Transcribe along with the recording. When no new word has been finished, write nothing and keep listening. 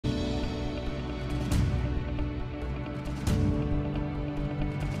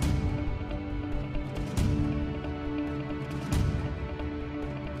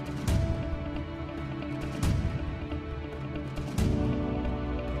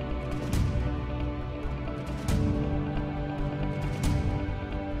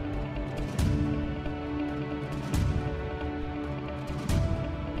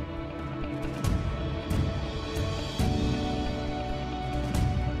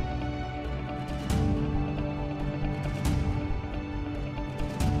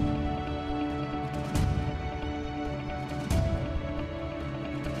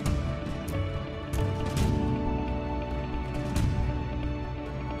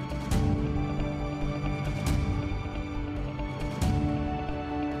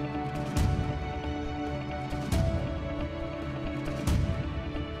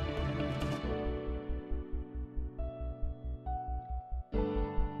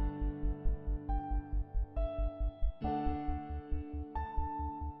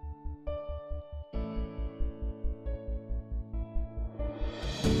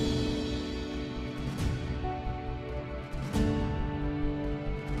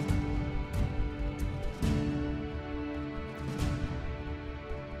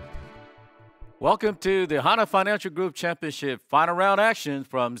Welcome to the HANA Financial Group Championship final round action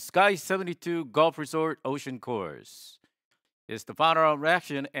from Sky 72 Golf Resort Ocean Course. It's the final round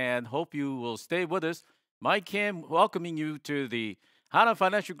action and hope you will stay with us. Mike Kim welcoming you to the HANA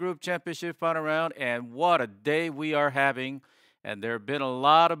Financial Group Championship final round, and what a day we are having. And there have been a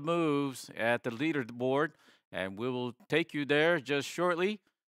lot of moves at the leaderboard, and we will take you there just shortly.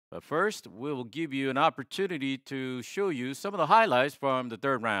 But first, we will give you an opportunity to show you some of the highlights from the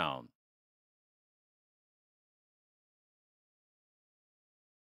third round.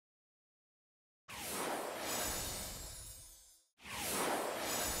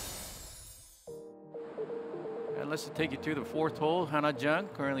 And let's take you to the fourth hole. Hana Jung,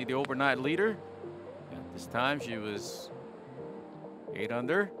 currently the overnight leader. At this time, she was 8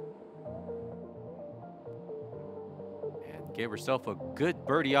 under. And gave herself a good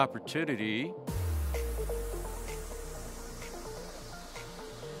birdie opportunity.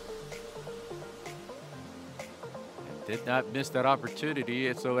 And did not miss that opportunity.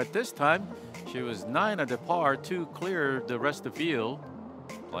 And so at this time, she was 9 under par to clear the rest of the field.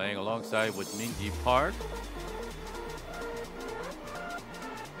 Playing alongside with Minji Park.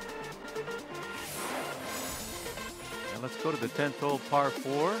 Let's go to the 10th hole, par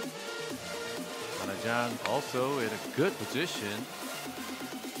 4. Hanajan also in a good position.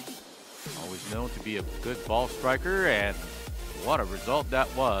 Always known to be a good ball striker, and what a result that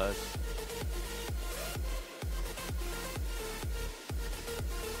was.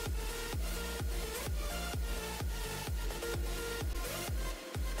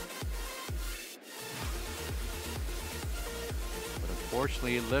 But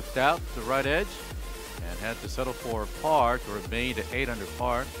unfortunately, lift out the right edge. And had to settle for a par to remain at 8 under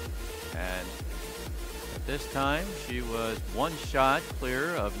par. And at this time, she was 1 shot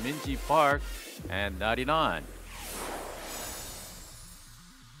clear of Minji Park and 99.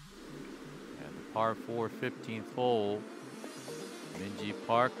 And the par 4 15th hole. Minji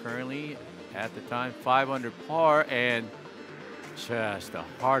Park currently at the time 5 under par, and just a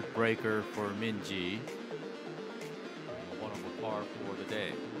heartbreaker for Minji. One of the par for the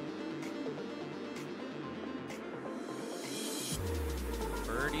day.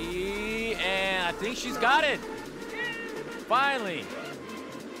 Birdie, and I think she's got it. Finally.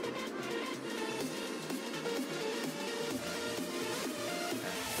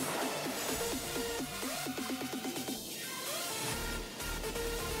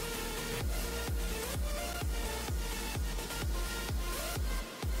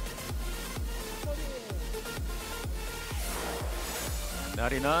 And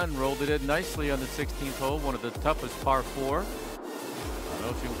 99 rolled it in nicely on the 16th hole, one of the toughest par 4.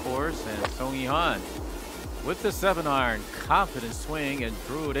 Ocean Course, and Hyun with the 7-iron, confident swing, and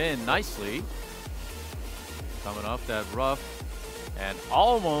drew it in nicely. Coming off that rough, and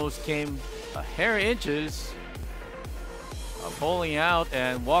almost came a hair inches of pulling out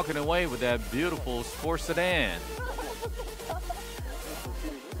and walking away with that beautiful sports sedan.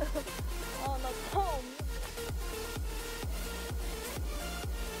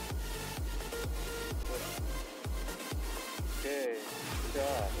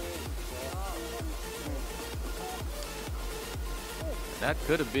 That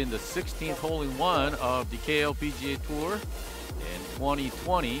could have been the 16th hole-in-one of the KLPGA Tour in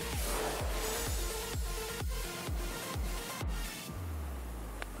 2020.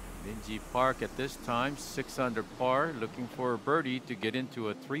 Minji Park at this time 6 under par, looking for a birdie to get into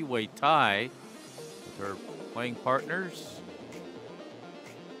a 3-way tie with her playing partners.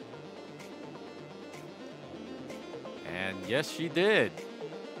 And yes, she did.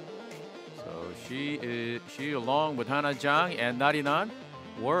 She along with Hana Jang and Narinan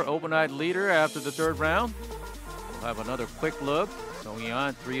were overnight leader after the third round. We'll have another quick look.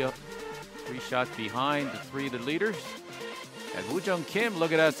 Jeongeun three shots behind the 3 of the leaders. And Woo-Jung Kim,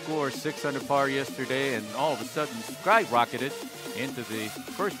 look at that score, 6 under par yesterday, and all of a sudden skyrocketed into the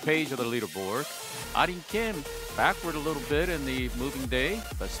first page of the leaderboard. Arin Kim backward a little bit in the moving day,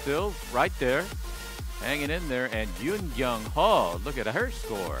 but still right there, hanging in there. And Jeongeun, look at her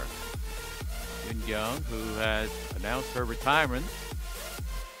score. Jeon, who has announced her retirement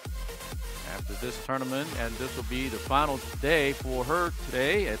after this tournament, and this will be the final day for her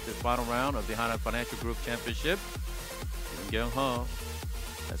today at the final round of the HANA Financial Group Championship. Jeongeun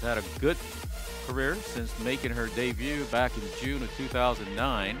has had a good career since making her debut back in June of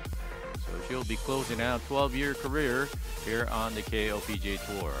 2009. So she'll be closing out a 12-year career here on the KLPGA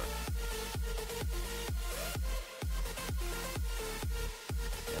Tour.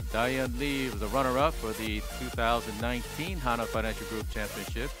 Diane Lee was the runner-up for the 2019 HANA Financial Group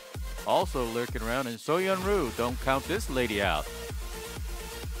Championship. Also lurking around, and So Yeon Roo, don't count this lady out.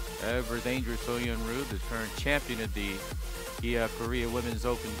 ever dangerous Yeon, the current champion of the Korea Women's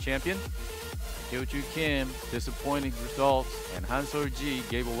Open champion. Hyun Kim, disappointing results, and Han Sol-ji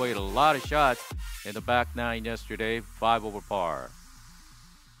gave away a lot of shots in the back nine yesterday, 5 over par.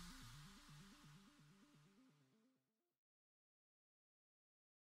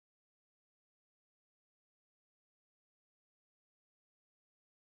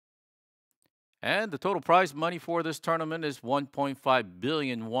 And the total prize money for this tournament is 1.5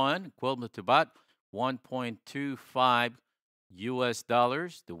 billion won, equivalent to about 1.25 US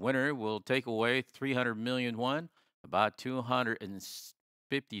dollars. The winner will take away 300 million won, about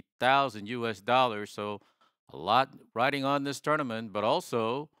 250,000 US dollars. So a lot riding on this tournament, but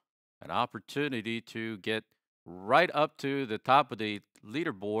also an opportunity to get right up to the top of the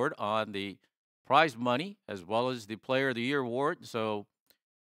leaderboard on the prize money as well as the Player of the Year award. So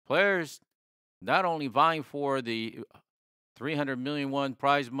players not only vying for the 300 million won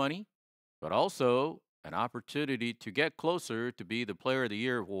prize money, but also an opportunity to get closer to be the Player of the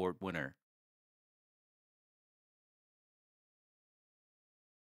Year award winner.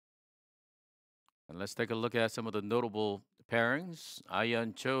 And let's take a look at some of the notable pairings.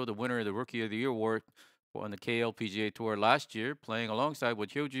 Choi, the winner of the Rookie of the Year award on the KLPGA Tour last year, playing alongside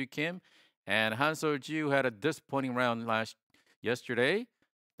with Hyun Kim and Han Sol-ji, who had a disappointing round yesterday.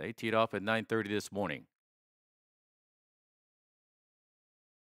 They teed off at 9:30 this morning.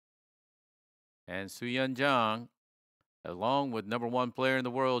 And Jeongeun, along with #1 player in the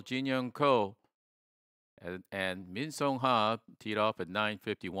world, Jeongeun and Min Song-ha, teed off at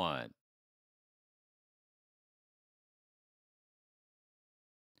 9:51.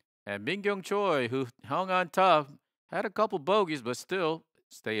 And Choi, who hung on tough, had a couple bogeys, but still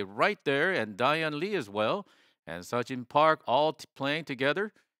stayed right there. And Dayan Lee as well. And Sejin Park all playing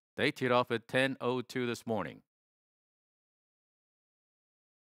together. They teed off at 10:02 this morning.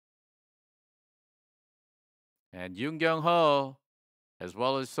 And Yoon Kyung-ho, as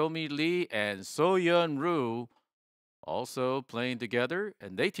well as So-mi Lee and So-yeon also playing together.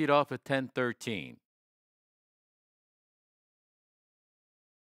 And they teed off at 10:13.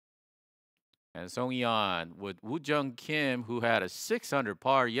 And Yeon with Woo-jung Kim, who had a 600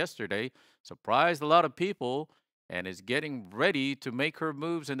 par yesterday, surprised a lot of people and is getting ready to make her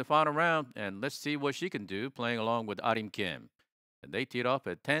moves in the final round. And let's see what she can do playing along with Arim Kim. And they teed off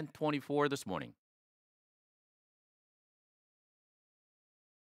at 10:24 this morning.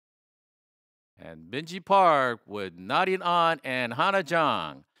 And Minji Park with Narin-an and Hana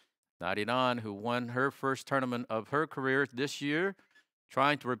Jang. Narin-an, who won her first tournament of her career this year,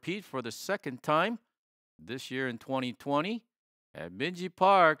 trying to repeat for the second time this year in 2020. And Minji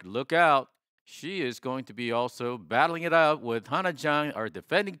Park, look out. She is going to be also battling it out with Hana Jang, our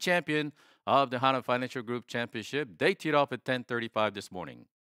defending champion of the Hana Financial Group Championship. They teed off at 10:35 this morning.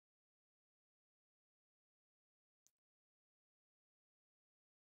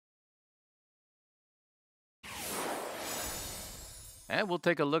 And we'll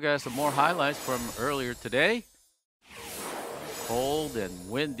take a look at some more highlights from earlier today. Cold and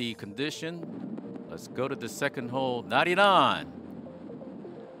windy condition. Let's go to the second hole. Narin-an,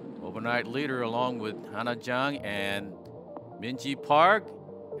 overnight leader, along with Hana Jang and Minji Park.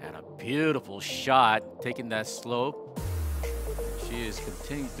 And a beautiful shot, taking that slope. She is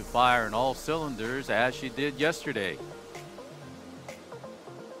continuing to fire in all cylinders as she did yesterday.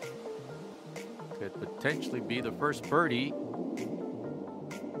 Could potentially be the first birdie.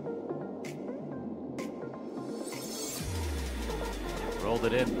 Rolled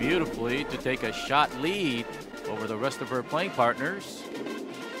it in beautifully to take a shot lead over the rest of her playing partners.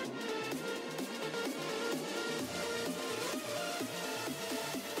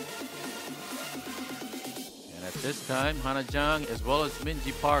 And at this time, Hana Jang as well as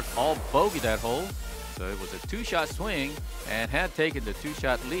Minji Park all bogeyed that hole. So it was a 2-shot swing and had taken the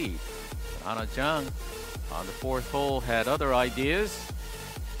 2-shot lead. Hana Jang on the 4th hole had other ideas.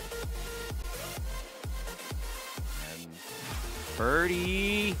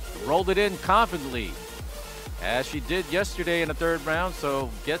 Birdie rolled it in confidently, as she did yesterday in the 3rd round, so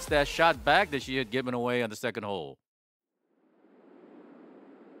gets that shot back that she had given away on the 2nd hole.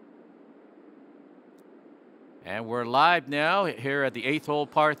 And we're live now here at the 8th hole,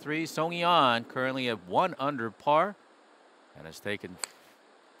 par 3. Song Yeon currently at 1 under par and has taken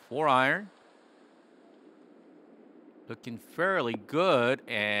 4 iron. Looking fairly good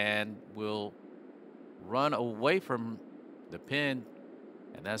and will run away from the pin,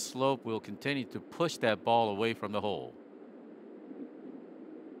 and that slope will continue to push that ball away from the hole.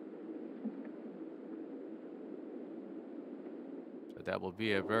 So that will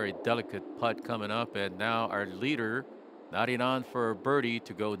be a very delicate putt coming up, and now our leader Nodding on for a birdie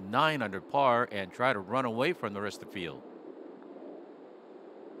to go 9 under par and try to run away from the rest of the field.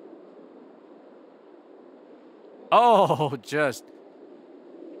 Oh, just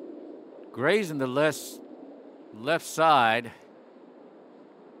grazing the left side.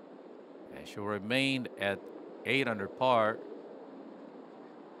 And she'll remain at 8 under par.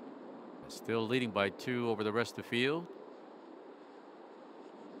 Still leading by 2 over the rest of the field.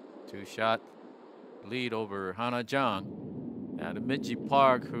 2-shot lead over Hana Jang. And Minji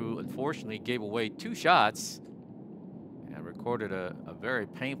Park, who unfortunately gave away 2 shots and recorded a very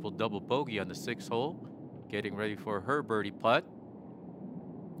painful double bogey on the 6th hole, getting ready for her birdie putt.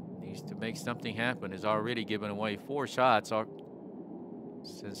 Needs to make something happen. Has already given away 4 shots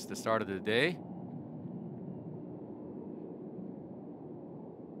since the start of the day.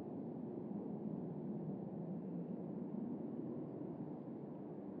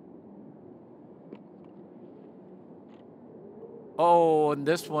 Oh, and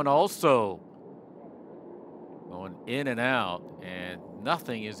this one also going in and out, and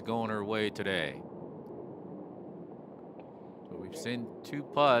nothing is going her way today. So we've seen 2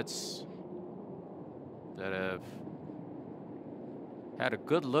 putts that have had a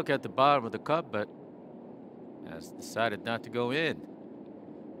good look at the bottom of the cup, but has decided not to go in.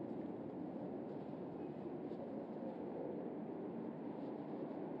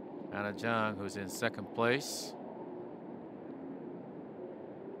 Hana Jang, who's in 2nd place,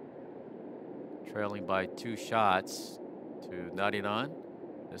 trailing by 2 shots to Narinan.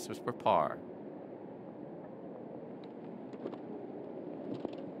 This was for par.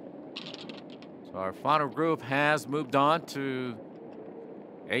 So our final group has moved on to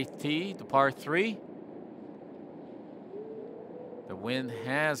 8th tee, the par 3. The wind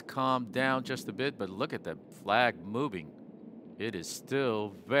has calmed down just a bit, but look at the flag moving. It is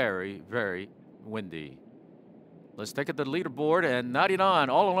still very, very windy. Let's take it to the leaderboard, and Narinan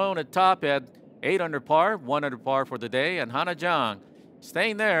all alone at top at 8 under par, 1 under par for the day, and Hana Jang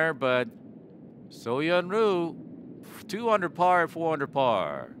staying there, but So-yeon-ru 2 under par, 4 under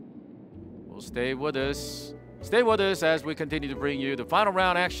par. Will stay with us. Stay with us as we continue to bring you the final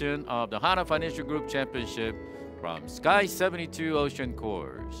round action of the Hana Financial Group Championship from Sky 72 Ocean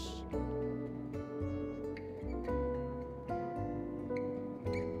Course.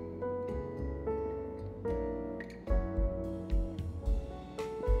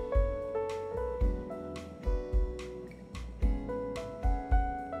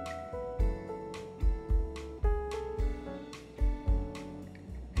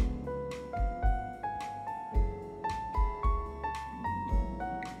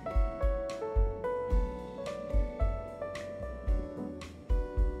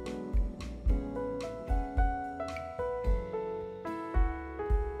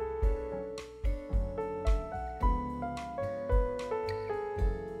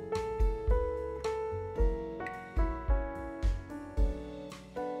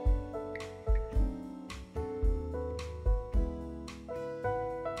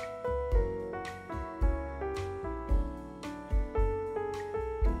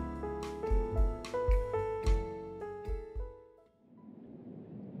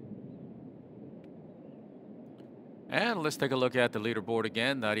 And let's take a look at the leaderboard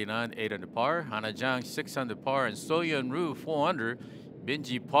again. 99, 8 under par. Hana Jang, 6 under par. And So-yeon-ru, 4 under.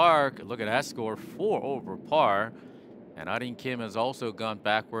 Minji Park, look at that score, 4 over par. And Arin Kim has also gone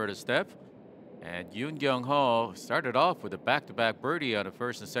backward a step. And Yoon Kyung started off with a back-to-back birdie on the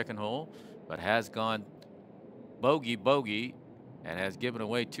 1st and 2nd hole, but has gone bogey, and has given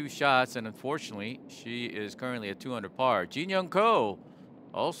away 2 shots. And unfortunately, she is currently at 2 under par. Jeongeun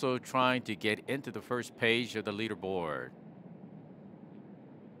also trying to get into the first page of the leaderboard.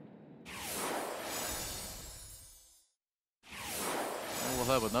 And we'll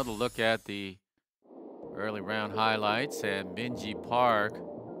have another look at the early round highlights. And Minji Park,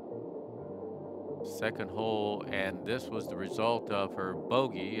 2nd hole, and this was the result of her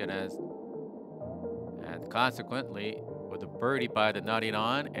bogey, and consequently with a birdie by the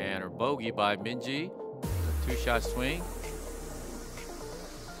Narinan and her bogey by Minji, a 2-shot swing.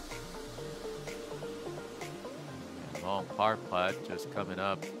 Long par putt just coming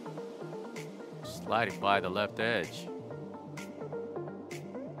up, sliding by the left edge.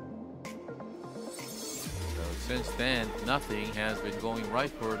 So since then, nothing has been going right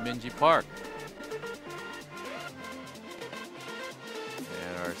for Minji Park.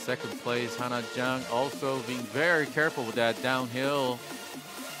 And our 2nd place, Hana Jang, also being very careful with that downhill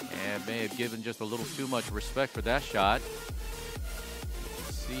and may have given just a little too much respect for that shot. You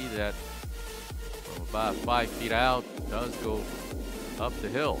can see that from about 5 feet out, does go up the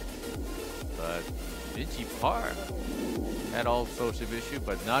hill, but Minji Park had all sorts of issue,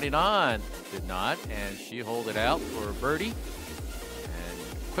 but Narinan did not, and she hold it out for a birdie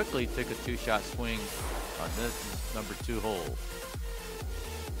and quickly took a 2-shot swing on this number 2 hole.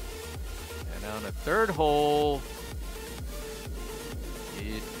 And on the 3rd hole,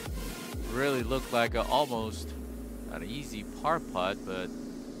 it really looked like almost an easy par putt, but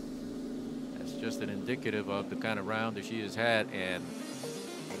that's just an indicative of the kind of round that she has had, and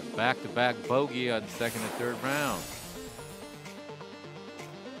a back-to-back bogey on the 2nd and 3rd round.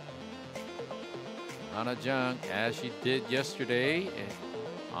 Hana Jeong, as she did yesterday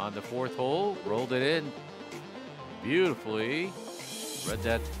on the 4th hole, rolled it in beautifully. Read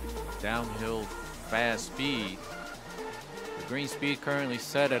that downhill fast speed. The green speed currently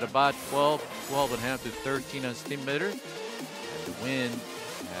set at about 12.5 to 13 on Stimeter. And the wind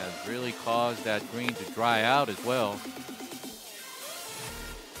has really caused that green to dry out as well.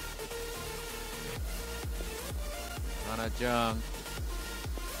 Hana Jeong.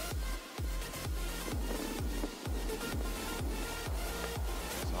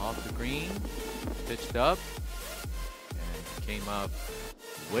 Off the green, pitched up, and came up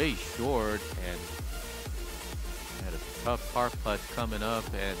way short, and had a tough par putt coming up,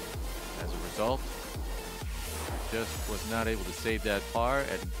 and as a result, just was not able to save that par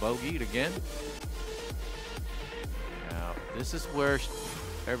and bogeyed again. Now, this is where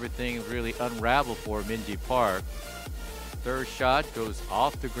everything really unraveled for Minji Park. 3rd shot goes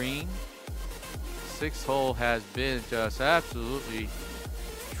off the green. 6th hole has been just absolutely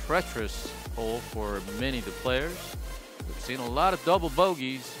treacherous hole for many of the players. We've seen a lot of double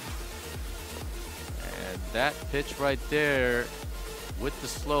bogeys, and that pitch right there with the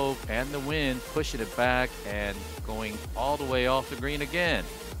slope and the wind pushing it back and going all the way off the green again.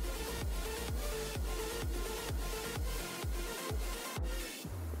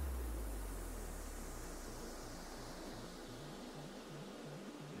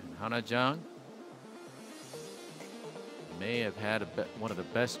 And Hana Jeong may have had one of the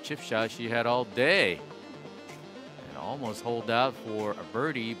best chip shots she had all day, and almost hold out for a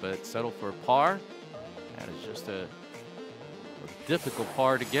birdie, but settle for a par. That is just a difficult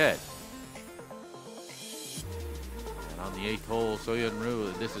par to get. And on the 8th hole,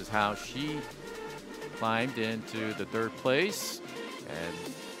 Soyeon-Roo, this is how she climbed into the 3rd place and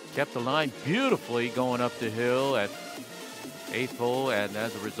kept the line beautifully going up the hill at 8th hole, and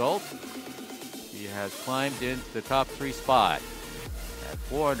as a result, he has climbed into the top 3 spot at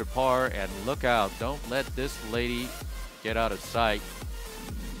 4 under par. And look out, don't let this lady get out of sight.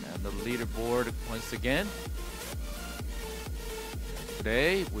 And the leaderboard once again.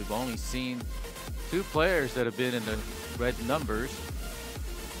 Today, we've only seen 2 players that have been in the red numbers.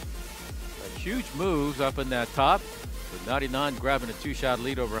 But huge moves up in that top, with Narinan grabbing a 2-shot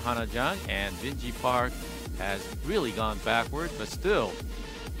lead over Hana Jeong, and Minji Park has really gone backward, but still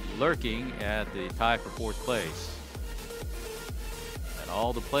lurking at the tie for 4th place. And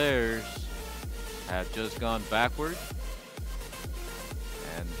all the players have just gone backward.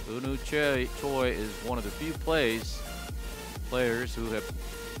 And Choi is one of the few players who have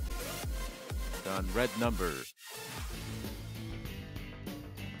done red number.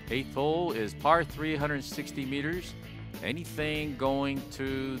 8th hole is par 360 meters. Anything going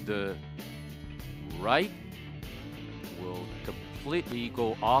to the right will completely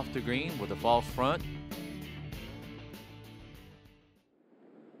go off the green with a false front.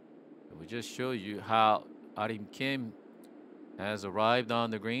 We just showed you how Arim Kim has arrived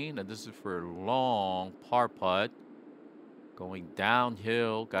on the green, and this is for a long par putt going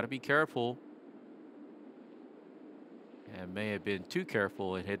downhill. Got to be careful, and may have been too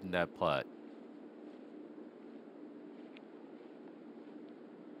careful in hitting that putt.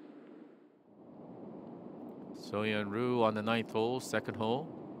 Soyeon-Roo on the 9th hole, 2nd hole.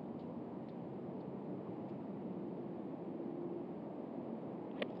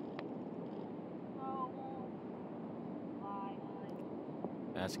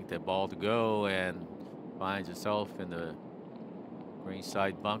 Asking that ball to go, and finds herself in the green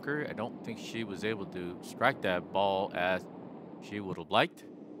side bunker. I don't think she was able to strike that ball as she would have liked.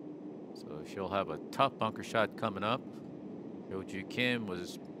 So she'll have a tough bunker shot coming up. Jeongeun Kim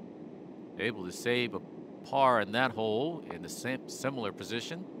was able to save a par in that hole in the similar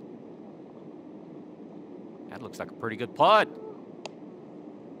position. That looks like a pretty good putt.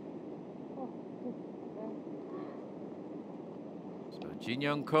 So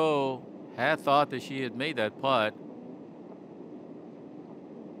Jin-Young Ko had thought that she had made that putt.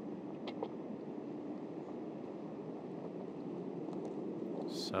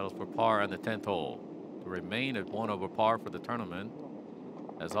 Settles for par on the 10th hole to remain at 1 over par for the tournament.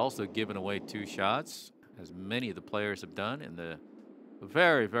 has also given away 2 shots, as many of the players have done in the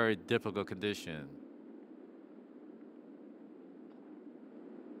very, very difficult condition.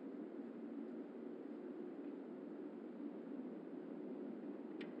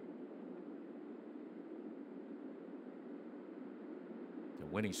 The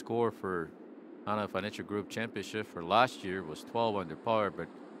winning score for HANA Financial Group Championship for last year was 12 under par, but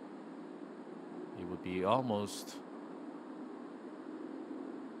it would be almost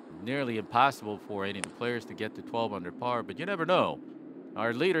nearly impossible for any of the players to get to 12 under par, but you never know.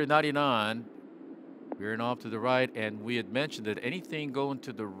 Our leader, 99, veering off to the right, and we had mentioned that anything going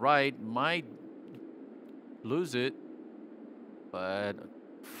to the right might lose it, but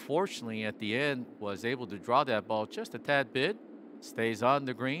fortunately at the end was able to draw that ball just a tad bit, stays on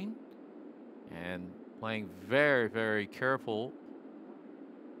the green, and playing very, very careful,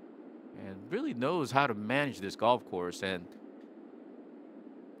 and really knows how to manage this golf course. And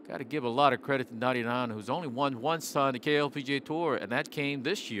got to give a lot of credit to 99, who's only won once on the KLPGA Tour, and that came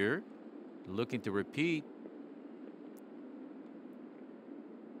this year, looking to repeat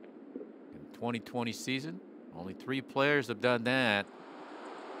in 2020 season. Only 3 players have done that.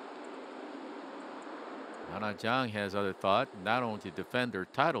 Hana Jang has other thought, not only to defend their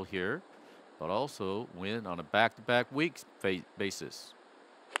title here, but also win on a back-to-back weeks basis.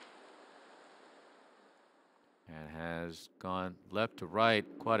 And has gone left to right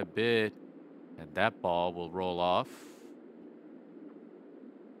quite a bit, and that ball will roll off.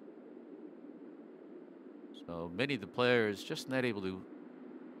 So many of the players just not able to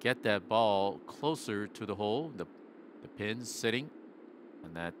get that ball closer to the hole. The pins sitting,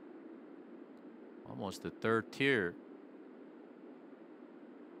 and that almost the 3rd tier.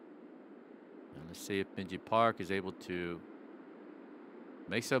 And let's see if Minji Park is able to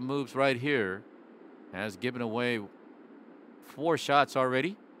make some moves right here. Has given away 4 shots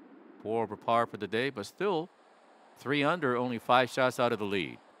already, 4 over par for the day, but still 3 under, only 5 shots out of the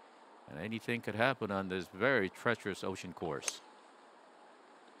lead. And anything could happen on this very treacherous ocean course.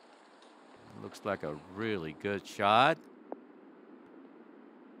 Looks like a really good shot,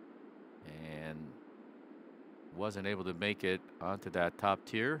 and wasn't able to make it onto that top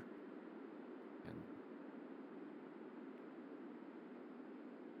tier.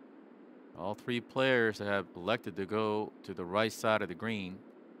 All 3 players have elected to go to the right side of the green.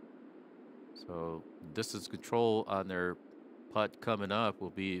 So distance control on their putt coming up will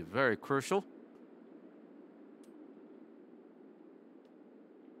be very crucial.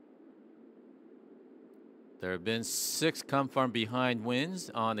 There have been 6 come from behind wins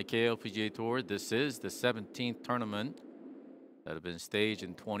on the KLPGA Tour. This is the 17th tournament that have been staged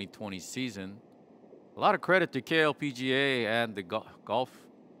in 2020 season. A lot of credit to KLPGA and the golf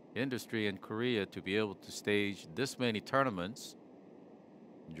industry in Korea to be able to stage this many tournaments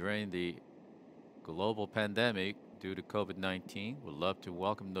during the global pandemic due to COVID-19. We'd love to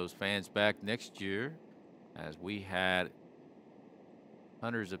welcome those fans back next year, as we had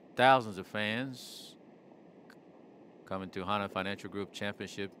hundreds of thousands of fans coming to HANA Financial Group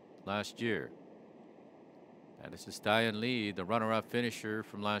Championship last year. And this is Diane Lee, the runner-up finisher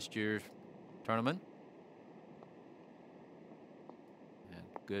from last year's tournament.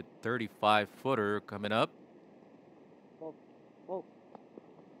 Good 35-footer coming up.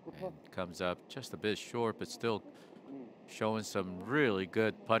 And comes up just a bit short, but still showing some really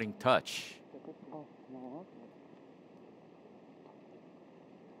good putting touch.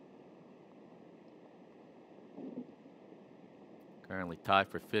 Currently tied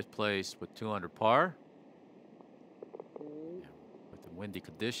for 5th place with 2 under par. With the windy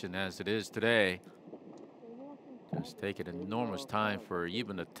condition as it is today, just taking enormous time for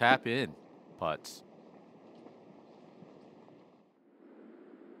even the tap in putts.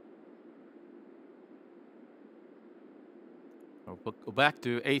 We'll go back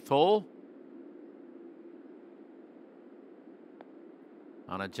to 8th hole.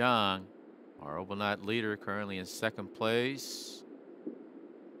 Hana Jang, our overnight leader, currently in 2nd place,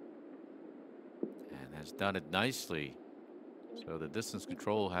 and has done it nicely. So the distance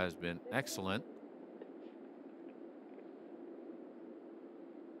control has been excellent.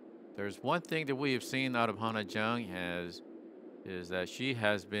 There's one thing that we have seen out of Hana Jang is that she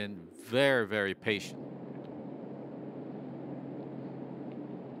has been very, very patient.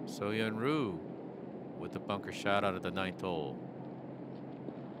 So Yeon with the bunker shot out of the 9th hole.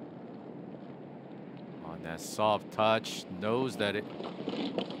 On that soft touch, knows that as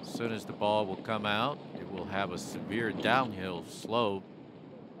soon as the ball will come out, it will have a severe downhill slope.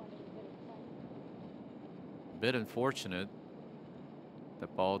 A bit unfortunate the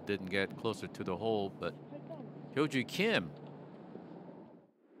ball didn't get closer to the hole, but Hyun Kim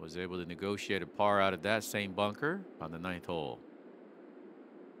was able to negotiate a par out of that same bunker on the 9th hole.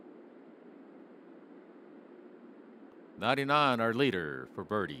 99, our leader for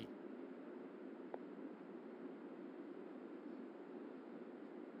birdie.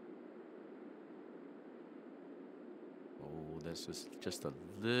 Oh, this is just a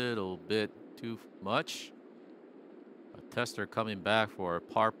little bit too much. A tester coming back for a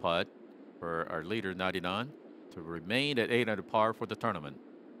par putt for our leader 99 to remain at 8 under par for the tournament.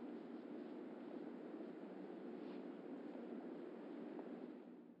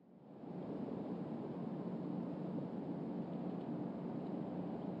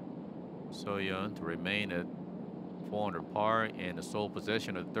 Yeon to remain at 4 under par in the sole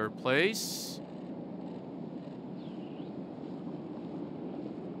possession of third place.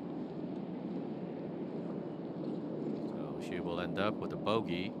 So she will end up with a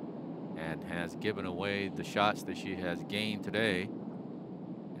bogey and has given away the shots that she has gained today,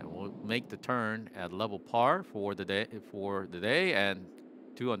 and will make the turn at level par for the day and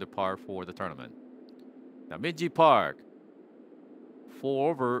 2 under par for the tournament. Now Minji Park,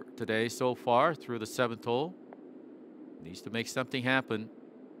 4 over today so far through the 7th hole. Needs to make something happen.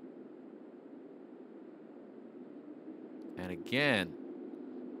 And again,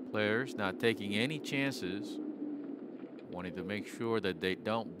 players not taking any chances, wanting to make sure that they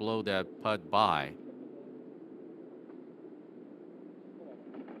don't blow that putt by.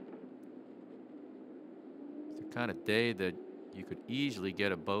 It's the kind of day that you could easily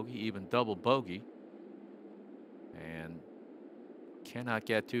get a bogey, even double bogey, and cannot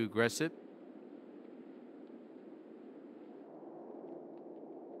get too aggressive.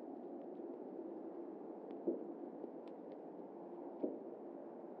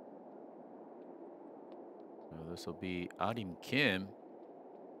 So this will be Arim Kim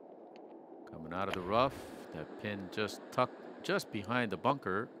coming out of the rough. That pin just tucked just behind the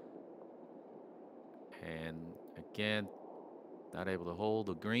bunker, and again not able to hold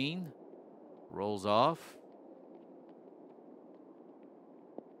the green. Rolls off.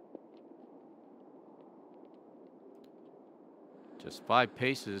 Just 5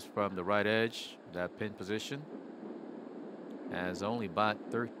 paces from the right edge, that pin position. Has only about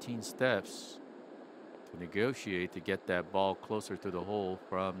 13 steps to negotiate to get that ball closer to the hole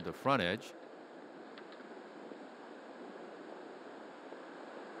from the front edge.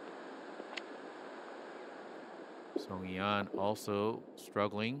 Yeon also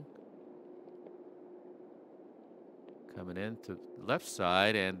struggling. Coming in to left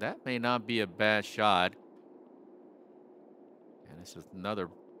side, and that may not be a bad shot. And this is another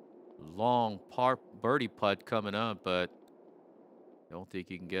long par birdie putt coming up, but I don't think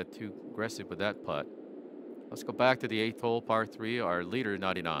you can get too aggressive with that putt. Let's go back to the 8th hole, par 3, our leader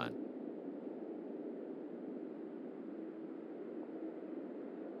 99.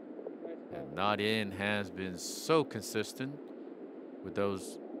 And Not-In has been so consistent with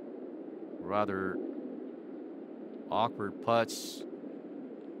those rather awkward putts,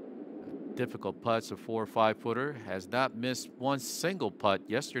 difficult putts, a 4 or 5 footer. Has not missed one single putt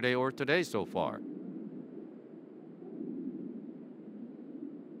yesterday or today so far.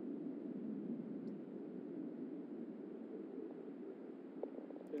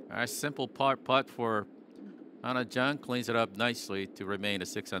 A simple par putt for Hana Jung, cleans it up nicely to remain a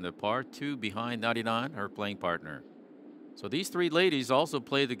 6 under par, 2 behind 99, her playing partner. So these 3 ladies also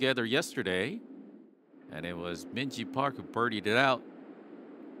played together yesterday, and it was Minji Park who birdied it out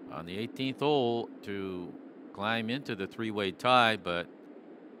on the 18th hole to climb into the 3-way tie, but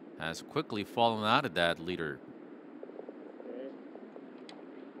has quickly fallen out of that leader.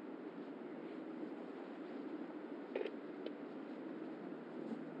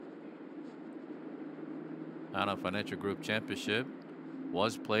 Hana Financial Group Championship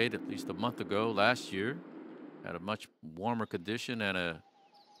was played at least a month ago last year at a much warmer condition and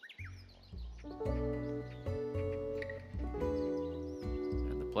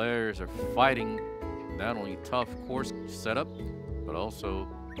the players are fighting not only tough course setup, but also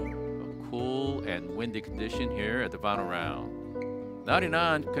a cool and windy condition here at the final round.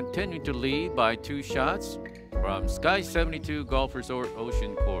 99 continuing to lead by 2 shots from Sky 72 Golf Resort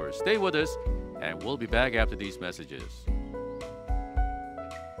Ocean Course. Stay with us, and we'll be back after these messages.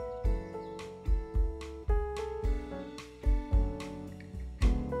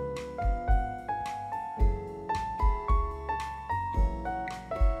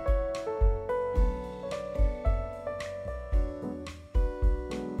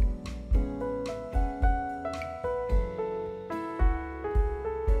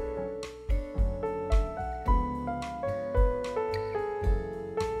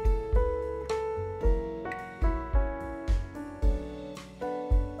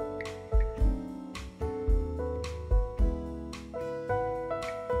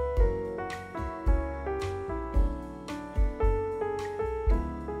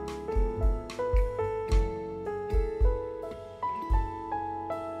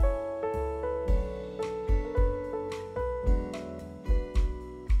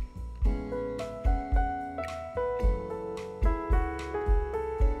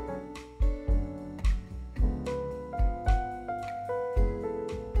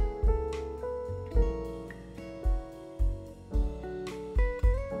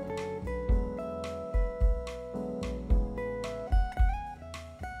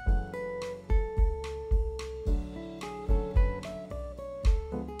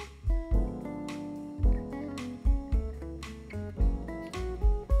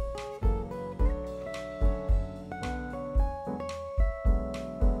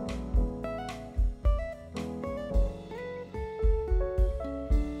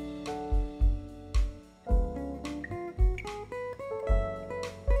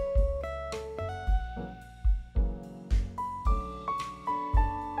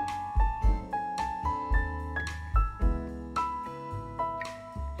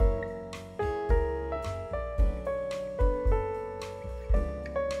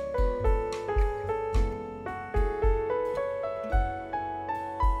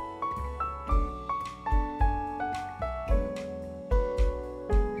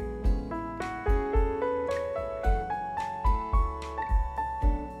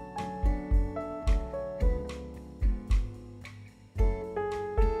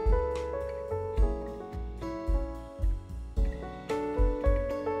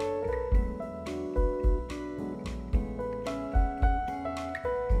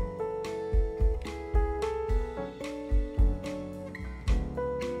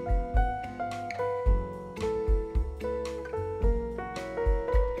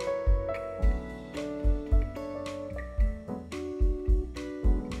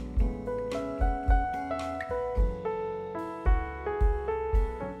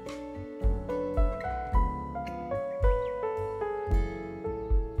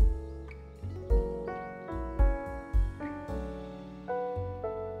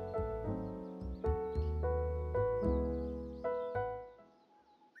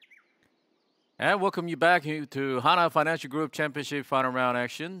 And welcome you back to HANA Financial Group Championship Final Round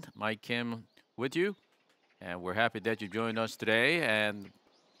action. Mike Kim with you. And we're happy that you joined us today. And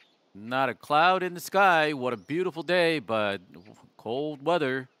not a cloud in the sky. What a beautiful day, but cold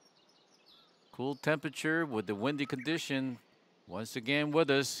weather. Cool temperature with the windy condition once again with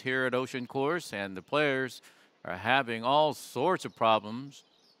us here at Ocean Course. And the players are having all sorts of problems.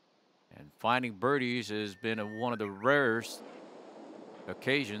 And finding birdies has been one of the rarest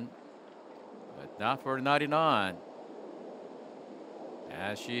occasions. But not for 99.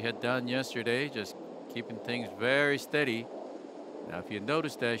 As she had done yesterday, just keeping things very steady. Now, if you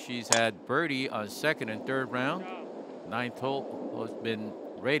notice that she's had birdie on second and third round, ninth hole has been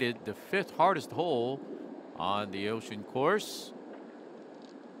rated the 5th hardest hole on the Ocean Course.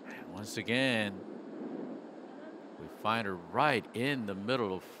 And once again, we find her right in the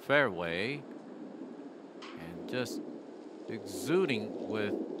middle of fairway and just exuding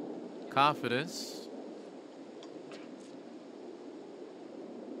with confidence.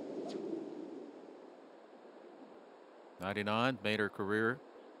 '99 made her career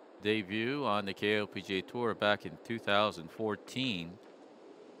debut on the KLPGA Tour back in 2014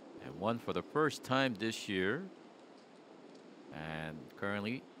 and won for the first time this year. And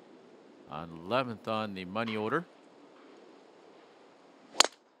currently on 11th on the money order.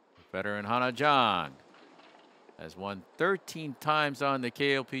 Veteran Hana Jang has won 13 times on the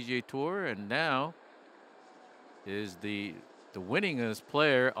KLPGA Tour and now is the winningest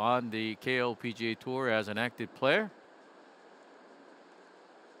player on the KLPGA Tour as an active player.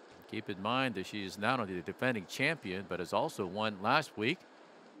 Keep in mind that she is not only the defending champion, but has also won last week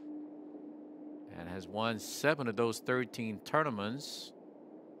and has won 7 of those 13 tournaments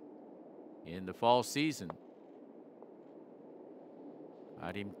in the fall season.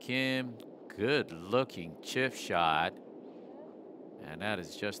 Arim Kim, good looking chip shot. And that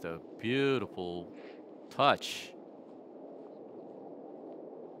is just a beautiful touch.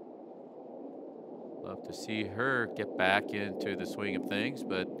 Love to see her get back into the swing of things,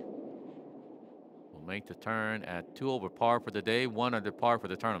 but we'll make the turn at 2 over par for the day, 1 under par for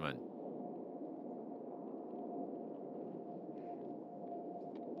the tournament.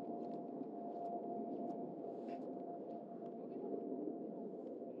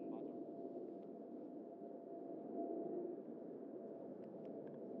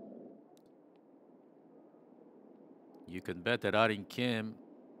 You can bet that Arin Kim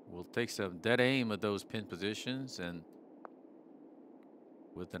will take some dead aim at those pin positions, and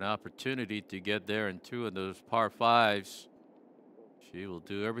with an opportunity to get there in 2 of those par 5s, she will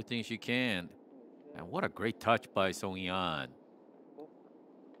do everything she can. And what a great touch by Yeon.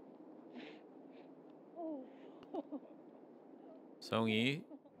 Song-yi,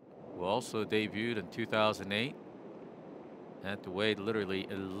 who also debuted in 2008, had to wait literally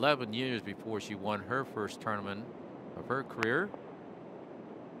 11 years before she won her first tournament of her career.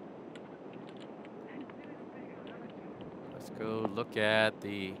 Let's go look at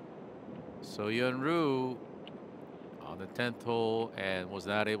the Soyeon Roo on the 10th hole and was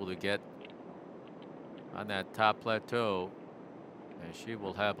not able to get on that top plateau. And she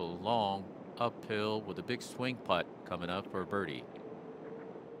will have a long uphill with a big swing putt coming up for a birdie.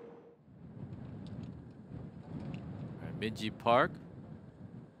 Minji Park.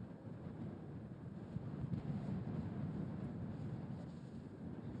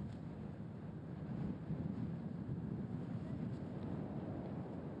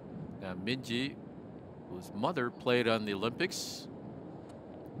 Now Minji, whose mother played on the Olympics,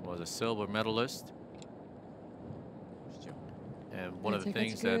 was a silver medalist. And one of the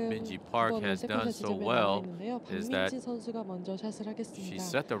things that Minji Park has done so well is that she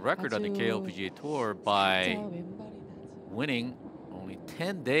set the record on the KLPGA Tour by winning only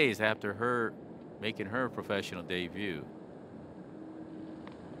 10 days after her making her professional debut.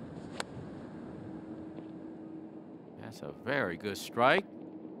 That's a very good strike.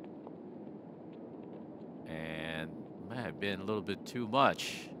 And may have been a little bit too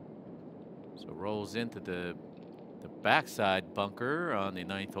much. So rolls into the backside bunker on the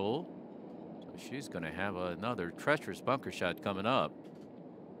 9th hole. So she's going to have another treacherous bunker shot coming up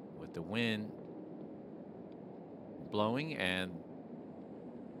with the wind blowing and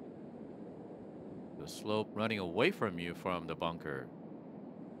the slope running away from you from the bunker.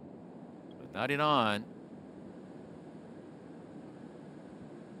 But not in on.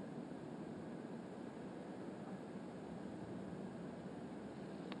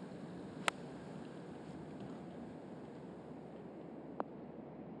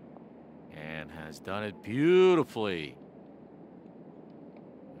 And has done it beautifully.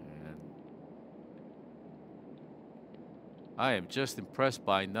 I am just impressed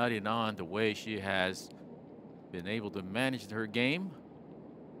by Narinan, the way she has been able to manage her game.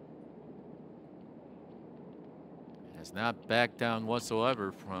 Has not backed down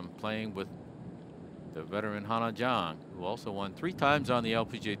whatsoever from playing with the veteran Hana Jang, who also won 3 times on the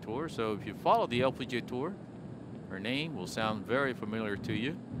LPGA Tour. So if you follow the LPGA Tour, her name will sound very familiar to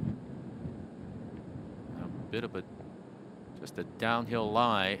you. A bit of just a downhill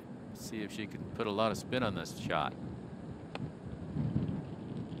lie. Let's see if she can put a lot of spin on this shot.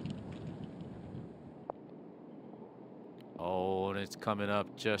 Oh, and it's coming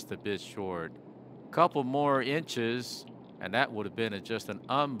up just a bit short. Couple more inches, and that would have been just an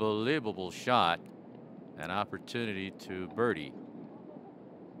unbelievable shot. An opportunity to birdie.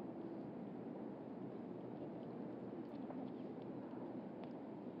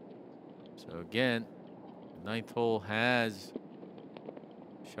 So again, the 9th hole has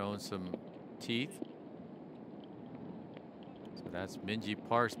shown some teeth. So that's Minji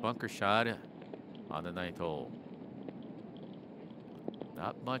Park's bunker shot on the 9th hole.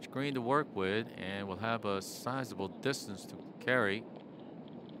 Not much green to work with, and we'll have a sizable distance to carry.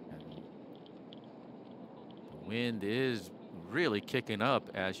 And the wind is really kicking up,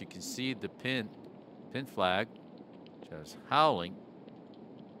 as you can see the pin flag just howling.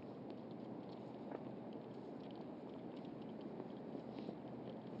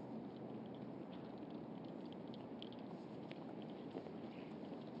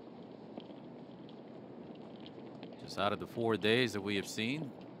 Out of the 4 days that we have seen,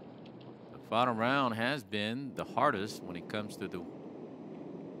 the final round has been the hardest when it comes to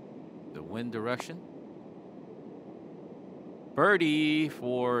the wind direction. Birdie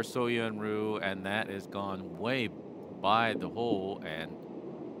for Yeon, and that has gone way by the hole, and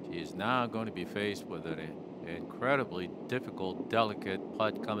she is now going to be faced with an incredibly difficult, delicate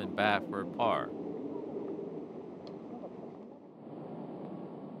putt coming back for a par.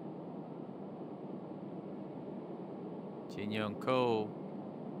 Jeongeun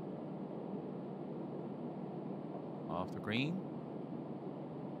off the green.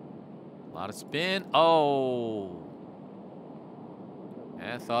 A lot of spin. Oh,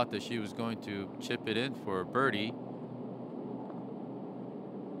 I thought that she was going to chip it in for a birdie.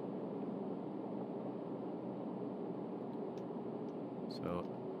 So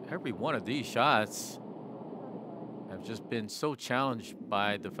every one of these shots have just been so challenged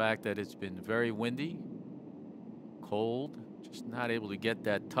by the fact that it's been very windy, cold, just not able to get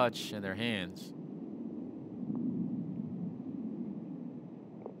that touch in their hands.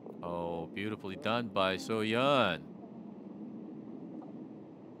 Oh, beautifully done by Yeon.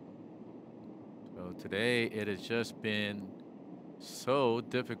 So today it has just been so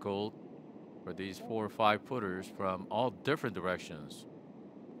difficult for these 4 or 5 footers from all different directions.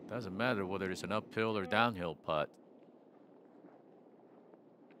 Doesn't matter whether it's an uphill or downhill putt.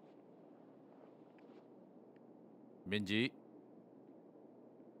 Minji.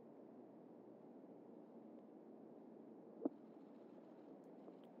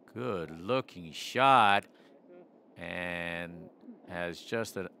 Good looking shot, and has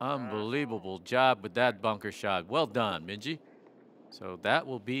just an unbelievable job with that bunker shot. Well done, Minji. So that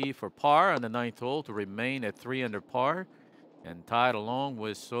will be for par on the 9th hole to remain at 3 under par and tied along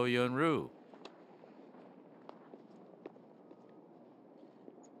with Yeon.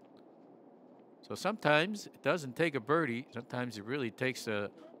 So sometimes it doesn't take a birdie. Sometimes it really takes a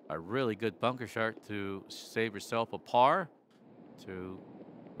really good bunker shot to save yourself a par, to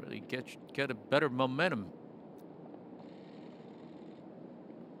really get a better momentum.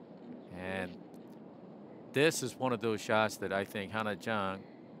 And this is one of those shots that I think Hana Jang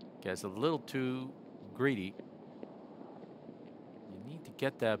gets a little too greedy. You need to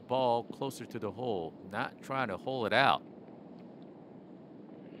get that ball closer to the hole, not trying to hole it out.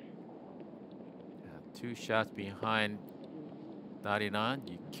 2 shots behind Narinan.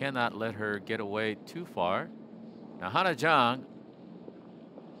 You cannot let her get away too far. Now Hana Jang,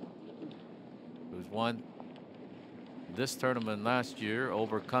 who's won this tournament last year,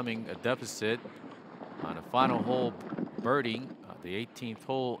 overcoming a deficit on a final hole, birding the 18th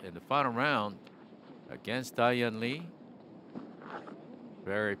hole in the final round against Daeyeon Lee.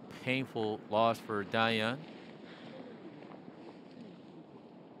 Very painful loss for Daeyeon.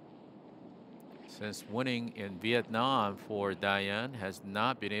 Since winning in Vietnam for Daeyeon, has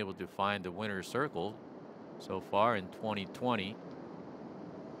not been able to find the winner's circle so far in 2020.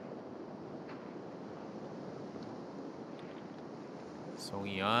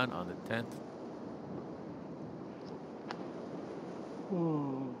 Yeon on the 10th.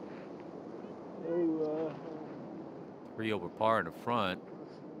 3 over par in the front.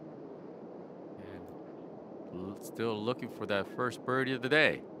 And still looking for that first birdie of the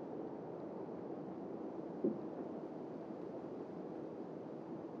day.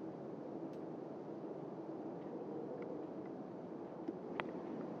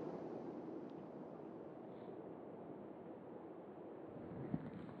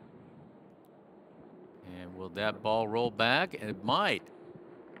 And will that ball roll back? And it might.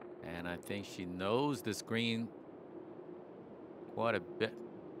 And I think she knows this green quite a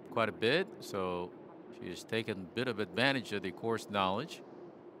bit. So she has taken a bit of advantage of the course knowledge.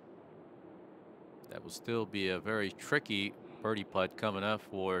 That will still be a very tricky birdie putt coming up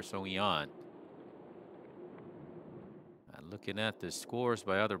for Yeon. Looking at the scores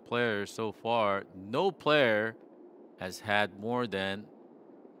by other players so far, no player has had more than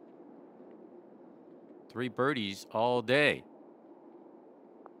 3 birdies all day.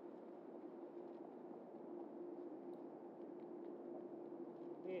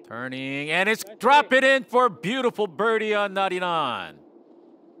 Turning, and it's drop it in for a beautiful birdie on 99.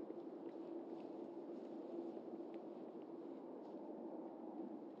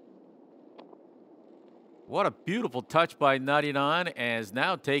 What a beautiful touch by 99, and has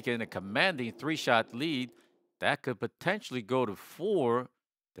now taken a commanding 3-shot lead. That could potentially go to 4,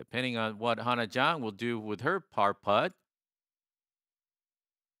 depending on what Hana Jang will do with her par putt.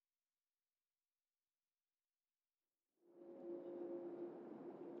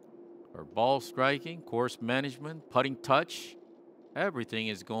 Her ball striking, course management, putting touch, everything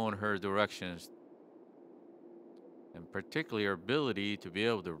is going her direction. And particularly her ability to be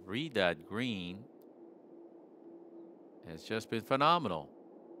able to read that green has just been phenomenal.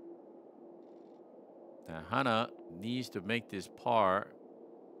 Now Hana needs to make this par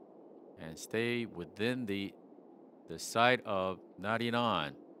and stay within the sight of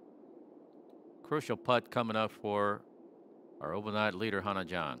 99. Crucial putt coming up for our overnight leader Hana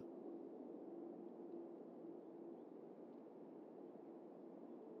Jang.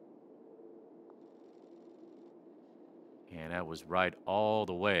 And that was right all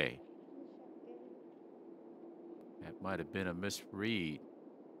the way. That might have been a misread.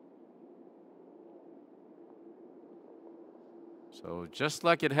 So just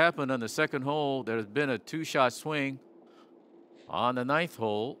like it happened on the second hole, there has been a 2-shot swing on the 9th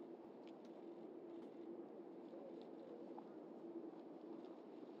hole.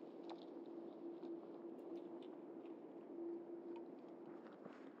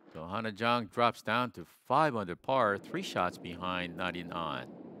 So Hana Jang drops down to 5 under par, 3 shots behind 99.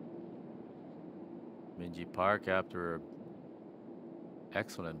 Minji Park, after an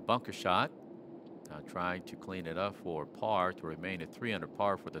excellent bunker shot, now trying to clean it up for par to remain at 3 under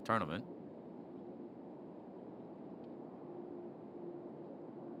par for the tournament.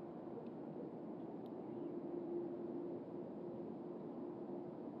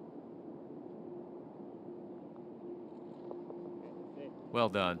 Well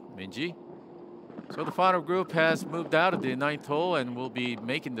done, Minji. So the final group has moved out of the 9th hole and will be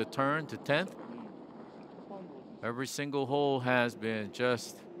making the turn to 10th. Every single hole has been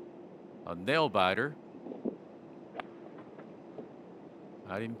just a nail biter.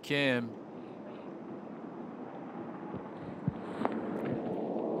 Arim Kim.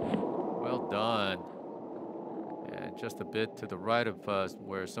 Well done. And just a bit to the right of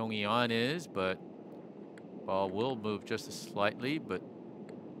where Yeon is, but ball will move just slightly, but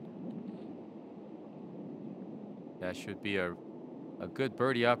that should be a good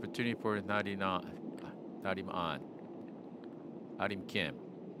birdie opportunity for Arim Kim.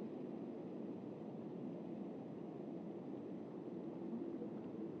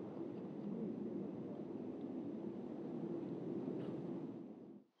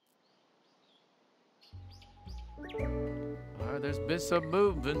 There's been some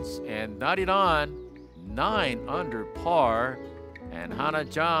movements, and 99, 9 under par, and Hana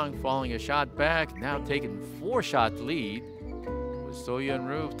Jang falling a shot back, now taking 4-shot lead. With Soyeon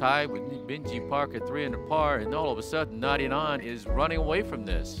Roof tied with Minji Park at 3 under par, and all of a sudden 99 is running away from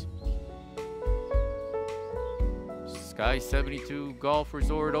this. Sky 72 Golf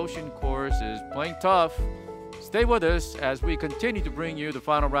Resort Ocean Course is playing tough. Stay with us as we continue to bring you the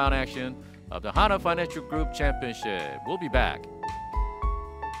final round action of the Hana Financial Group Championship. We'll be back.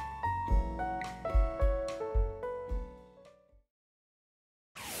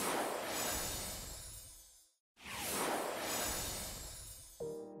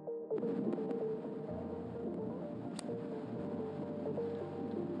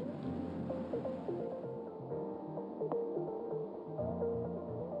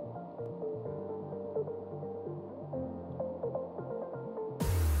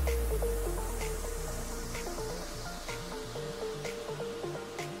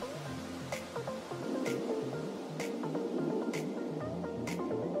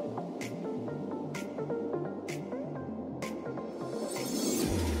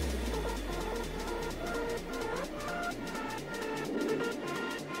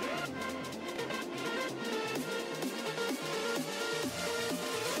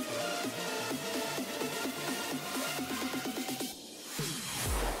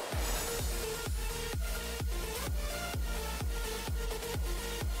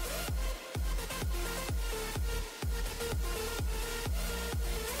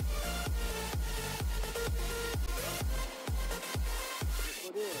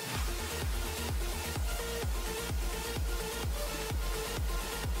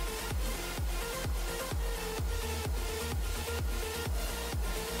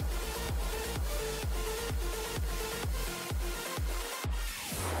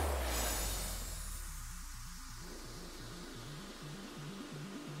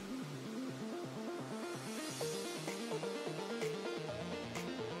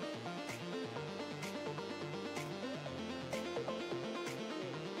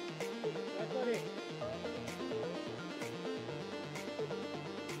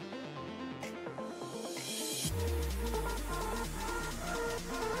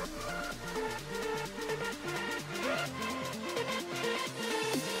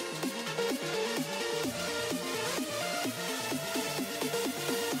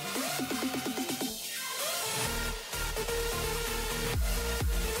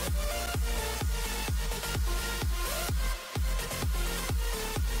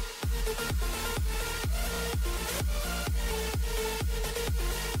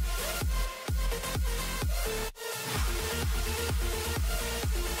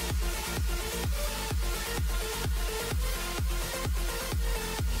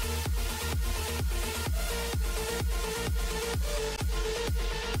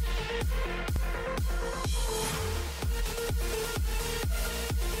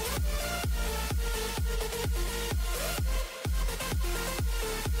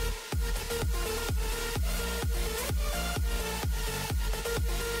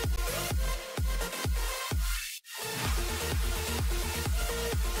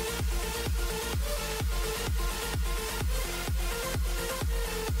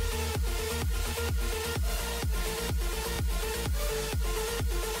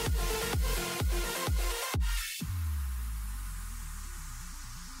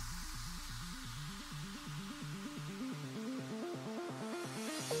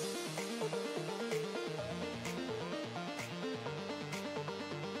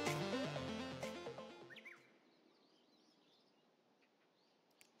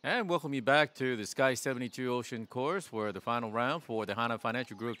 And welcome you back to the Sky 72 Ocean Course, where the final round for the HANA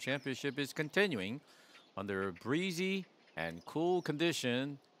Financial Group Championship is continuing under a breezy and cool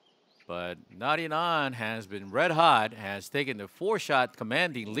condition. But 99 has been red hot, has taken the 4-shot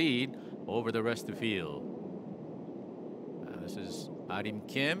commanding lead over the rest of the field. This is Arim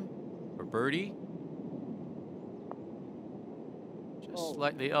Kim for birdie. Just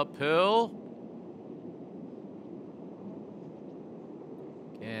slightly uphill.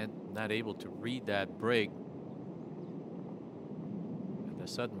 And not able to read that break. And the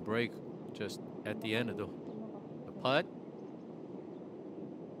sudden break just at the end of the putt.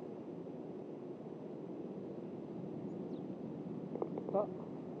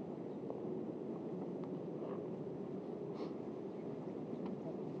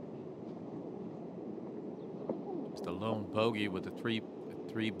 Just a lone bogey with the three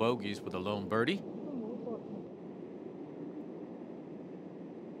bogeys with a lone birdie.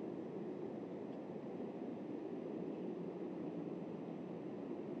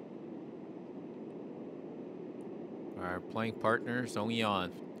 Our playing partner,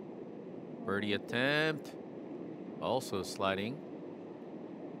 Jeongeun. Birdie attempt. Also sliding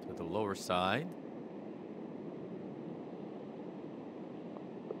to the lower side.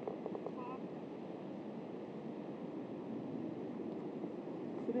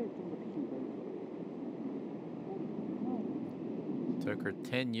 Took her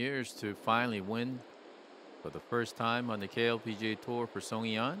 10 years to finally win for the first time on the KLPGA Tour for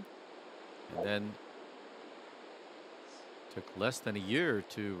Jeongeun. And then took less than a year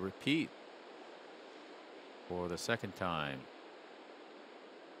to repeat for the second time.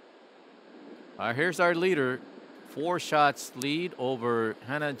 Here's our leader. 4 shots lead over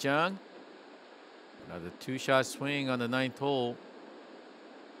Hana Jang. Another 2-shot swing on the 9th hole.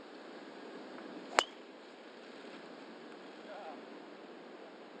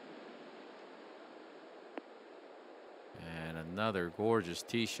 And another gorgeous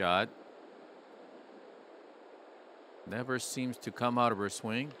tee shot. Never seems to come out of her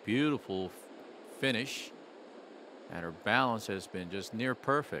swing. Beautiful finish. And her balance has been just near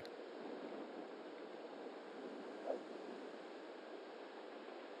perfect.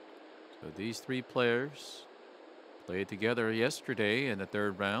 So these 3 players played together yesterday in the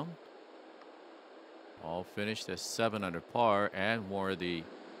 3rd round. All finished as 7 under par and were the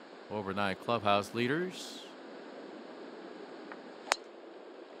overnight clubhouse leaders.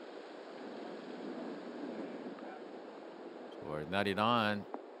 So 99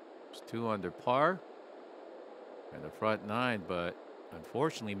 is 2 under par and the front 9, but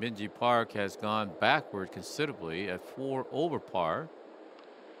unfortunately Minji Park has gone backward considerably at 4 over par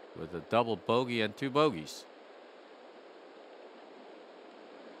with a double bogey and 2 bogeys.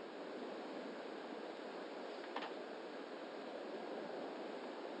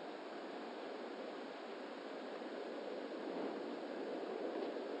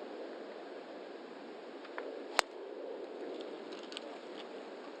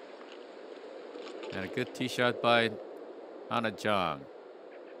 And a good tee shot by Hana Jang.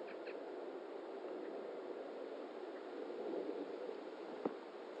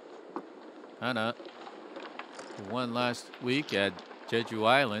 Hana, who won last week at Jeju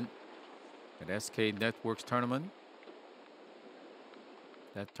Island at SK Networks tournament.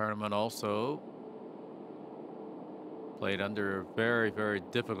 That tournament also played under a very, very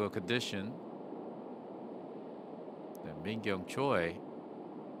difficult condition. And Choi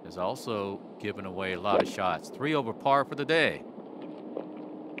has also given away a lot of shots. 3 over par for the day.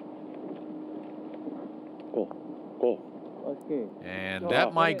 And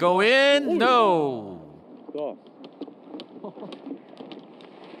that might go in. No.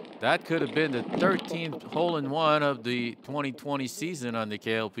 That could have been the 13th hole-in-one of the 2020 season on the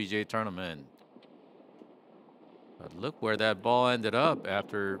KLPGA tournament. But look where that ball ended up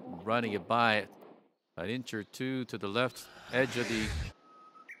after running it by an inch or 2 to the left edge of the.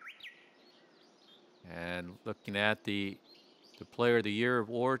 And looking at the Player of the Year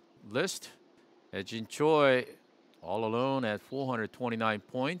award list, Jeon Choi all alone at 429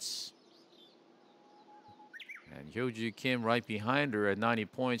 points. And Hyun Kim right behind her at 90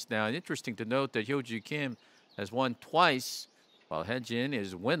 points. Now, interesting to note that Hyun Kim has won twice, while Hyun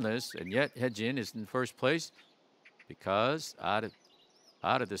is winless, and yet Hyun is in first place because out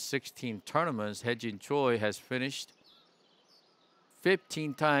of the 16 tournaments, Jeon Choi has finished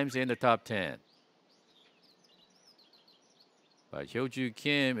 15 times in the top 10. But Hyun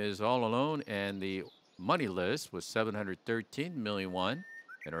Kim is all alone, and the money list was 713 million won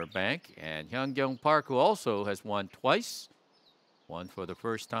in her bank. And Hyun Park, who also has won twice, won for the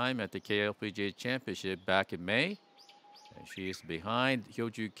first time at the KLPGA Championship back in May. And she is behind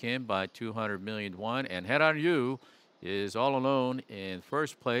Hyun Kim by 200 million won. And Head on You is all alone in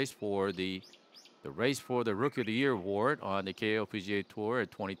first place for the race for the Rookie of the Year award on the KLPGA Tour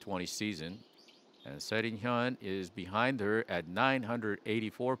at 2020 season. And Hyun is behind her at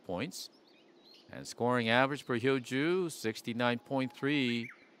 984 points. And scoring average for Hyoju, 69.3.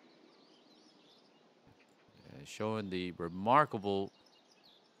 Showing the remarkable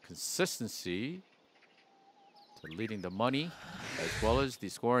consistency to leading the money as well as the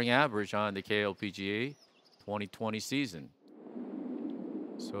scoring average on the KLPGA 2020 season.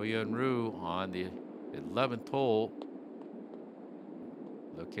 Yeon on the 11th hole,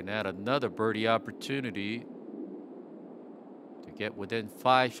 looking at another birdie opportunity to get within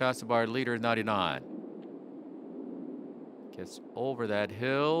 5 shots of our leader, 99. Gets over that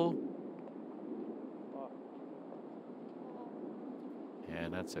hill.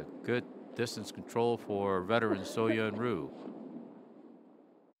 And that's a good distance control for veteran Yeon.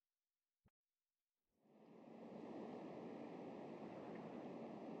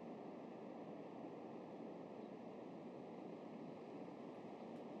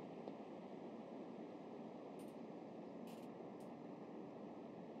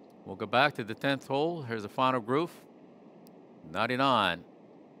 We'll go back to the 10th hole. Here's the final groove. 99.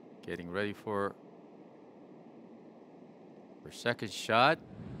 Getting ready for her second shot.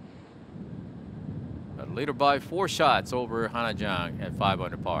 A leader by 4 shots over HANA Jeongeun at 5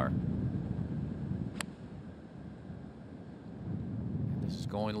 under par. And this is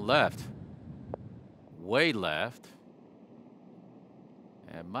going left. Way left.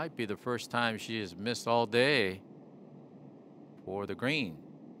 And might be the first time she has missed all day for the green.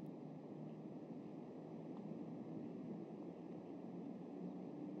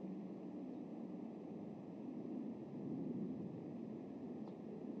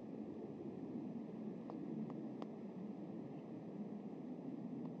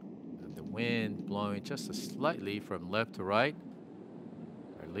 Wind blowing just slightly from left to right.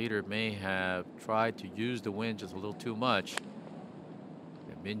 Our leader may have tried to use the wind just a little too much.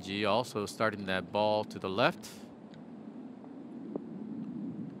 And Minji also starting that ball to the left.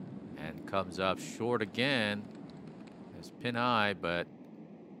 And comes up short again. It's pin high, but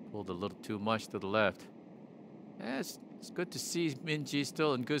pulled a little too much to the left. Yeah, it's good to see Minji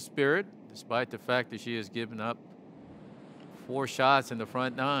still in good spirit, despite the fact that she has given up 4 shots in the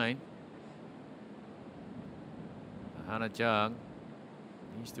front 9. HANA Jeongeun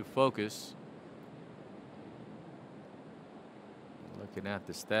needs to focus. Looking at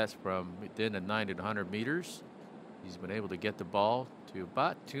the stats from within the 90 to 100 meters, he's been able to get the ball to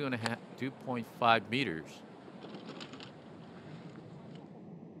about 2.5 meters.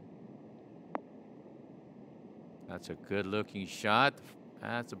 That's a good-looking shot.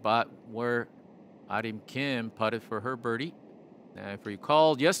 That's about where Kim putted for her birdie. Now, if you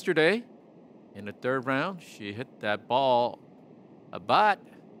recall yesterday, in the 3rd round, she hit that ball about,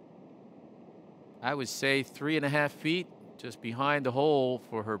 I would say, 3.5 feet just behind the hole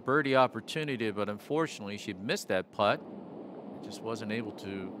for her birdie opportunity. But unfortunately, she missed that putt. Just wasn't able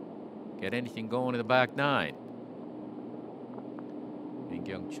to get anything going in the back 9.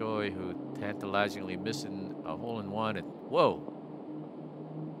 And Choi, who tantalizingly missing a hole-in-one. And whoa,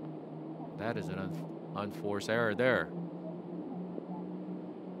 that is an unforced error there.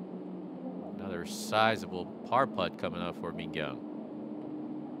 Another sizable par putt coming up for Kyung.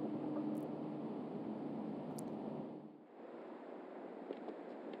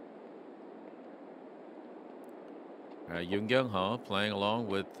 Jeongeun playing along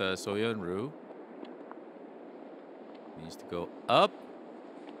with Yeon. Needs to go up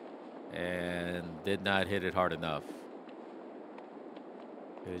and did not hit it hard enough.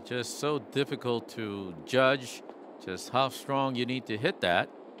 It's just so difficult to judge just how strong you need to hit that.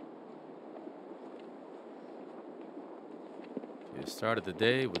 She started the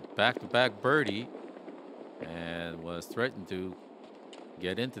day with back-to-back birdie and was threatened to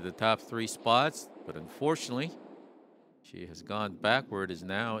get into the top 3 spots, but unfortunately she has gone backward, is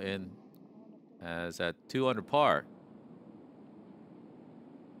now in as at 2 under par.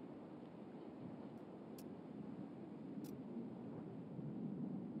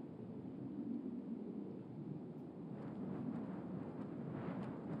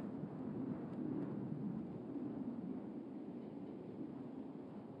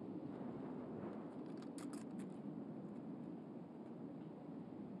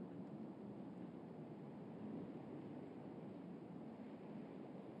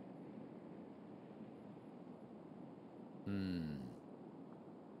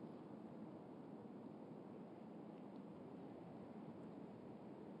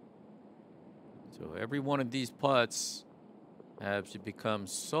 So every one of these putts have become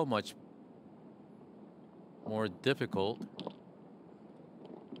so much more difficult.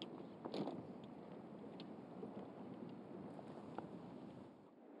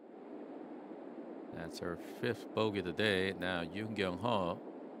 That's her 5th bogey of the day. Now Jeongeun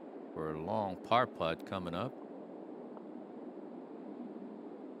for a long par putt coming up.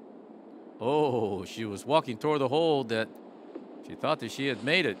 Oh, she was walking toward the hole that she thought that she had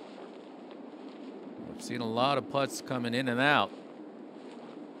made it. We've seen a lot of putts coming in and out.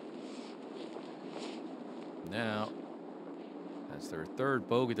 Now, that's their 3rd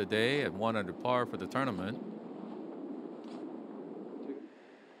bogey of the day and 1 under par for the tournament.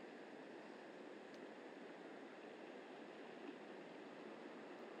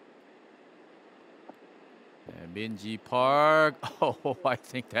 And Minji Park. Oh, I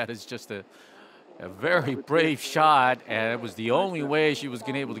think that is just a very brave shot, and it was the only way she was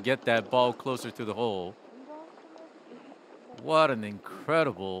going to be able to get that ball closer to the hole. What an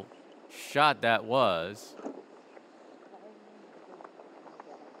incredible shot that was.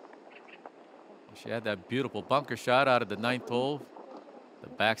 She had that beautiful bunker shot out of the 9th hole, the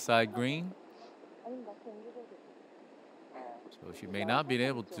backside green. So she may not be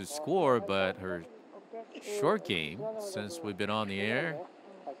able to score, but her short game, since we've been on the air,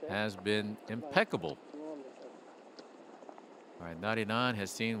 has been impeccable. All right, 99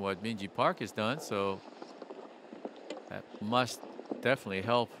 has seen what Minji Park has done, so that must definitely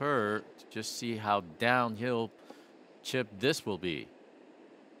help her to just see how downhill chip this will be.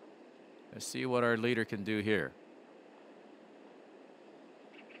 Let's see what our leader can do here.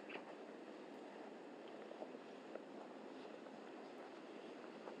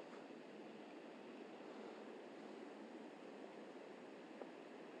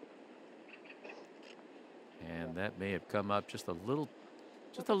 And that may have come up just a little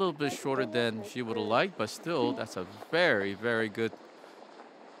bit shorter than she would have liked, but still, that's a very, very good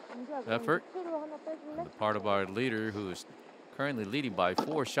effort on the part of our leader, who is currently leading by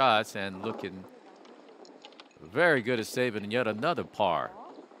 4 shots and looking very good at saving yet another par.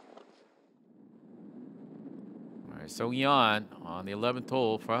 All right, so Yeon on the 11th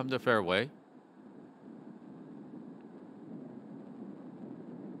hole from the fairway.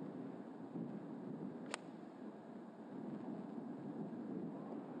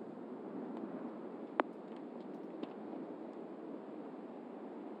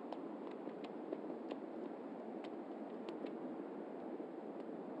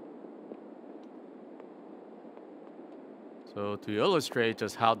 So to illustrate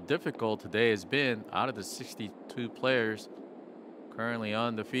just how difficult today has been, out of the 62 players currently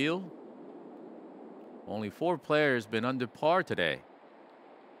on the field, only 4 players been under par today.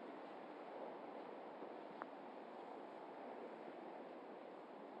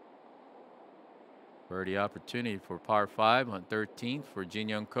 Birdie opportunity for par 5 on 13th for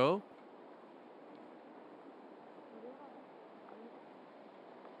Jeongeun.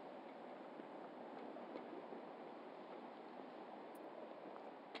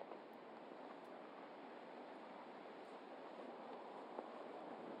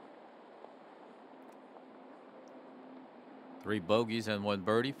 Three bogeys and 1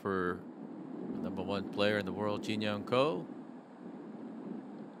 birdie for the #1 player in the world, Jeongeun.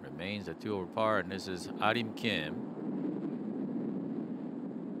 Remains at 2 over par, and this is Arim Kim.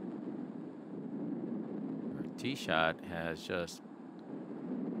 Her tee shot has just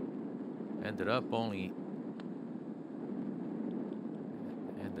ended up with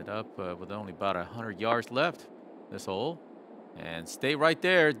only about 100 yards left this hole. And stay right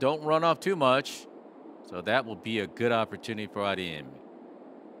there. Don't run off too much. So that will be a good opportunity for Arim.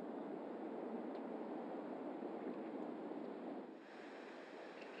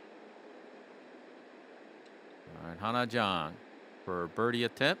 All right, Hana Jang for a birdie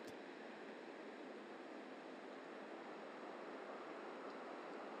attempt.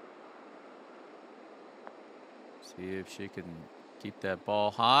 See if she can keep that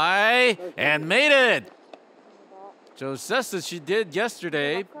ball high, and made it. Just as she did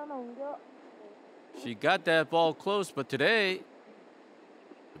yesterday. She got that ball close, but today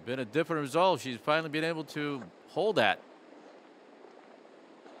it's been a different result. She's finally been able to hold that.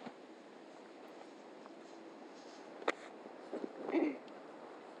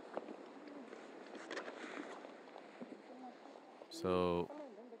 So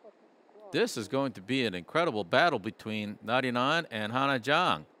this is going to be an incredible battle between 99 and Hana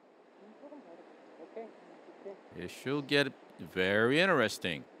Jang. It should get very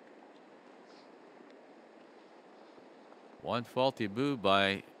interesting. One faulty move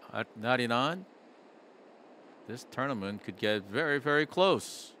by 99. This tournament could get very, very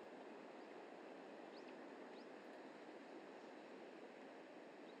close.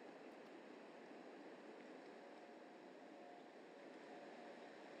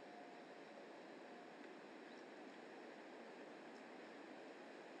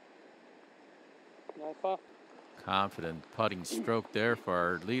 Confident putting stroke there for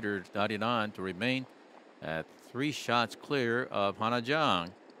our leader, 99, to remain at 3 shots clear of Hana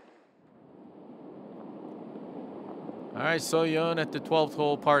Jang. All right, Yeon at the 12th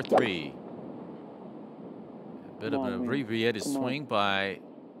hole, par 3. A bit of an abbreviated swing by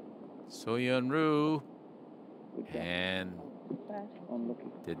Yeon, and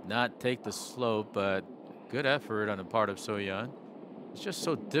did not take the slope, but good effort on the part of Yeon. It's just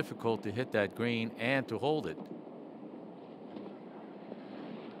so difficult to hit that green and to hold it.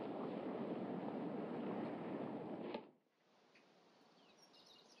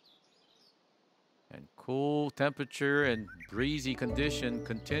 And cool temperature and breezy condition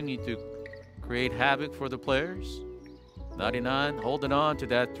continue to create havoc for the players. 99 holding on to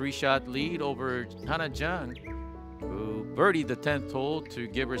that 3-shot lead over Hana Jang, who birdied the 10th hole to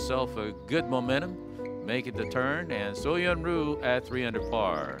give herself a good momentum, make it the turn, and Yeon at 3 under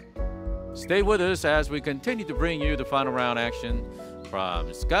par. Stay with us as we continue to bring you the final round action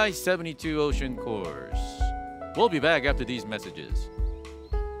from Sky 72 Ocean Course. We'll be back after these messages.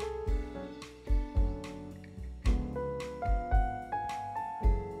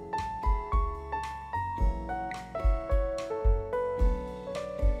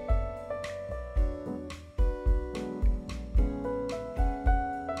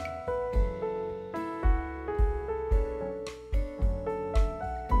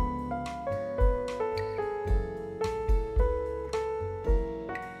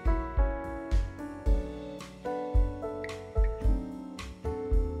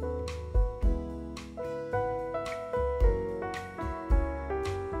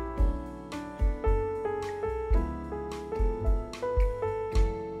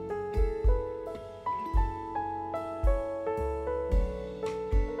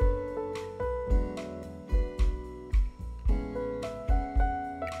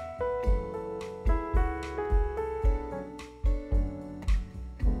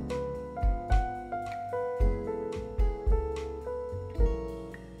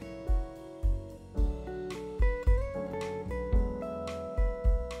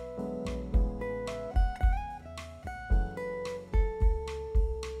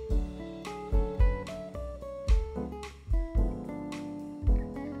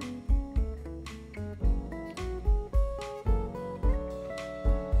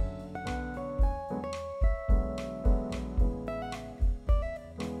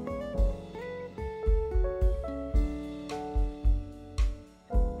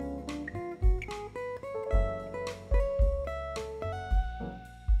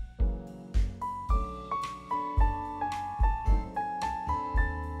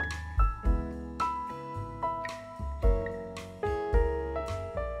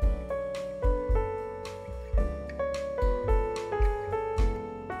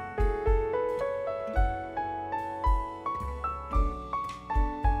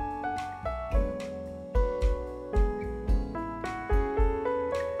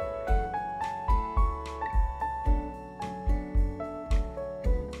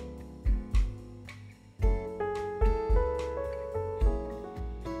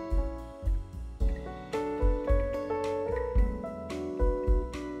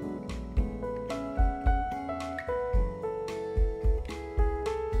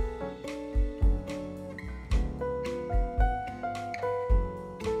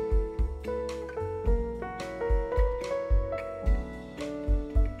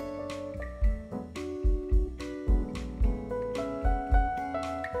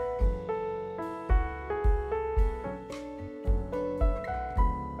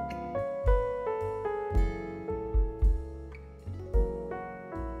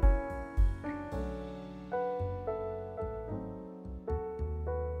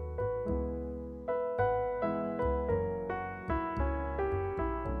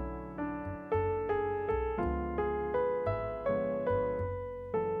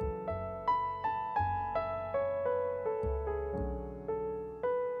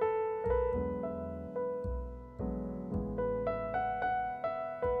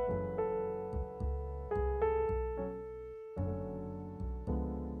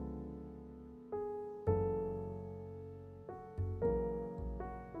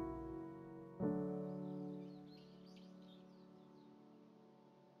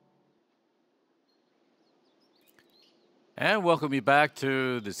 And welcome you back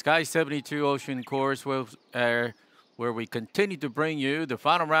to the Sky 72 Ocean Course, where we continue to bring you the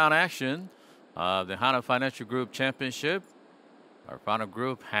final round action of the HANA Financial Group Championship. Our final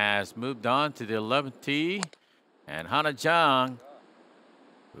group has moved on to the 11th tee, and Hana Jang,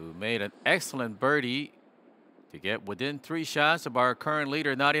 who made an excellent birdie to get within 3 shots of our current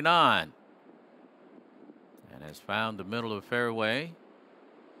leader, 99. and has found the middle of the fairway.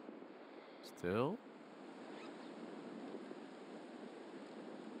 Still.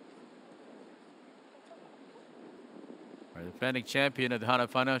 Our defending champion of the HANA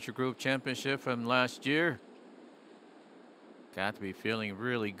Financial Group Championship from last year. Got to be feeling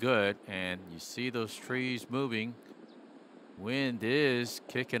really good, and you see those trees moving. Wind is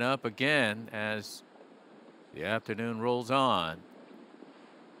kicking up again as the afternoon rolls on.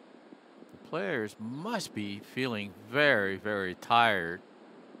 The players must be feeling very, very tired.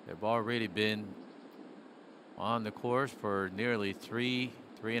 They've already been on the course for nearly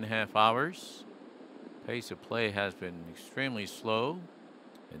 3.5 hours. Pace of play has been extremely slow,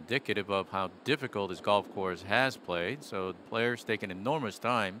 indicative of how difficult this golf course has played. So the players taking enormous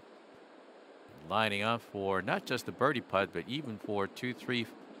time lining up for not just the birdie putt, but even for 2-3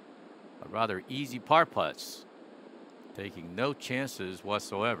 rather easy par putts, taking no chances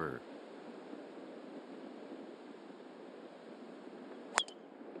whatsoever.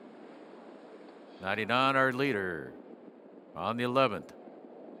 '99, our leader on the 11th.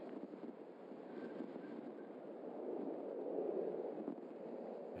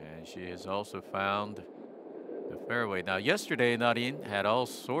 And she has also found the fairway. Now, yesterday, Nadine had all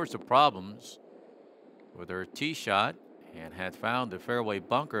sorts of problems with her tee shot and had found the fairway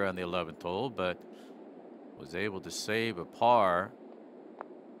bunker on the 11th hole, but was able to save a par.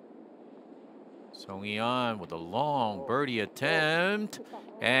 Jeongeun with a long birdie attempt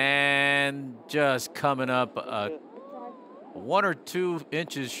and just coming up 1 or 2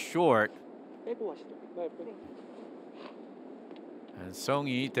 inches short. And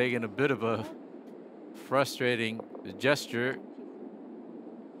Jeongeun taking a bit of a frustrating gesture,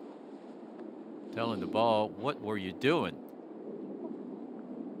 telling the ball, "What were you doing?"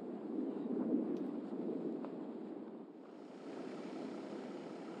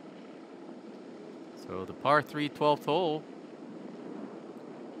 So the par 3 12th hole,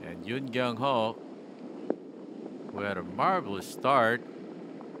 and Jeongeun, who had a marvelous start,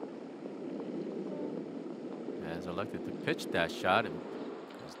 has elected to pitch that shot and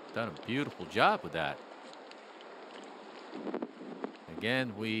has done a beautiful job with that.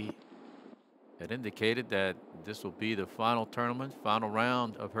 Again, we had indicated that this will be the final tournament, final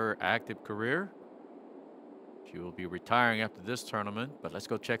round of her active career. She will be retiring after this tournament, but let's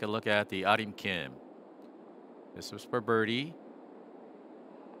go check a look at the Arim Kim. This was for birdie.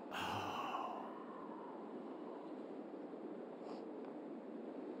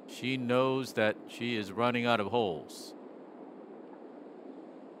 She knows that she is running out of holes.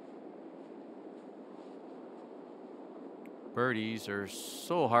 Birdies are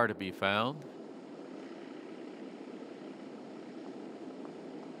so hard to be found.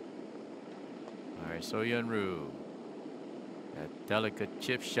 All right, so Yeon, that delicate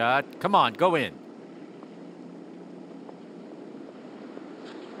chip shot. Come on, go in.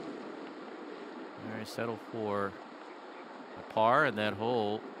 All right, settle for a par in that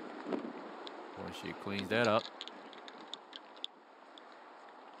hole. Boy, she cleans that up.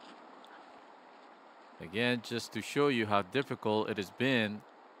 Again, just to show you how difficult it has been.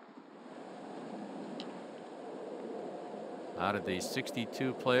 Out of the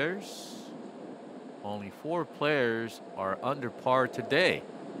 62 players, only 4 players are under par today.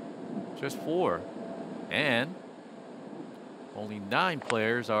 Just 4. And only 9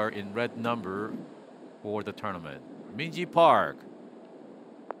 players are in red number for the tournament. Minji Park.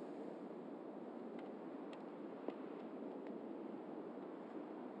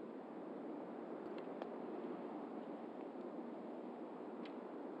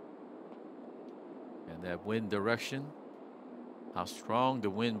 And that wind direction, how strong the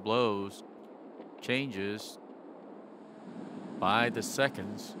wind blows, changes by the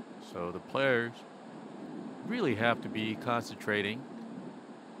seconds. So the players really have to be concentrating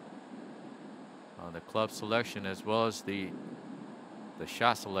on the club selection as well as the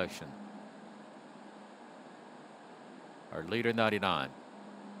shot selection. Our leader, 99.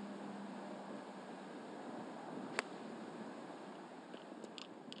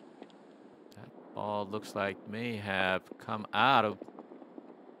 That ball looks like may have come out of.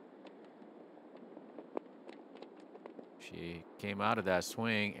 She came out of that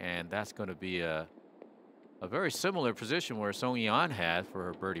swing, and that's going to be a very similar position where Jeongeun had for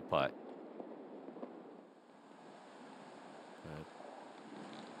her birdie putt.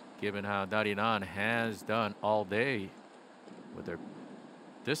 Given how 99 has done all day with their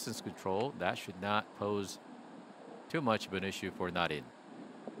distance control, that should not pose too much of an issue for Nadine.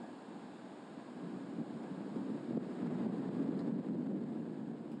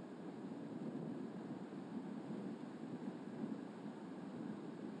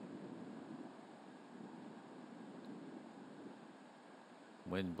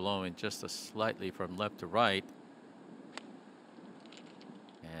 Wind blowing just a slightly from left to right.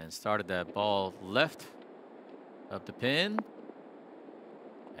 And started that ball left of the pin.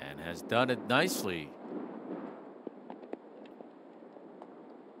 And has done it nicely.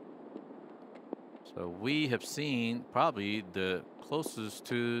 So we have seen probably the closest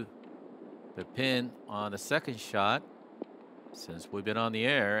to the pin on the second shot since we've been on the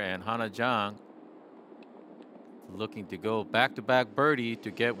air, and Hana Jang looking to go back-to-back birdie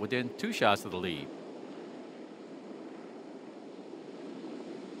to get within 2 shots of the lead.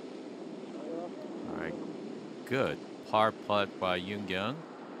 All right, good par putt by Jeongeun.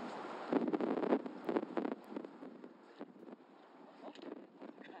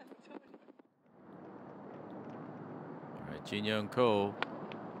 All right, Jeongeun Ko,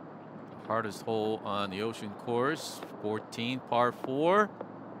 hardest hole on the Ocean course, 14 par 4,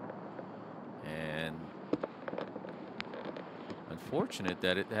 and unfortunate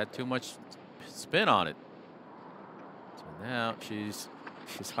that it had too much spin on it. So now she's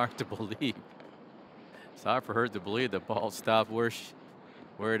hard to believe. It's hard for her to believe the ball stopped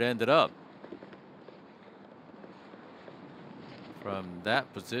where it ended up. From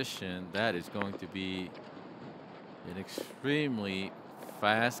that position, that is going to be an extremely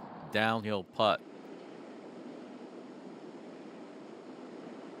fast downhill putt.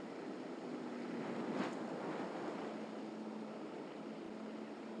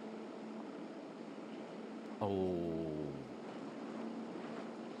 Oh.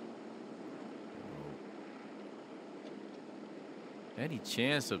 Any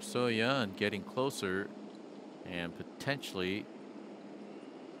chance of Yeon getting closer and potentially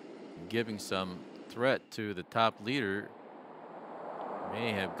giving some threat to the top leader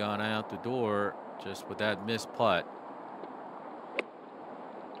may have gone out the door just with that missed putt.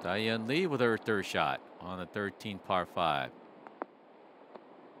 Yeon Lee with her third shot on the 13 par 5.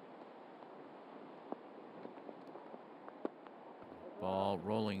 Ball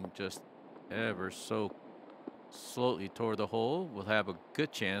rolling just ever so slowly toward the hole. Will have a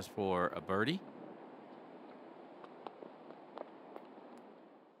good chance for a birdie.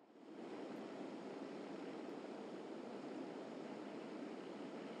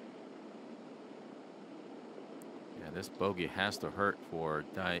 Yeah, this bogey has to hurt for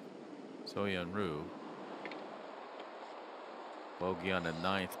Soyeon Ryu. Bogey on the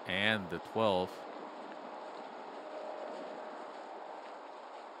 9th and the 12th.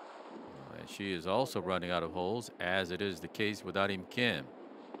 And she is also running out of holes, as it is the case with Arim Kim.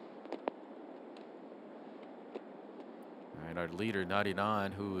 All right, our leader,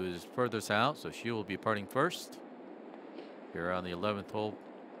 99, who is furthest out, so she will be putting first here on the 11th hole.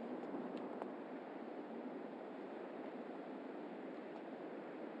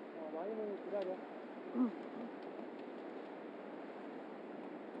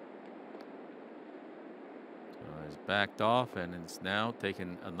 Backed off and it's now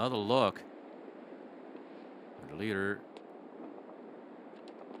taking another look. The leader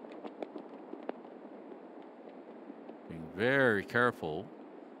being very careful.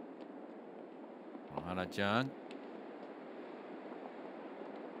 Hana Jang.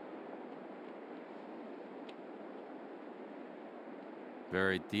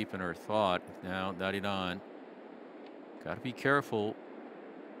 Very deep in her thought now. 99. Got to be careful.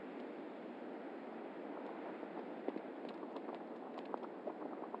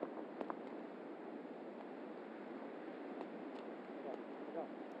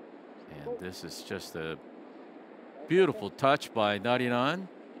 This is just a beautiful touch by 99.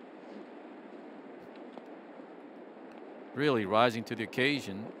 Really rising to the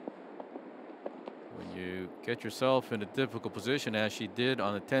occasion. When you get yourself in a difficult position, as she did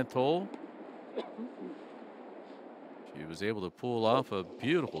on the 10th hole, she was able to pull off a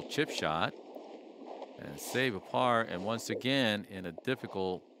beautiful chip shot and save a par. And once again, in a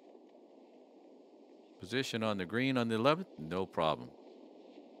difficult position on the green on the 11th, no problem.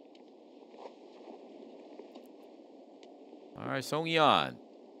 All right, Yeon.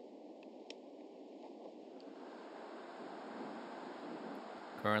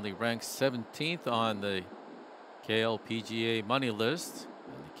 Currently ranked 17th on the KLPGA money list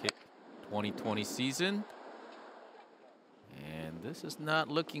in the 2020 season. And this is not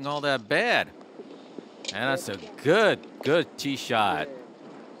looking all that bad. And that's a good tee shot.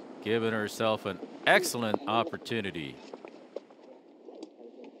 Giving herself an excellent opportunity.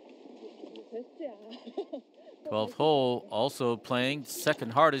 12th hole, also playing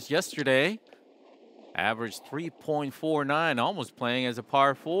second hardest yesterday. Average 3.49, almost playing as a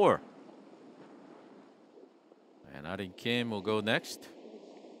par 4. And Arim Kim will go next.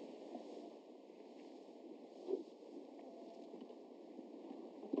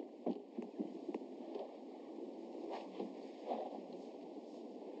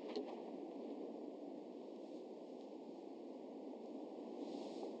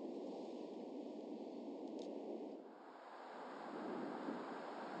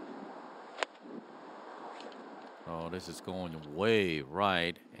 this is going way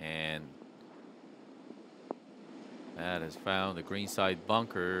right, and that has found the greenside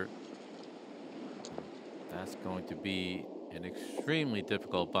bunker. That's going to be an extremely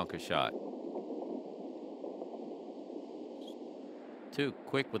difficult bunker shot. Too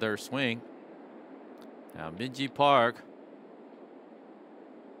quick with her swing. Now Minji Park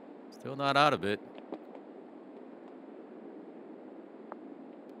still not out of it.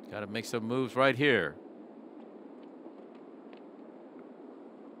 Got to make some moves right here.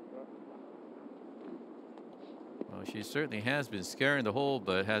 Well, she certainly has been scaring the hole,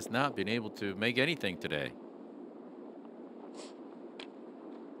 but has not been able to make anything today.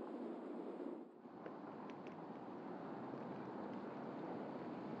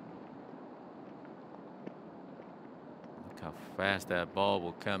 Look how fast that ball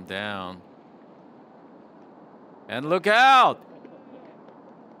will come down. And look out!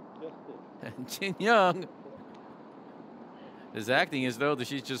 And Jeongeun is acting as though that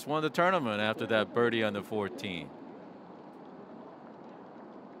she's just won the tournament after that birdie on the 14.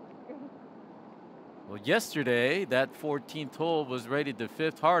 Well, yesterday, that 14th hole was rated the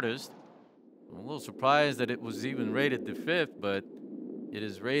 5th hardest. I'm a little surprised that it was even rated the 5th, but it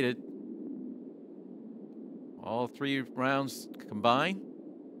is rated, all 3 rounds combined,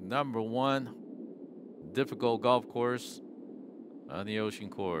 #1 difficult golf course on the ocean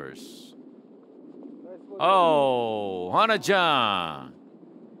course. Oh, HANA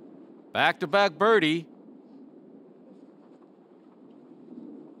back-to-back birdie.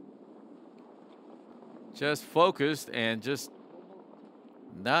 Just focused and just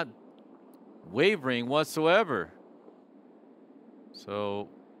not wavering whatsoever. So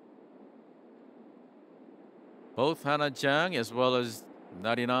both HANA as well as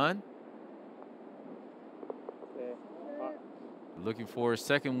Narinan looking for a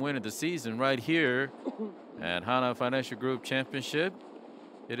second win of the season right here at HANA Financial Group Championship.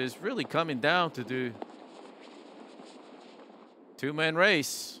 It is really coming down to the 2-man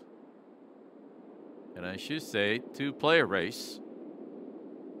race. And I should say 2-player race.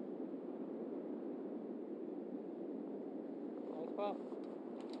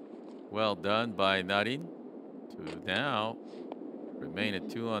 Well done by Narin to now remain at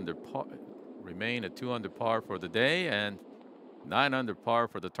 2 under par. Remain at 2 under par for the day and 9 under par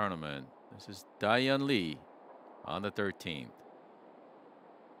for the tournament. This is Daeyeon Lee on the 13th.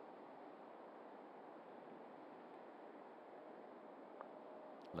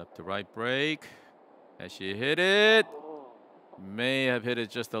 Left to right break. Has she hit it? May have hit it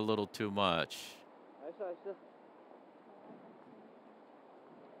just a little too much.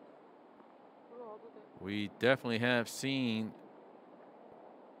 We definitely have seen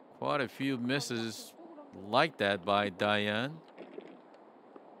quite a few misses like that by Daeyeon.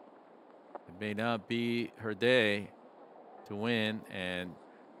 It may not be her day to win, and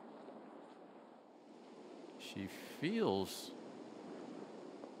she feels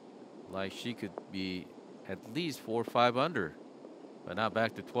like she could be at least 4 or 5 under. But now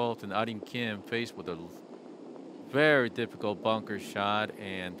back to 12th, and Arim Kim faced with a very difficult bunker shot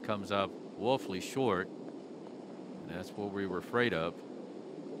and comes up woefully short. And that's what we were afraid of.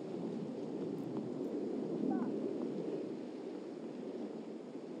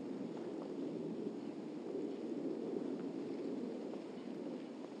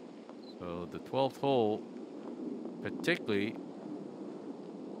 So the 12th hole, particularly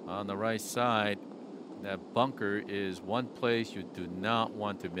on the right side, that bunker is one place you do not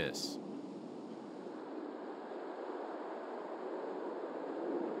want to miss.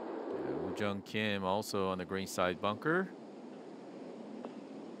 Jeongeun Kim also on the green side bunker.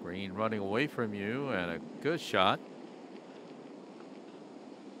 Green running away from you, and a good shot.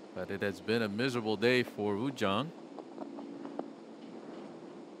 But it has been a miserable day for Woojung.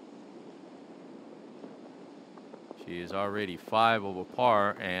 She is already 5 over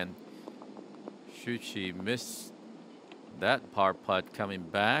par, and should she miss that par putt coming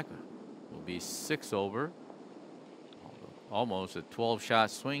back, will be 6 over. Almost a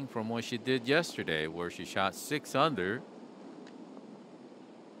 12-shot swing from what she did yesterday, where she shot 6 under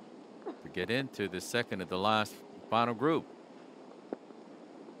to get into the second of the last final group.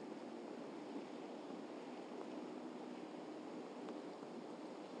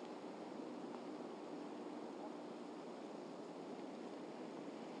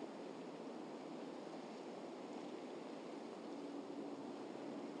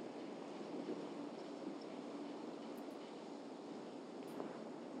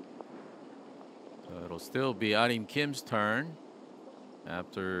 It'll still be Arim Kim's turn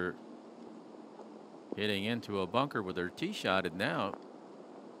after hitting into a bunker with her tee shot, and now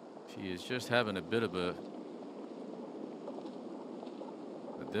she is just having a bit of a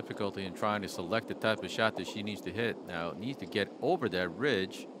difficulty in trying to select the type of shot that she needs to hit. Now, it needs to get over that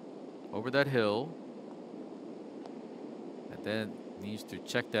ridge, over that hill, and then needs to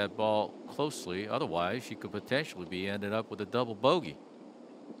check that ball closely. Otherwise, she could potentially be ended up with a double bogey.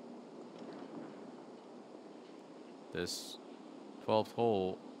 This 12th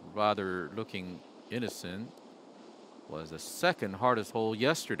hole, rather looking innocent, was the second hardest hole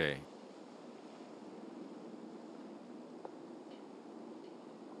yesterday.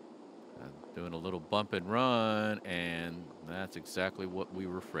 Doing a little bump and run, and that's exactly what we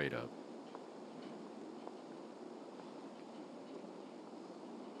were afraid of.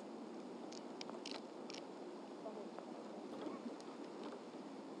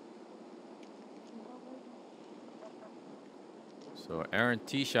 So errant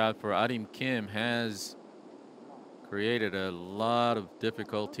tee shot for Arim Kim has created a lot of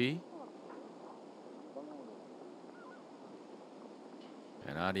difficulty.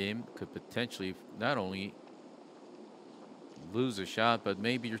 And Arim could potentially not only lose a shot, but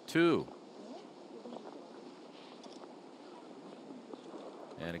maybe two.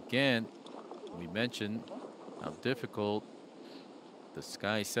 And again, we mentioned how difficult the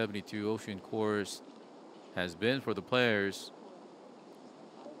Sky 72 Ocean course has been for the players.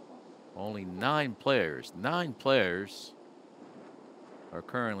 Only 9 players are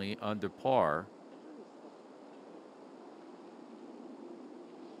currently under par.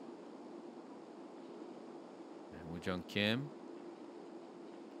 And Jeongeun Kim,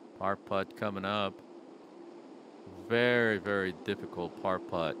 par putt coming up. Very, very difficult par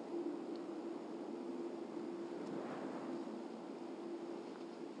putt.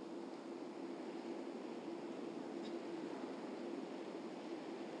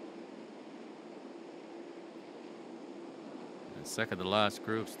 Second to last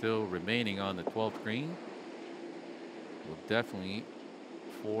group still remaining on the 12th green. Will definitely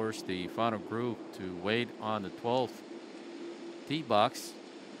force the final group to wait on the 12th tee box.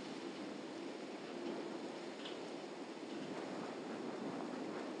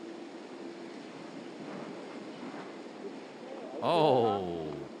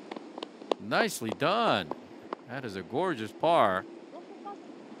 Oh, nicely done. That is a gorgeous par.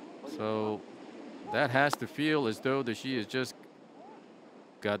 So that has to feel as though that she is just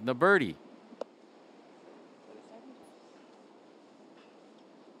gotten a birdie.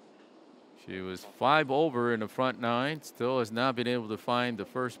 She was 5 over in the front 9. Still has not been able to find the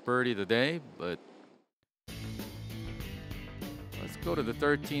first birdie of the day, but let's go to the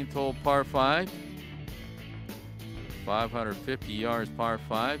 13th hole, par 5. 550 yards, par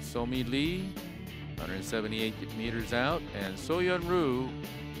 5. Somi Lee, 178 meters out, and Soyeon Roo,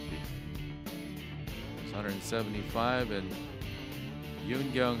 175, and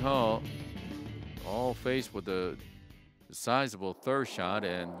Jeongeun all faced with a sizable third shot,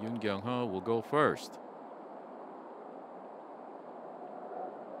 and Jeongeun will go first.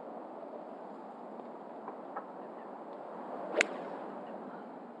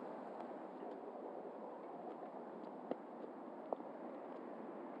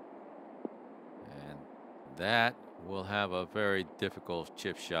 And that will have a very difficult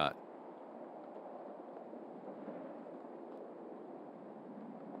chip shot.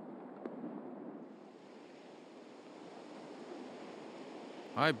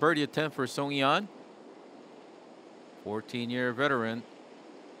 All right, birdie attempt for Yeon, 14-year veteran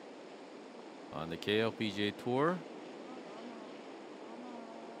on the KLPGA Tour.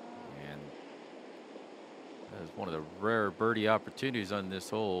 And that is one of the rare birdie opportunities on this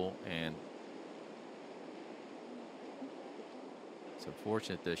hole. And it's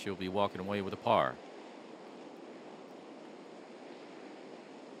unfortunate that she'll be walking away with a par.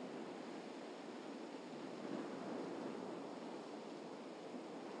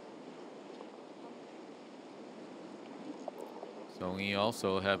 Songyi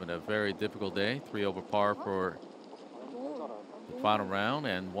also having a very difficult day. 3 over par for the final round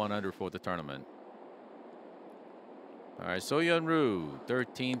and 1 under for the tournament. All right, Soyeon Roo,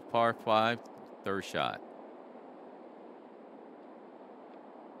 13th par 5, third shot.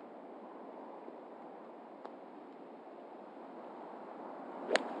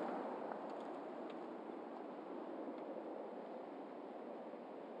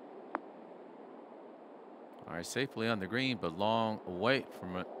 All right, safely on the green, but long away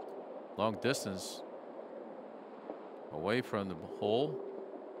from it, long distance away from the hole.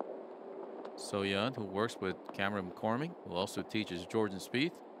 Soyeon, who works with Cameron McCormick, who also teaches Jordan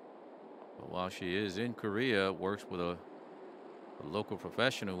Spieth. But while she is in Korea, works with a local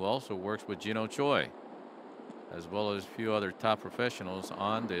professional who also works with Choi, as well as a few other top professionals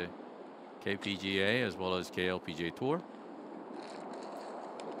on the KPGA as well as KLPGA Tour.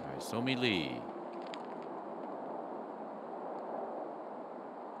 Somi Lee.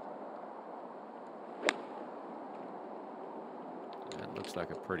 That looks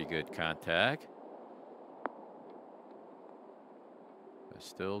like a pretty good contact. But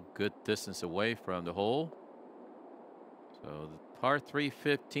still good distance away from the hole. So the par 3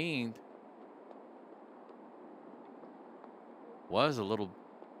 15th was a little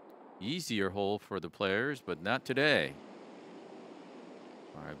easier hole for the players, but not today.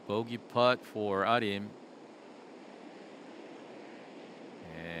 All right, bogey putt for Arim.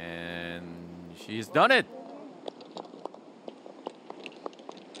 And she's done it.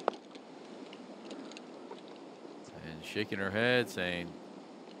 And shaking her head saying,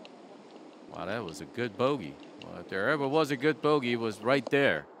 wow, that was a good bogey. Well, if there ever was a good bogey, it was right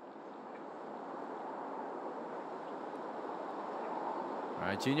there. All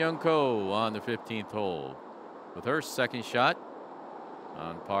right, Jeongeun on the 15th hole with her second shot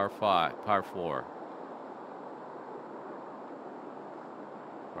on par 4.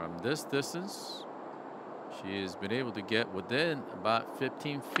 From this distance, she has been able to get within about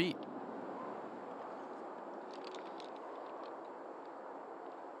 15 feet.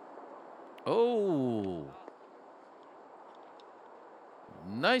 Oh,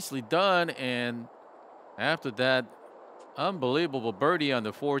 nicely done. And after that unbelievable birdie on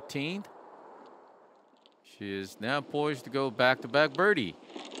the 14th, she is now poised to go back-to-back birdie.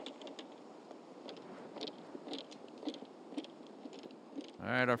 All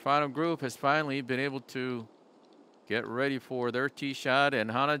right, our final group has finally been able to get ready for their tee shot,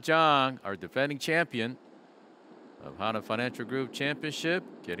 and Hana Jang, our defending champion of Hana Financial Group Championship,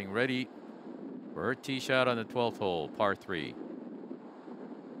 getting ready for her tee shot on the 12th hole, par 3.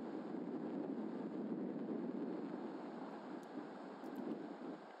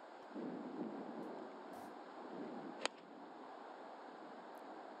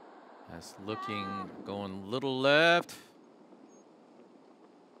 That's looking, going a little left.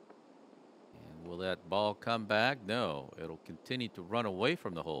 And will that ball come back? No, it'll continue to run away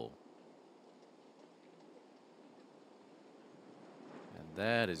from the hole. And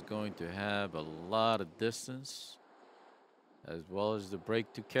that is going to have a lot of distance, as well as the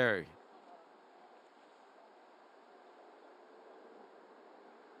break to carry.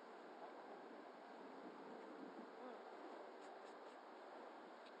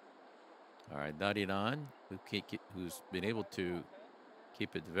 All right, 99, who's been able to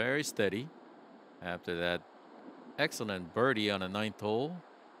keep it very steady after that excellent birdie on the 9th hole.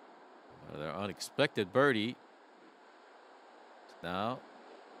 Another unexpected birdie. Now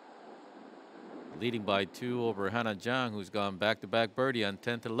leading by 2 over Hana Jang, who's gone back-to-back birdie on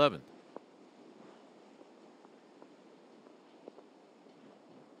 10th and 11th.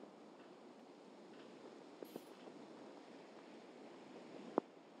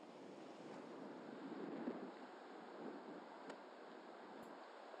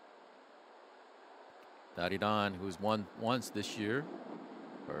 Daridan, who's won once this year,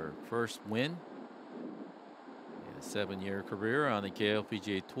 her first win in a 7-year career on the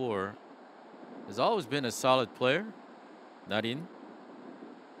KLPGA Tour, has always been a solid player. Narin,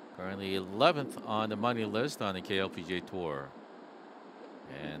 currently 11th on the money list on the KLPGA Tour.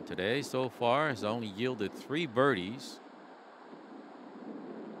 And today, so far, has only yielded 3 birdies.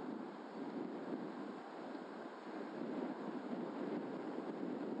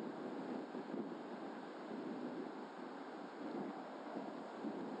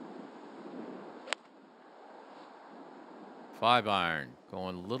 Five iron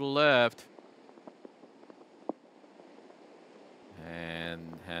going a little left,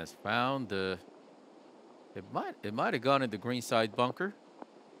 and has found the. It might have gone in the green side bunker.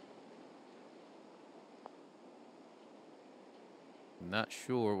 Not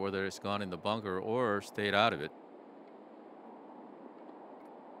sure whether it's gone in the bunker or stayed out of it.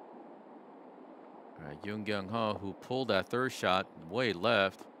 All right, Jeongeun, who pulled that third shot way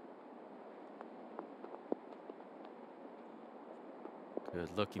left. Good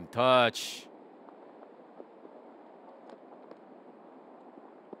looking touch.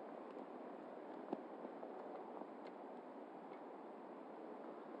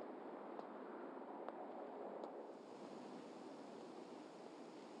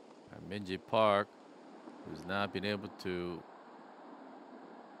 Minji Park, who's not been able to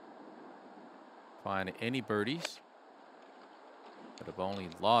find any birdies, but have only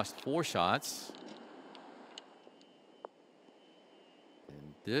lost 4 shots.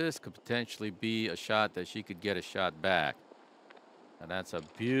 And this could potentially be a shot that she could get a shot back. And that's a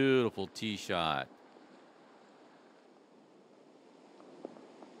beautiful tee shot.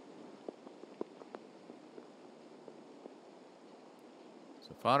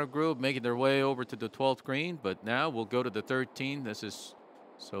 So Final group making their way over to the 12th green, but now we'll go to the 13th. This is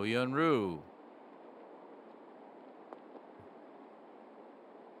Soyeon Roo.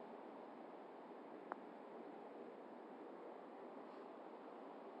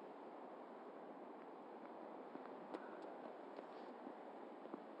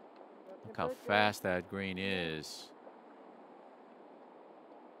 Look how fast that green is.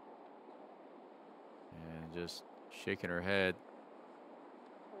 And just shaking her head.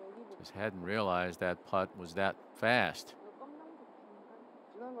 Just hadn't realized that putt was that fast.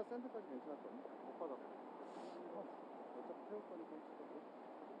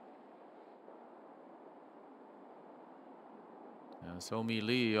 Now So-mi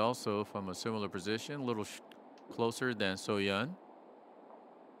Lee also from a similar position, a little closer than Soyeon.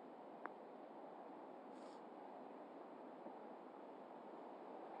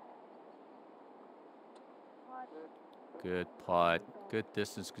 Good putt, good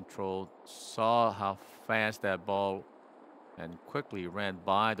distance control. Saw how fast that ball and quickly ran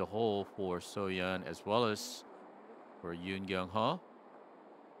by the hole for Soyeon as well as for Jeongeun.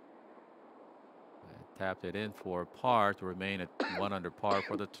 Tapped it in for par to remain at 1 under par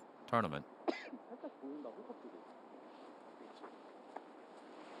for the tournament.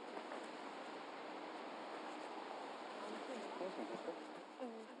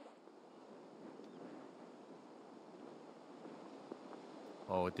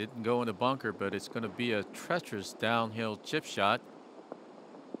 Oh, it didn't go in the bunker, but it's going to be a treacherous downhill chip shot.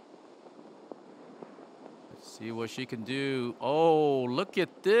 Let's see what she can do. Oh, look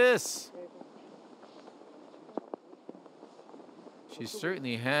at this. She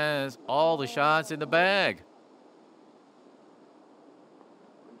certainly has all the shots in the bag.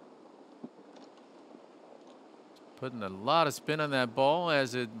 Putting a lot of spin on that ball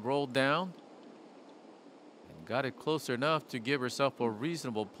as it rolled down. And got it closer enough to give herself a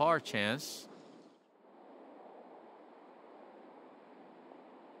reasonable par chance.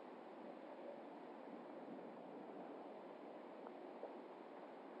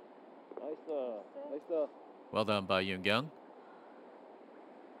 Nice. Well done by Jeongeun.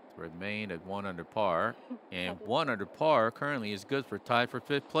 Remain at 1 under par, and 1 under par currently is good for tied for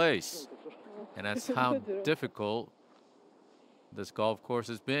 5th place. And that's how difficult this golf course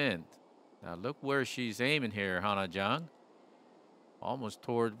has been. Now look where she's aiming here, Hana Jang. Almost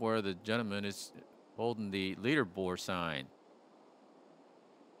toward where the gentleman is holding the leaderboard sign.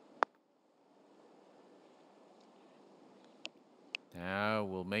 Now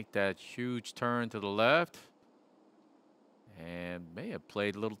we'll make that huge turn to the left. And may have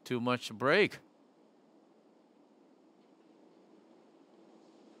played a little too much to break.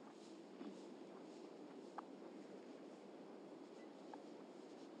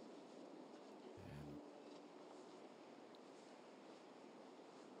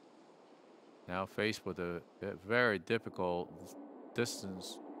 Now faced with a very difficult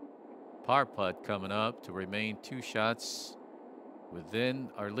distance par putt coming up to remain 2 shots within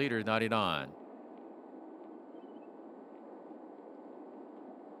our leader, 99.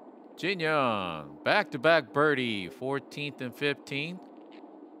 Jeongeun, back-to-back birdie, 14th and 15th.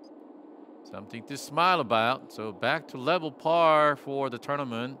 Something to smile about. So back to level par for the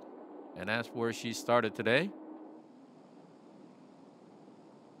tournament, and that's where she started today.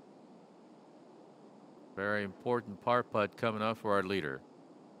 Very important par putt coming up for our leader.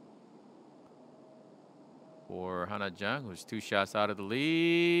 For Hana Jang, who's 2 shots out of the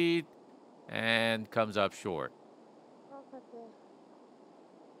lead and comes up short.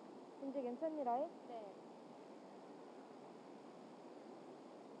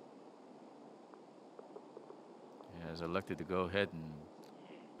 Has elected to go ahead and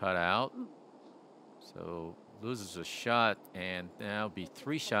putt out. So loses a shot and now be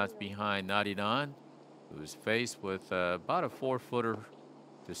 3 shots behind 99, who's faced with about a 4-footer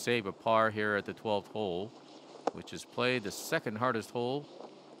to save a par here at the 12th hole, which is played the 2nd hardest hole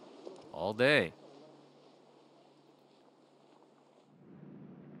all day.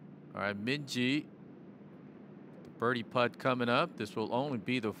 All right, Minji, the birdie putt coming up. This will only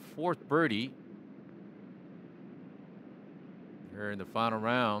be the 4th birdie here in the final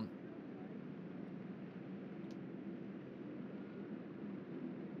round.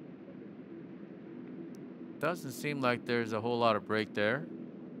 Doesn't seem like there's a whole lot of break there.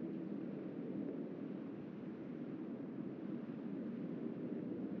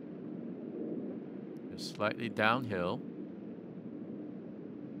 Just slightly downhill.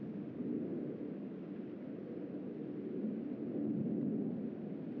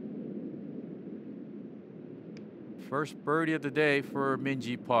 First birdie of the day for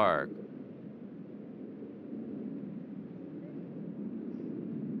Minji Park.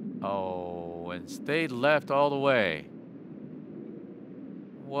 Oh, and stayed left all the way.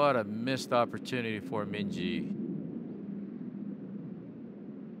 What a missed opportunity for Minji.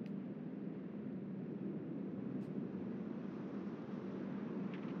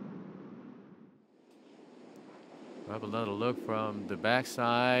 We'll have another look from the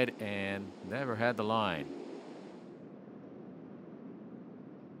backside and never had the line.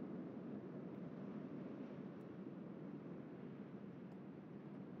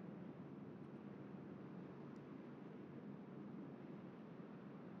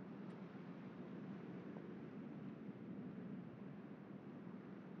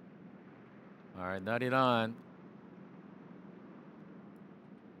 All right, 99.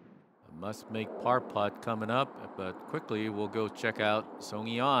 A must-make par putt coming up, but quickly we'll go check out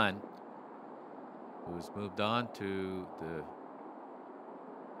Yeon, who's moved on to the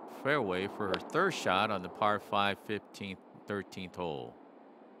fairway for her third shot on the par 5 15th 13th hole.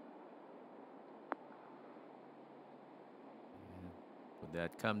 Would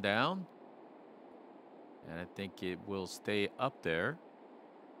that come down? And I think it will stay up there.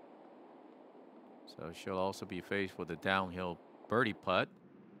 So she'll also be faced with a downhill birdie putt.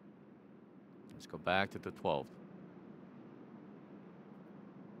 Let's go back to the 12th.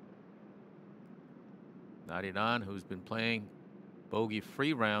 99, who's been playing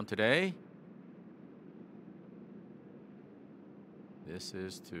bogey-free round today. This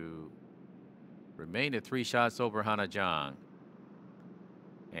is to remain at 3 shots over HANA Jeong.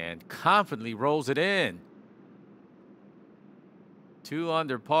 And confidently rolls it in. 2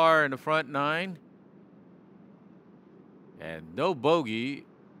 under par in the front 9. And no bogey.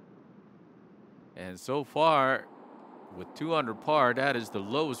 And so far, with 2 under par, that is the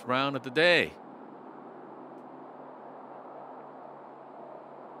lowest round of the day.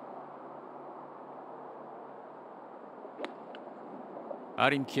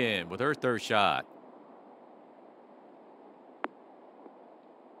 Kim with her third shot.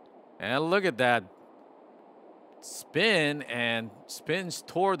 And look at that spin, and spins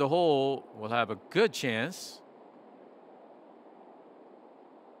toward the hole. Will have a good chance.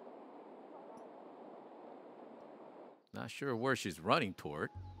 Not sure where she's running toward.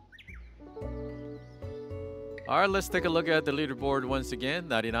 All right, let's take a look at the leaderboard once again.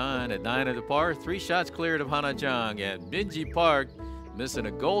 99 at 9 at the par. 3 shots cleared of HANA Jeong, and Minji Park missing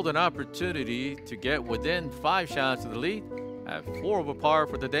a golden opportunity to get within 5 shots of the lead. At 4 over par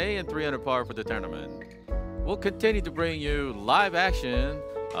for the day and 3 under par for the tournament. We'll continue to bring you live action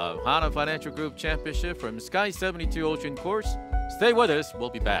of HANA Financial Group Championship from Sky 72 Ocean Course. Stay with us. We'll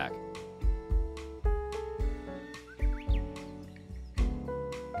be back.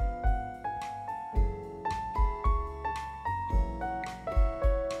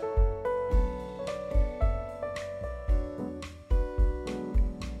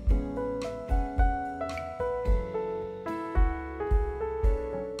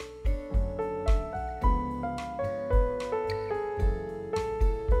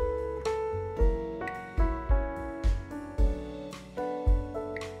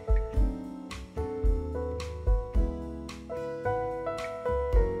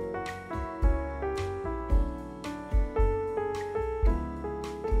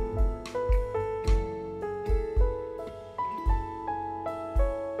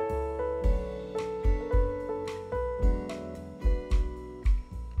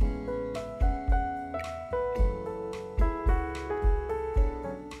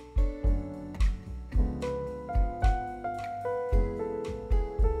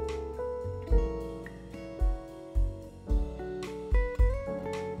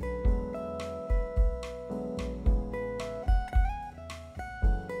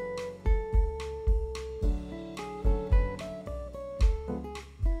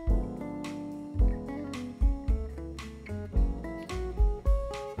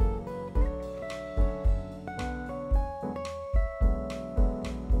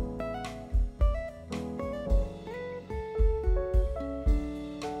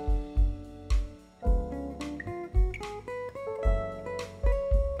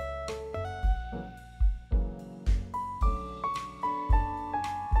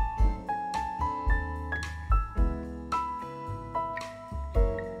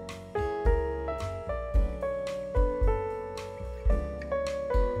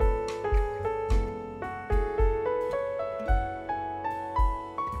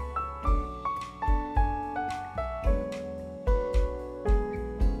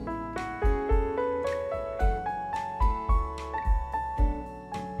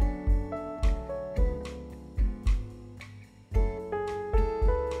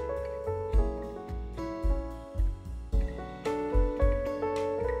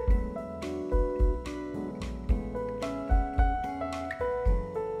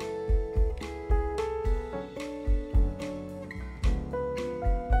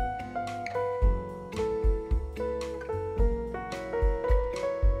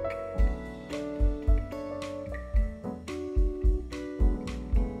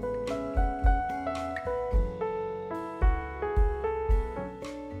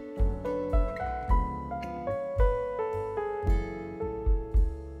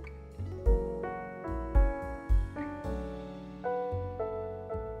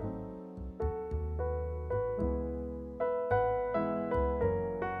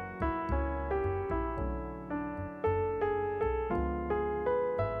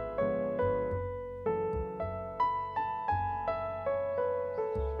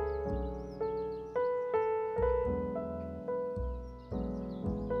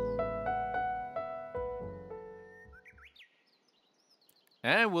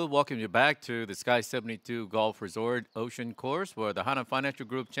 And we'll welcome you back to the Sky 72 Golf Resort Ocean Course, where the HANA Financial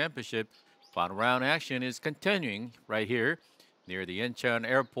Group Championship final round action is continuing right here near the Incheon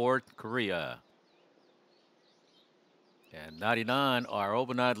Airport, Korea. And 99, our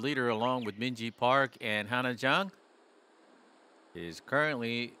overnight leader, along with Minji Park and Hana Jang, is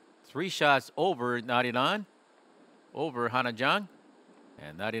currently 3 shots over 99, over Hana Jang.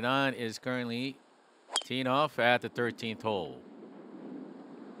 And 99 is currently teeing off at the 13th hole.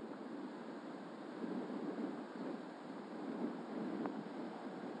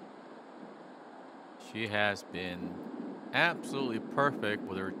 She has been absolutely perfect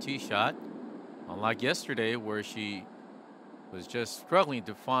with her tee shot, unlike yesterday where she was just struggling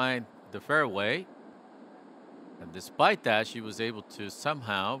to find the fairway. And despite that, she was able to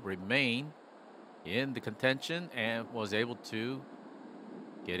somehow remain in the contention and was able to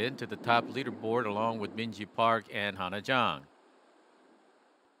get into the top leaderboard along with Minji Park and Hana Jang.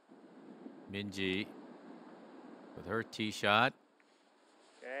 Minji with her tee shot.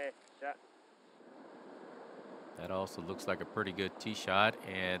 Okay, shot. That also looks like a pretty good tee shot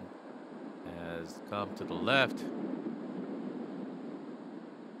and has come to the left.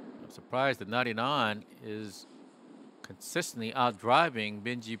 I'm surprised that 99 is consistently outdriving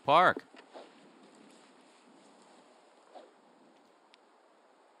Minji Park.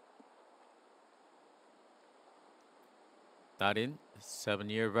 Darin,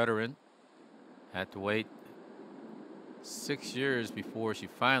 7-year veteran, had to wait 6 years before she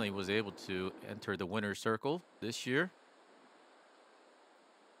finally was able to enter the winner's circle this year.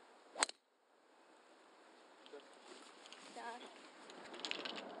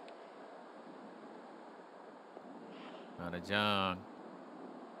 Hana Jang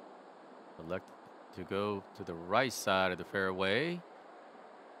elected to go to the right side of the fairway.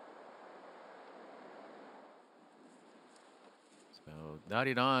 So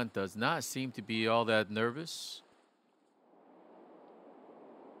 99 does not seem to be all that nervous.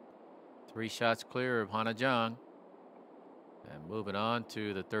 3 shots clear of Hana Jang. And moving on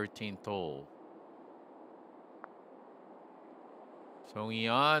to the 13th hole.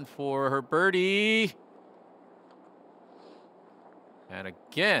 Jeongeun for her birdie. And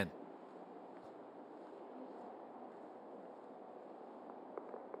again.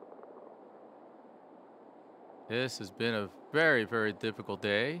 This has been a very, very difficult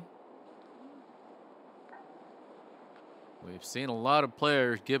day. We've seen a lot of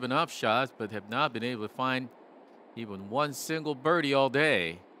players giving up shots, but have not been able to find even one single birdie all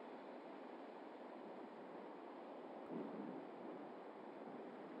day.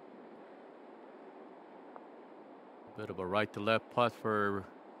 Bit of a right to left putt for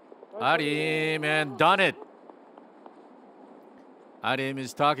Arim, and done it. Arim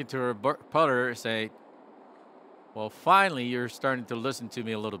is talking to her putter saying, well, finally you're starting to listen to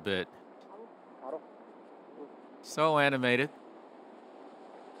me a little bit. So animated.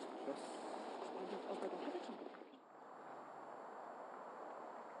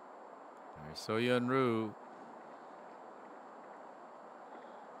 So Yeon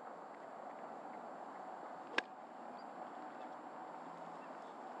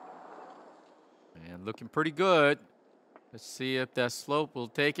and looking pretty good. Let's see if that slope will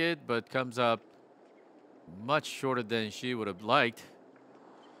take it, but comes up much shorter than she would have liked.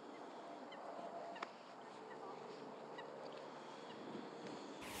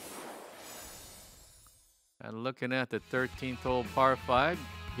 And looking at the 13th hole par 5,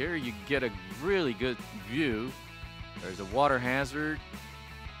 here you get a really good view. There's a water hazard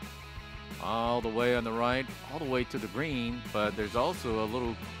all the way on the right, all the way to the green, but there's also a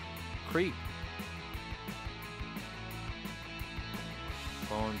little creek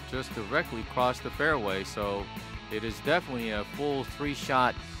going just directly across the fairway. So it is definitely a full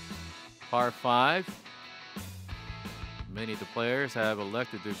 3-shot par 5. Many of the players have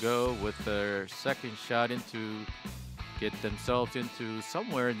elected to go with their second shot into get themselves into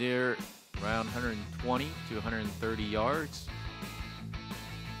somewhere near around 120 to 130 yards.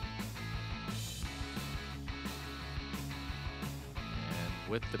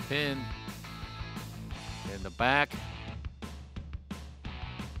 And with the pin in the back,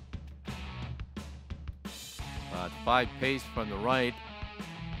 about 5 pace from the right.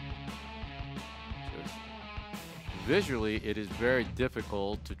 Visually, it is very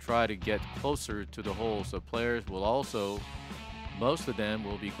difficult to try to get closer to the hole. So players will also, most of them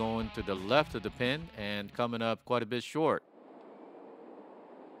will be going to the left of the pin and coming up quite a bit short.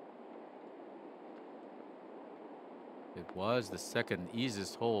 It was the second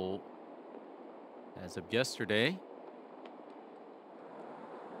easiest hole as of yesterday.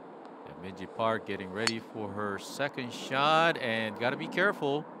 And Minji Park getting ready for her second shot, and got to be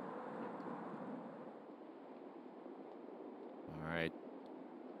careful. All right.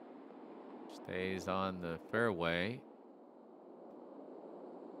 Stays on the fairway.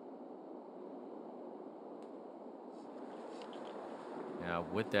 Now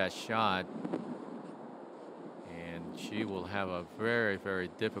with that shot, and she will have a very, very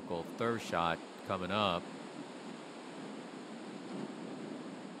difficult third shot coming up.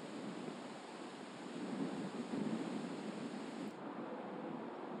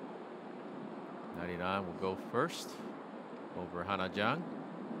 Will go first over Hana Jang.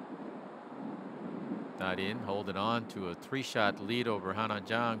 Not in, holding on to a 3-shot lead over Hana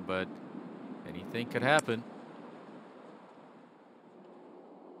Jang, but anything could happen.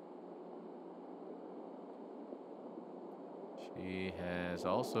 She has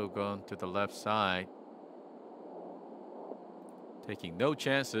also gone to the left side, taking no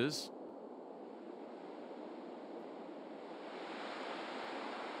chances.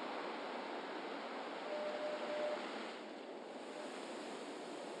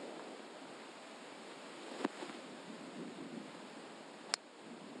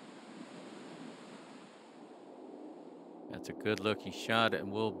 That's a good looking shot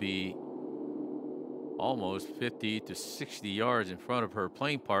and will be almost 50 to 60 yards in front of her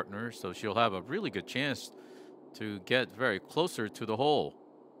playing partner. So she'll have a really good chance to get very closer to the hole.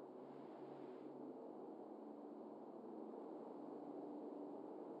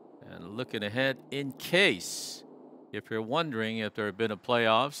 And looking ahead, in case, if you're wondering if there have been a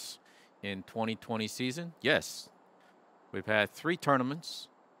playoffs in 2020 season, yes. We've had 3 tournaments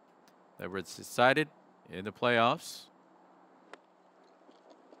that were decided in the playoffs.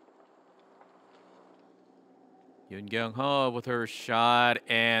 Jeongeun with her shot,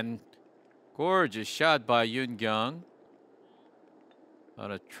 and gorgeous shot by Jeongeun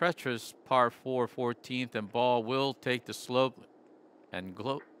on a treacherous par 4 14th, and ball will take the slope and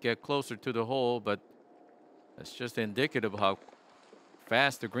get closer to the hole, but that's just indicative of how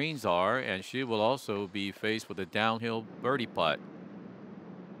fast the greens are, and she will also be faced with a downhill birdie putt.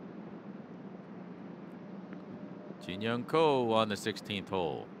 Jeongeun on the 16th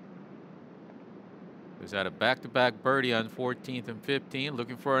hole, who's had a back-to-back birdie on 14th and 15th,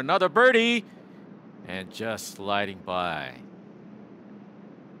 looking for another birdie, and just sliding by.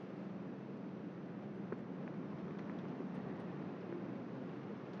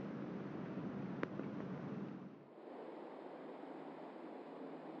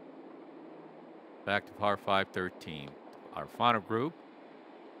 Back to par 5 13. Our final group,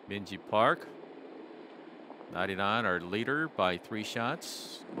 Minji Park, 99, our leader by 3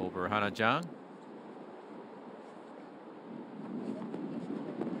 shots over Hana Jang.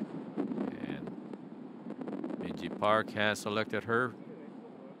 And Minji Park has selected her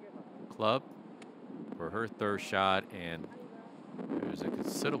club for her 3rd shot, and there's a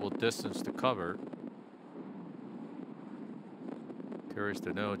considerable distance to cover. Curious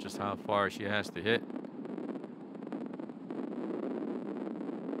to know just how far she has to hit.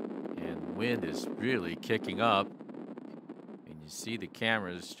 And wind is really kicking up, and you see the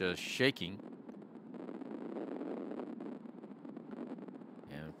cameras just shaking.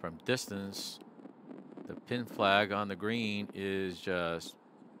 And from distance, the pin flag on the green is just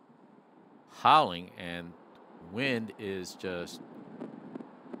howling, and wind is just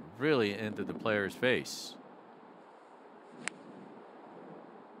really into the player's face.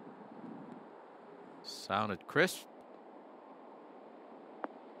 Sounded crisp.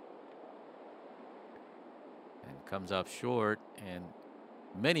 And comes up short, and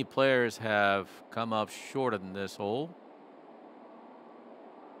many players have come up short in this hole.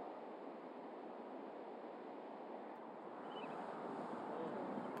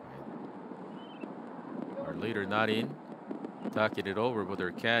 Our leader not in, talking it over with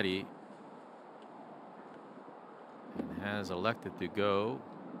her caddy, and has elected to go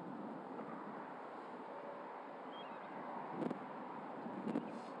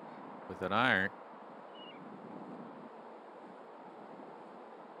with an iron.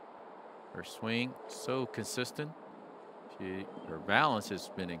 Her swing so consistent. Her balance has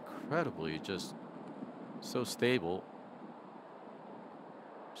been incredibly just so stable.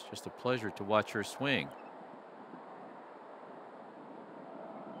 It's just a pleasure to watch her swing.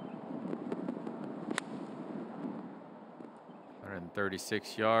 And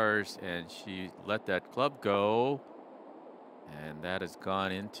 36 yards, and she let that club go, and that has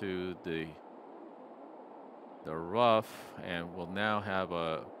gone into the rough, and will now have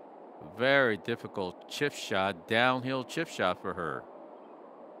a very difficult chip shot, downhill chip shot for her.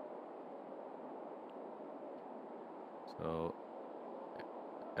 So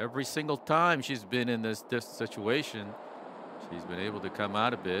Every single time she's been in this situation, she's been able to come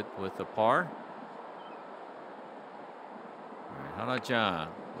out of it with a par. All right, Hana-chan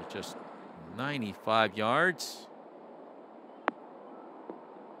with just 95 yards.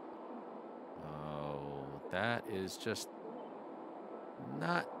 Oh, that is just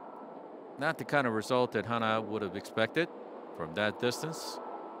not the kind of result that Hana would have expected from that distance.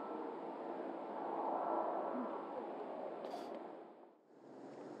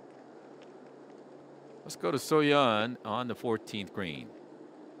 Let's go to Yeon on the 14th green.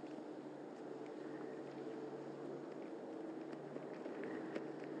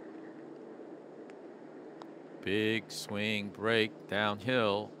 Big swing break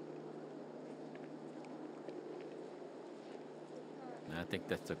downhill. And I think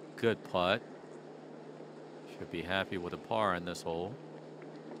that's a good putt. Should be happy with a par in this hole.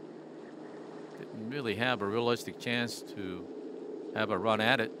 Didn't really have a realistic chance to have a run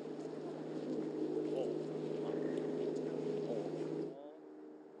at it.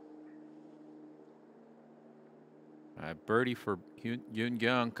 All right, birdie for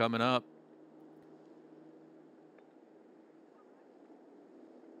Jeongeun coming up.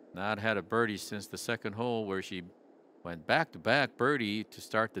 Not had a birdie since the second hole where she went back-to-back birdie to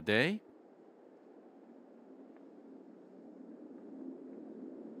start the day.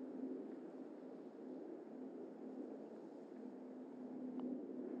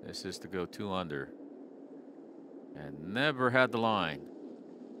 This is to go 2 under. And never had the line.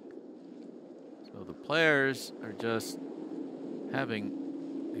 So the players are just having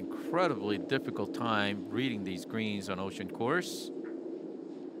an incredibly difficult time reading these greens on Ocean Course.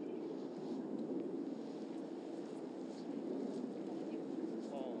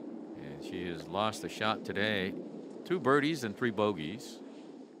 And she has lost a shot today. 2 birdies and 3 bogeys.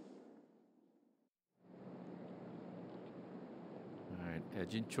 All right,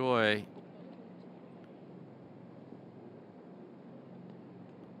 Jeon Choi.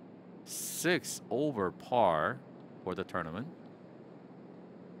 6 over par for the tournament.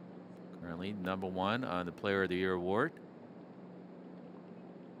 Currently #1 on the Player of the Year award.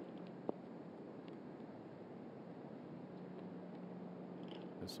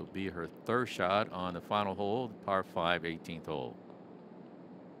 This will be her 3rd shot on the final hole, the par 5 18th hole.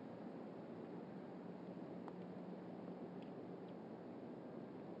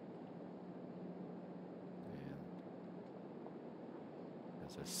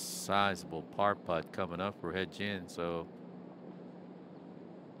 A sizable par putt coming up for Hyun, so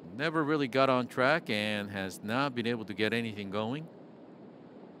never really got on track and has not been able to get anything going.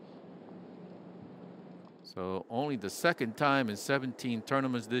 So only the 2nd time in 17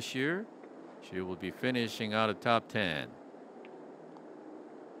 tournaments this year she will be finishing out of top 10.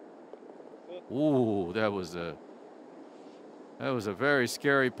 Ooh, that was a very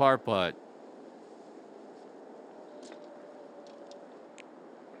scary par putt.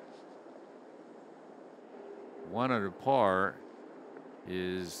 One under par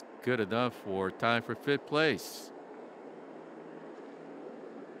is good enough for time for 5th place.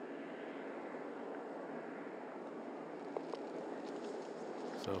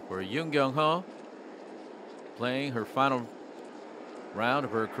 So for Jeongeun, playing her final round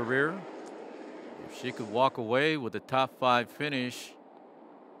of her career, if she could walk away with a top 5 finish,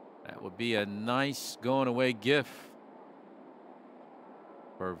 that would be a nice going away gift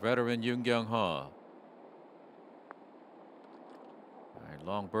for veteran Jeongeun.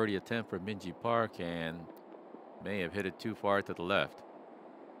 Long birdie attempt for Minji Park and may have hit it too far to the left.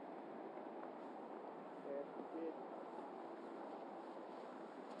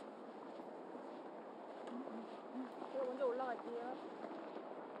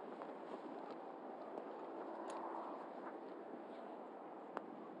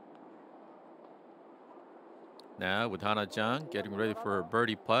 Now with Hana-chan getting ready for her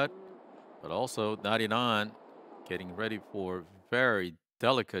birdie putt, but also Narinan getting ready for very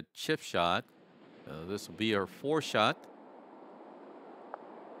delicate chip shot. This will be her 4th shot.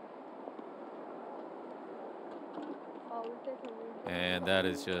 And that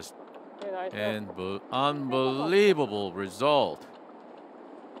is just an unbelievable result.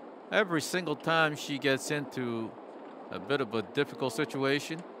 Every single time she gets into a bit of a difficult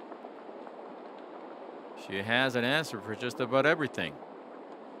situation, she has an answer for just about everything.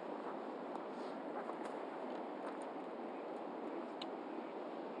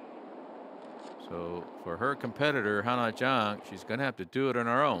 So for her competitor, Hana-chan, she's going to have to do it on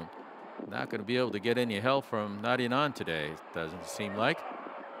her own. Not going to be able to get any help from Narinan today, doesn't seem like.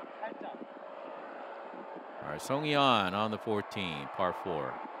 All right, Yeon on the 14, par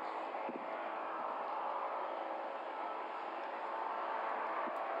 4.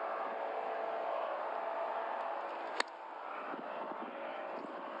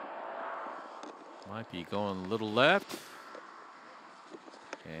 Might be going a little left.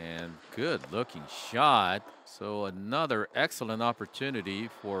 And good looking shot. So another excellent opportunity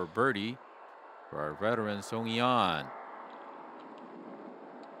for birdie for our veteran Jeongeun.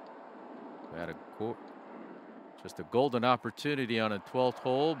 Had just a golden opportunity on a 12th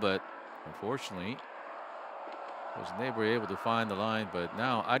hole, but unfortunately was never able to find the line. But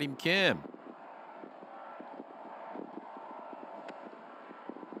now Kim.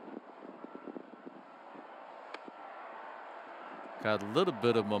 Got a little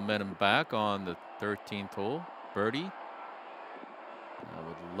bit of momentum back on the 13th hole. Birdie. I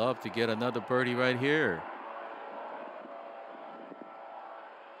would love to get another birdie right here.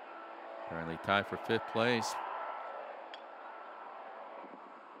 Currently tied for 5th place.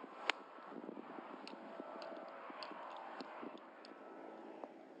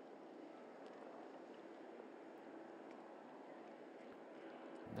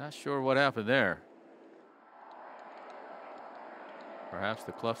 Not sure what happened there. Perhaps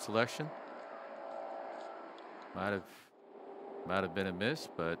the club selection might have been a miss,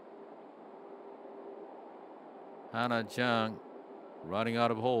 but Hana Jang running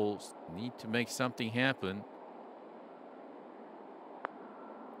out of holes, need to make something happen.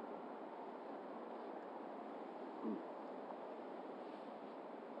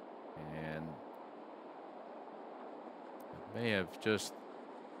 And it may have just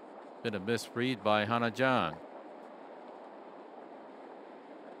been a misread by Hana Jang.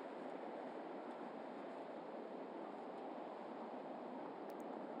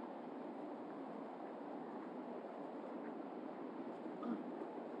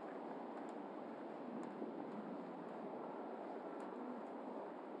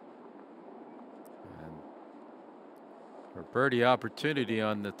 Her birdie opportunity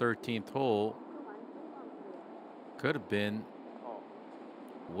on the 13th hole could have been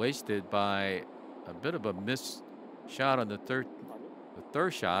wasted by a bit of a missed shot on the third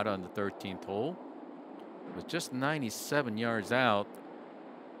shot on the 13th hole. It was just 97 yards out.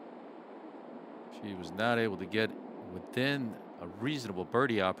 She was not able to get within a reasonable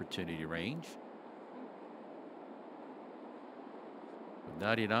birdie opportunity range.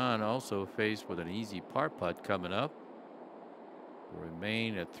 Narinan also faced with an easy par putt coming up. Will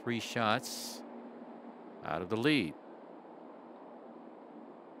remain at 3 shots out of the lead.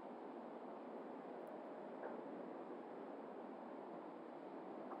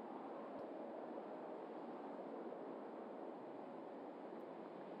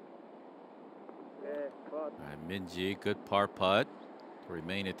 Minji, good par putt to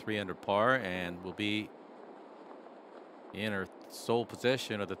remain at 3 under par and will be in her sole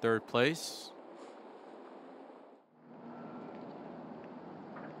possession of the 3rd place.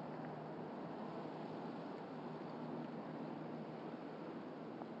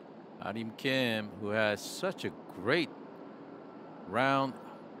 Kim, who has such a great round.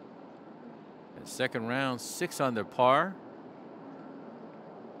 The 2nd round, 6 under par,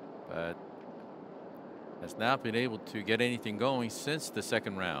 but has not been able to get anything going since the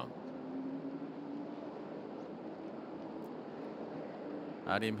 2nd round.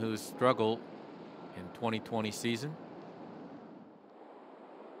 Adim, who's struggled in 2020 season,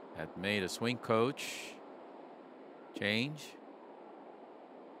 had made a swing coach change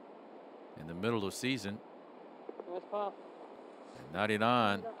in the middle of season. And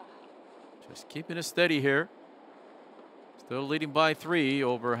Narinan just keeping it steady here. Still leading by 3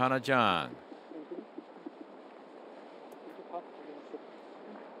 over Hana Jang.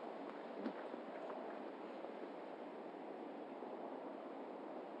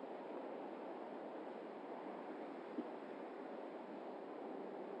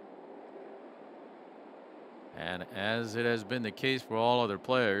 And as it has been the case for all other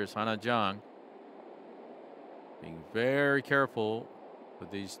players, Hana Jang being very careful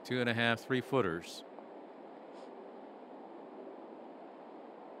with these 2.5, 3 footers.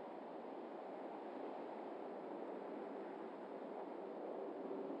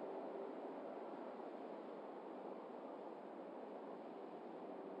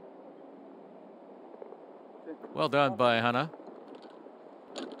 Well done by Hana.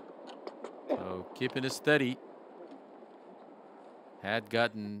 So keeping it steady. Had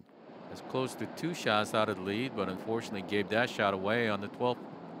gotten as close to 2 shots out of the lead, but unfortunately gave that shot away on the 12th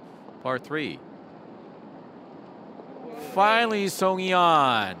par 3. Finally,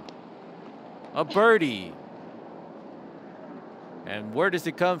 Jeongeun, a birdie. And where does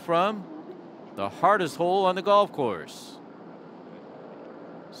it come from? The hardest hole on the golf course.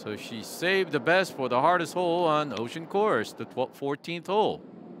 So she saved the best for the hardest hole on Ocean Course, the 14th hole.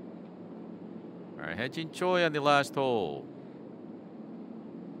 All right, Choi on the last hole.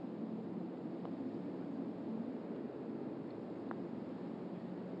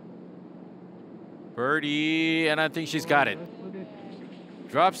 birdie, and I think she's got it.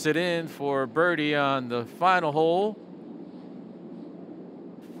 Drops it in for birdie on the final hole.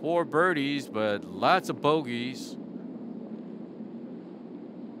 4 birdies, but lots of bogeys.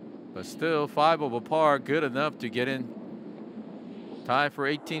 But still, 5 over par, good enough to get in tie for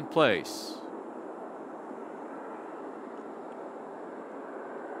 18th place.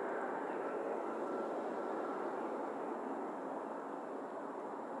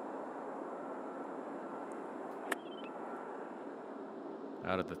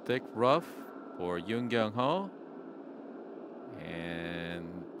 Out of the thick rough for Jeongeun.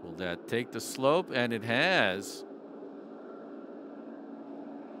 And will that take the slope? And it has.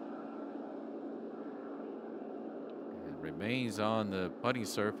 It remains on the putting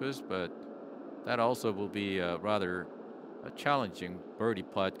surface, but that also will be rather a challenging birdie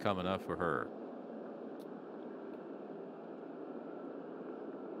putt coming up for her.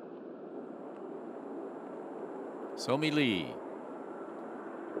 Somi Lee.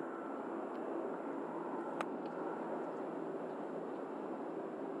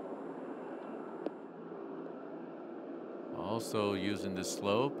 Also using the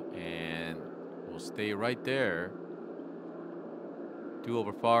slope, and will stay right there. 2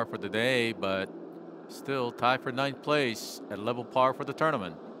 over par for the day, but still tied for 9th place at level par for the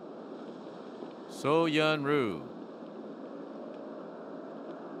tournament. So-yeon Ryu.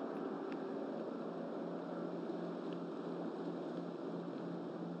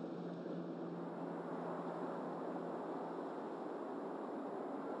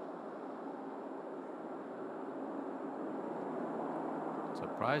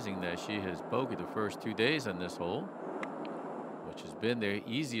 Surprising that she has bogeyed the first 2 days on this hole, which has been their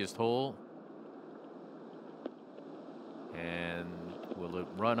easiest hole. And will it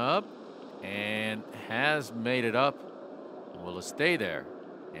run up? And has made it up. Will it stay there?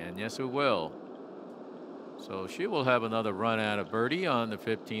 And yes, it will. So she will have another run at a birdie on the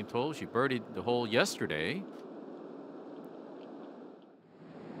 15th hole. She birdied the hole yesterday.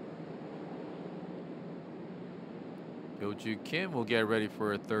 Kim will get ready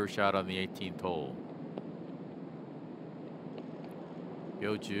for a 3rd shot on the 18th hole.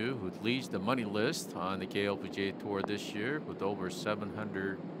 Yeon, who leads the money list on the KLPGA Tour this year with over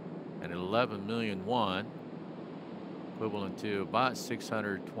 711 million won, equivalent to about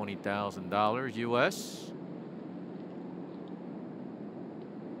 $620,000 US,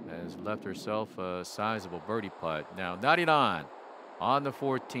 has left herself a sizable birdie putt. Now 99 on the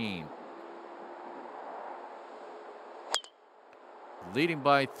 14th. Leading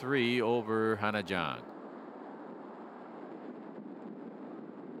by 3 over HANA.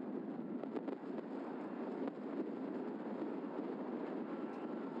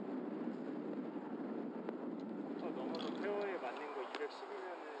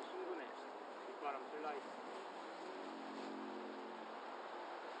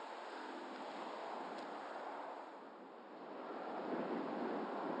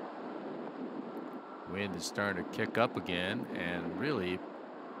 Wind is starting to kick up again and really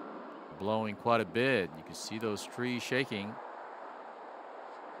blowing quite a bit. You can see those trees shaking.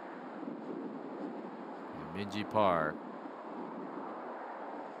 Minji Park.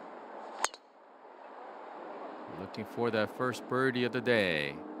 Looking for that first birdie of the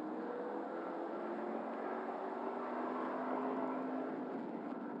day.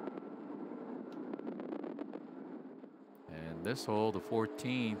 And this hole, the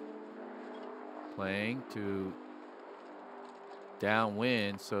 14th, playing to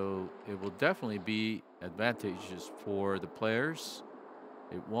downwind, so it will definitely be advantageous for the players.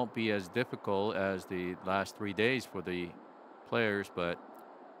 It won't be as difficult as the last 3 days for the players, but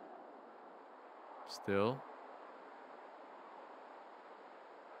still.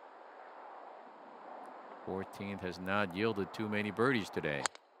 14th has not yielded too many birdies today.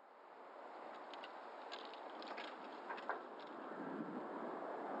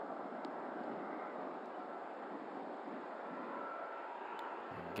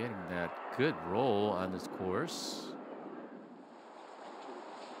 Getting that good roll on this course.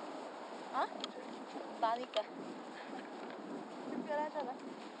 나니까. 특별하잖아.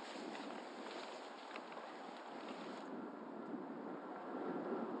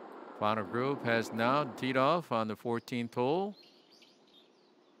 Final group has now teed off on the 14th hole.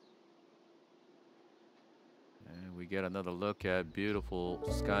 And we get another look at beautiful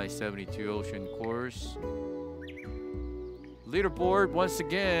Sky 72 Ocean course. Leaderboard once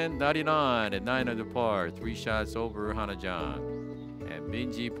again 99 at 9 under par, 3 shots over HANA. And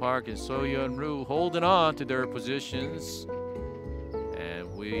Minji Park and So-yeon Ryu holding on to their positions.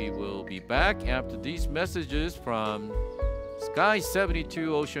 And we will be back after these messages from Sky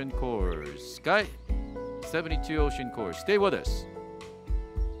 72 Ocean course. Sky 72 Ocean Course. Stay with us.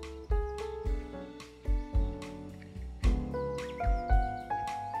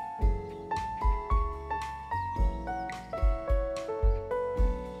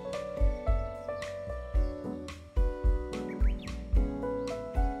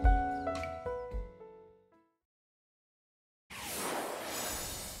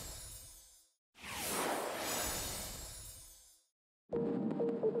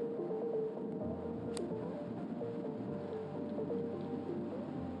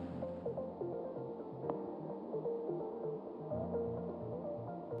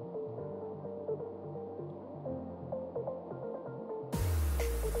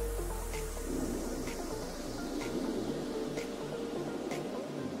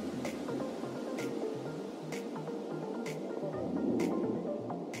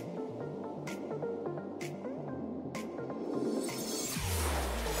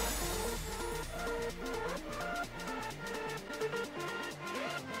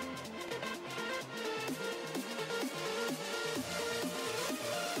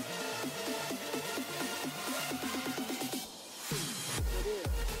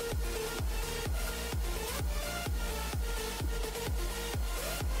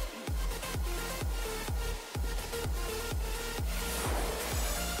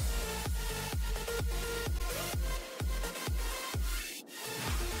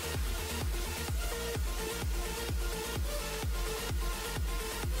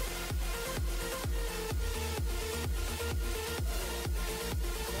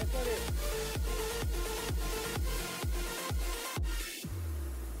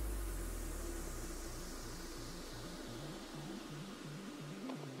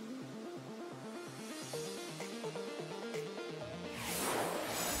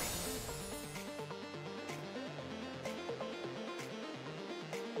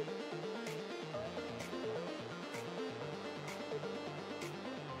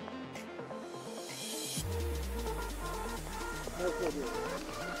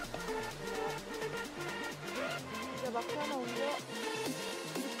 이제 막판 온 거.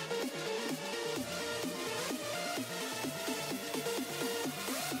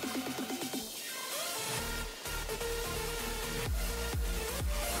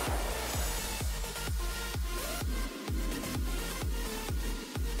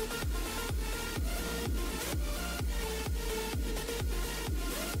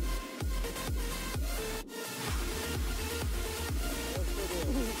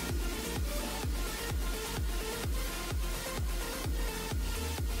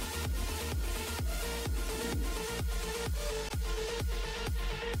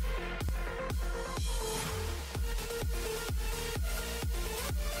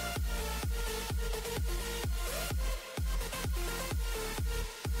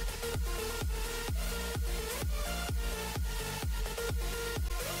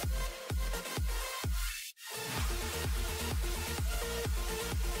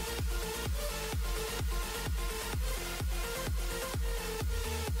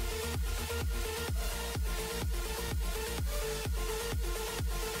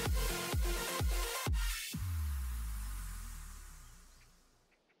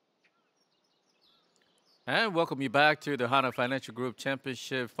 And welcome you back to the HANA Financial Group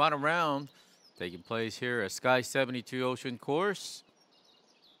Championship final round, taking place here at Sky 72 Ocean Course.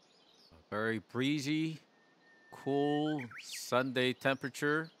 A very breezy, cool Sunday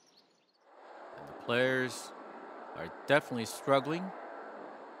temperature. And the players are definitely struggling.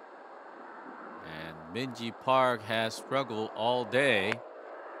 And Minji Park has struggled all day.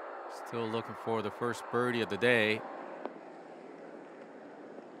 Still looking for the first birdie of the day.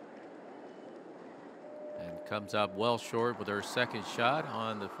 And comes up well short with her second shot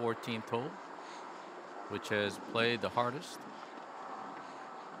on the 14th hole, which has played the hardest.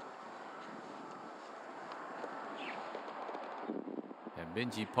 And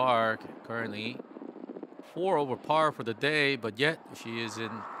Minji Park currently 4 over par for the day, but yet she is in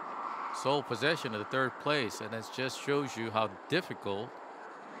sole possession of the third place, and that just shows you how difficult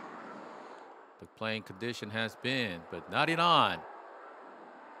the playing condition has been. But Narinan,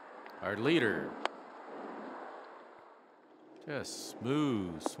 our leader, just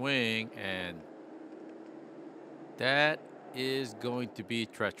smooth swing, and that is going to be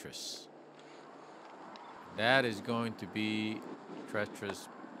treacherous. That is going to be treacherous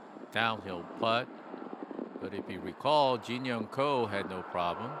downhill putt. But if you recall, Jeongeun had no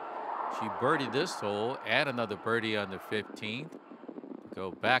problem. She birdied this hole and another birdie on the 15th.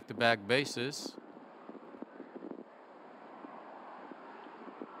 Go back-to-back bases.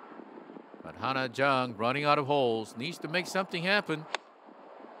 But Hana Jung, running out of holes, needs to make something happen.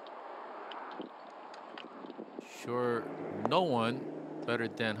 sure no one better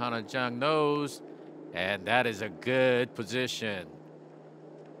than Hana Jang knows. And that is a good position.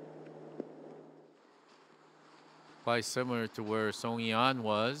 Quite similar to where Song Yeon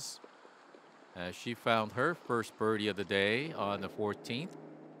was, as she found her first birdie of the day on the 14th.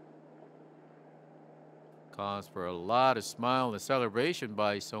 Cause for a lot of smile and celebration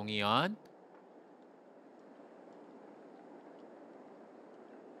by Song Yeon.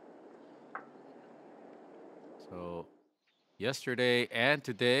 So yesterday and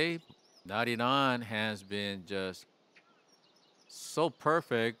today, 99 has been just so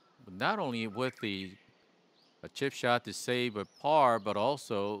perfect, not only with a chip shot to save a par, but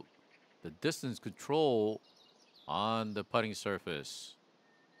also the distance control on the putting surface.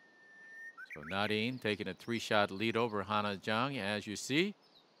 So Nadine taking a 3-shot lead over Hana Jang. As you see,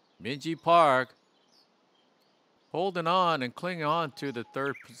 Minji Park holding on and clinging on to the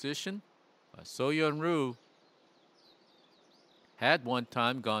 3rd position. So-yeon Roo had one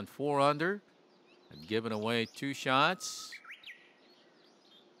time gone 4 under and given away 2 shots.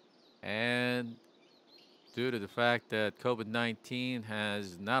 And due to the fact that COVID-19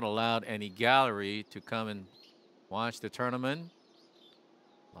 has not allowed any gallery to come and watch the tournament,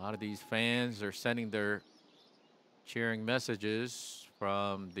 a lot of these fans are sending their cheering messages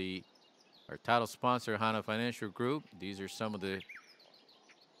from our title sponsor, HANA Financial Group. These are some of the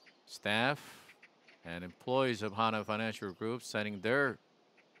staff and employees of HANA Financial Group sending their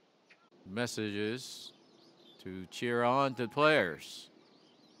messages to cheer on the players.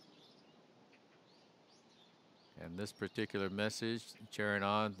 And this particular message cheering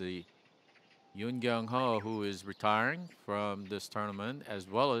on the Jeongeun, who is retiring from this tournament as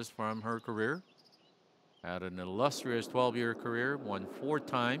well as from her career. Had an illustrious 12-year career, won 4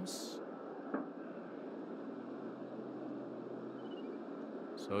 times.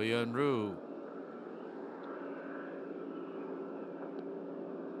 So-yeon Roo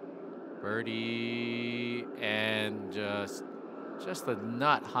birdie and just a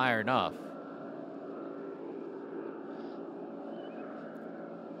not high enough.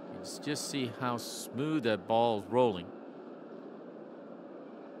 You just see how smooth that ball is rolling.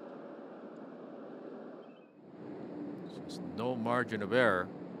 Just no margin of error.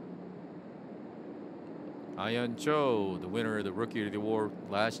 Hyun Cho, the winner of the Rookie of the Award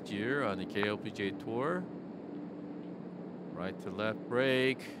last year on the KLPGA Tour. Right to left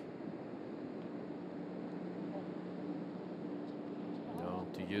break. Known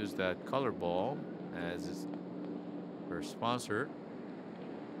to use that color ball as her sponsor.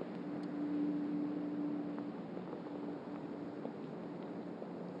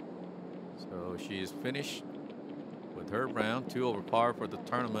 So she is finished with her round, 2 over par for the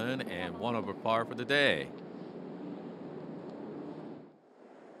tournament and 1 over par for the day.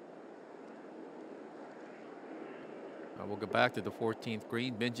 We'll go back to the 14th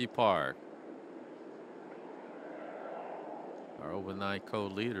green, Minji Park. Our overnight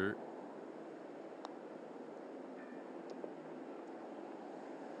co-leader.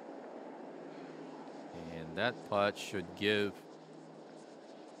 And that putt should give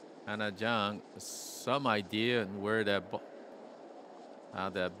Hana Jang some idea on where how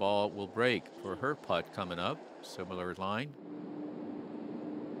that ball will break for her putt coming up. Similar line.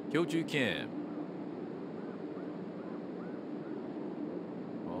 Kyoju Kim.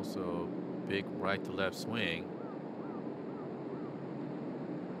 Also big right to left swing.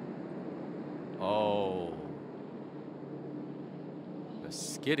 Oh,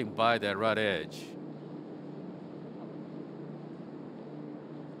 skidding by that right edge.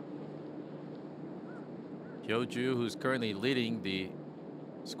 Kyoju, who's currently leading the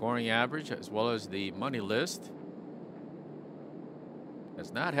scoring average as well as the money list,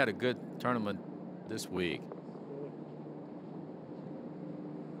 has not had a good tournament this week.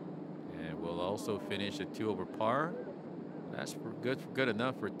 And will also finish at 2 over par. That's good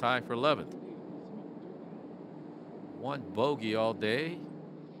enough for a tie for 11th. 1 bogey all day.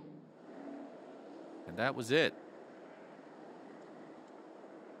 And that was it.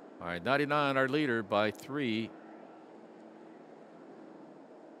 All right, 99 our leader by 3.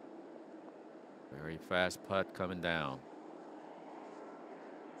 Very fast putt coming down.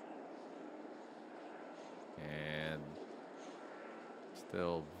 And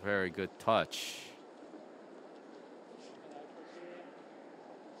still very good touch.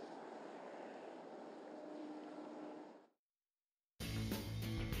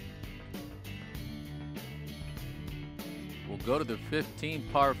 We'll go to the 15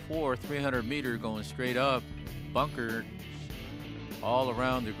 par 4, 300 meter going straight up. Bunker all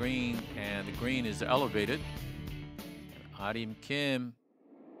around the green, and the green is elevated. Arim Kim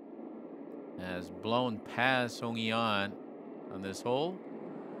has blown past Jeongeun on this hole.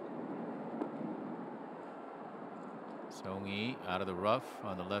 Song-hee out of the rough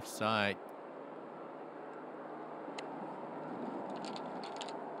on the left side.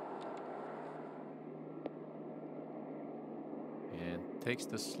 And takes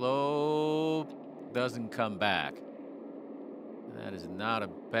the slope, doesn't come back. That is not a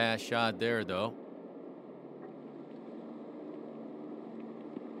bad shot there, though.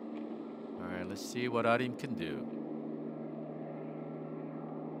 All right, let's see what Arim can do.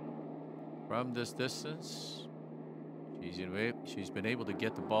 From this distance, she's been able to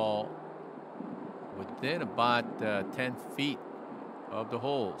get the ball within about 10 feet of the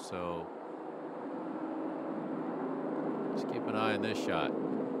hole. So let's keep an eye on this shot.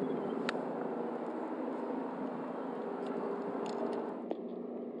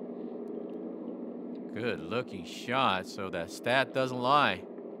 Good looking shot, so that stat doesn't lie.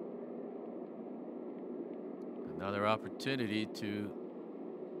 Another opportunity to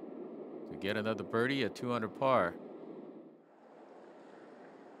get another birdie at 2 under par.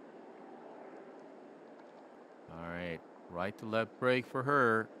 All right, right to left break for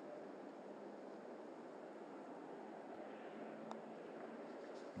her.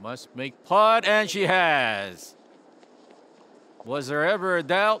 Must make putt, and she has. Was there ever a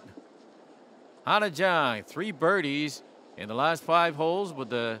doubt? Hana Jang, 3 birdies in the last 5 holes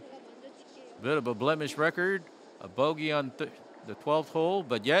with a bit of a blemish record. A bogey on the 12th hole,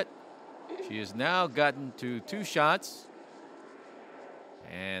 but yet she has now gotten to 2 shots.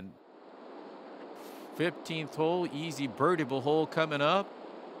 And 15th hole, easy birdieable hole coming up.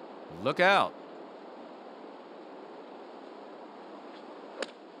 Look out.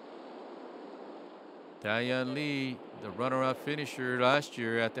 Daeyeon Lee, the runner-up finisher last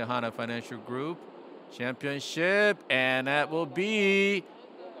year at the Hana Financial Group Championship, and that will be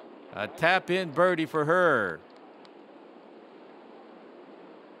a tap-in birdie for her.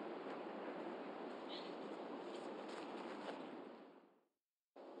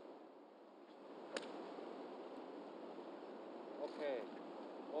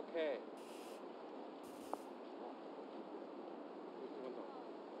 Okay.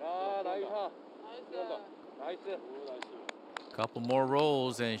 나이스. Couple more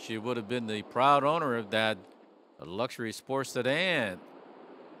rolls, and she would have been the proud owner of that luxury sports sedan.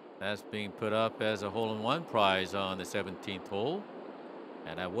 That's being put up as a hole-in-one prize on the 17th hole.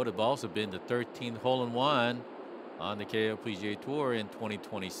 And that would have also been the 13th hole-in-one on the KLPGA Tour in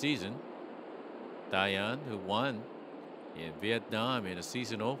 2020 season. Daeyeon, who won in Vietnam in a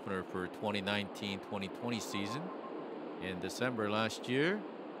season opener for 2019-2020 season in December last year,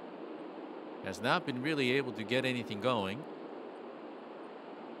 has not been really able to get anything going.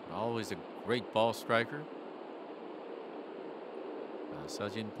 Always a great ball striker.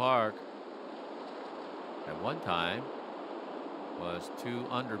 Sejin Park at one time was 2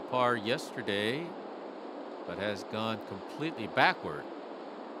 under par yesterday, but has gone completely backward.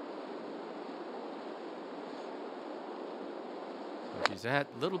 So she's had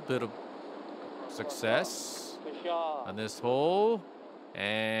a little bit of success on this hole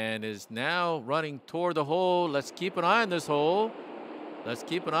and is now running toward the hole. Let's keep an eye on this hole. Let's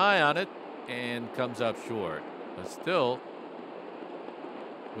keep an eye on it, and comes up short. But still,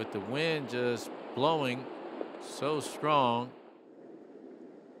 with the wind just blowing so strong,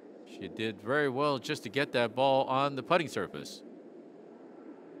 she did very well just to get that ball on the putting surface.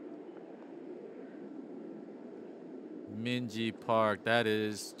 Minji Park, that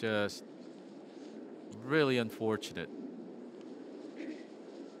is just really unfortunate.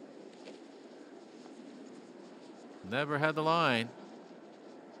 Never had the line.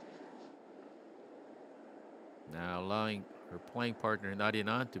 Now allowing her playing partner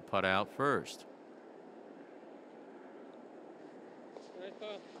Narinan to putt out first.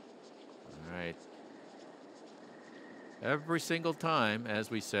 All right. Every single time, as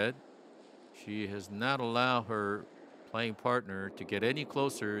we said, she has not allowed her playing partner to get any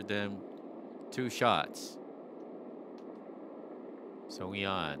closer than 2 shots. So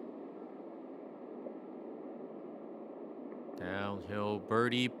Yeon. Downhill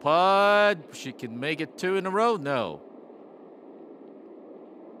birdie putt. She can make it 2 in a row. No.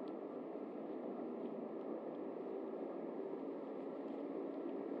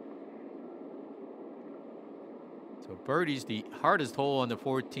 So birdie's the hardest hole on the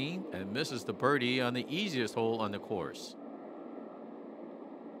 14th and misses the birdie on the easiest hole on the course.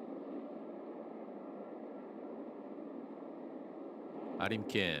 Arim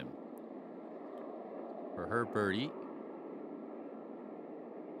Kim for her birdie.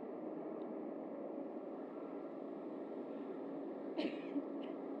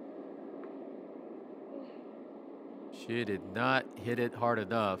 She did not hit it hard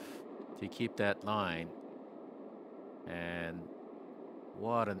enough to keep that line. And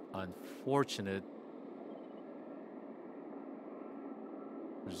what an unfortunate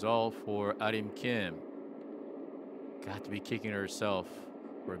result for Arim Kim. Got to be kicking herself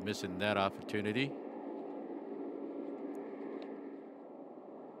for missing that opportunity.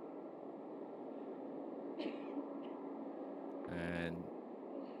 And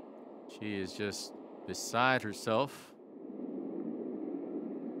she is just beside herself.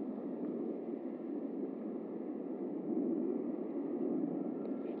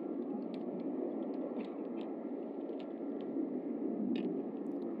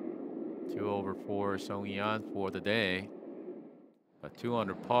 Over for Yeon for the day, but 2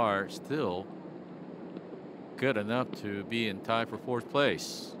 under par, still good enough to be in tie for 4th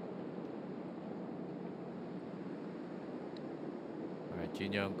place. All right,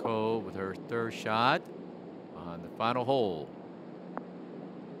 Jeongeun with her 3rd shot on the final hole,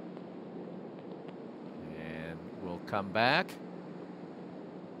 and we'll come back.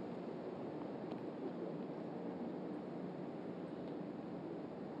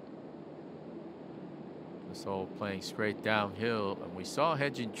 So playing straight downhill, and we saw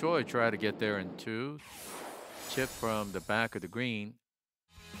Choi try to get there in 2. Chip from the back of the green.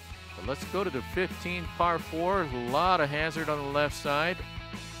 But let's go to the 15th par 4. A lot of hazard on the left side.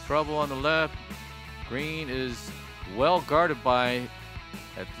 Trouble on the left. Green is well guarded by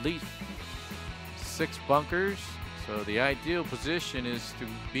at least 6 bunkers. So the ideal position is to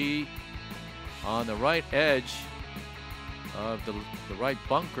be on the right edge of the right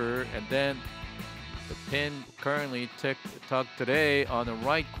bunker, and then the pin currently tucked today on the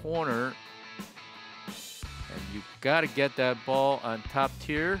right corner. And you've got to get that ball on top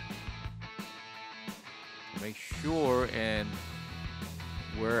tier. Make sure, and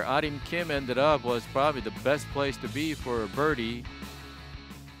where Arim Kim ended up was probably the best place to be for a birdie.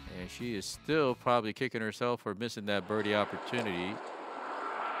 And she is still probably kicking herself for missing that birdie opportunity.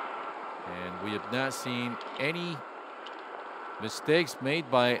 And we have not seen any mistakes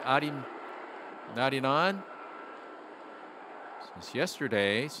made by Arim Narinan since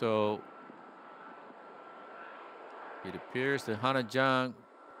yesterday, so it appears that Hana Jang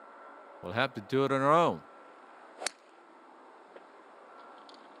will have to do it on her own.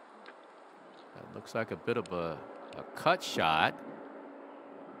 That looks like a bit of a cut shot,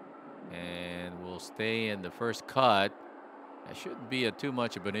 and will stay in the first cut. That shouldn't be too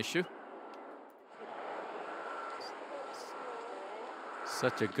much of an issue.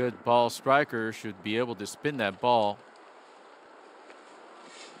 Such a good ball striker should be able to spin that ball.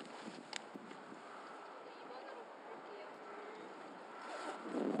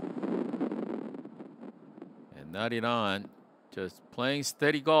 And Narinan just playing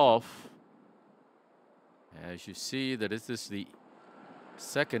steady golf. As you see that this is the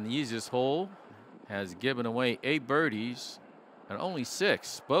 2nd easiest hole. Has given away 8 birdies and only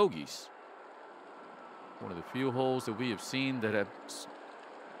 6 bogeys. One of the few holes that we have seen that have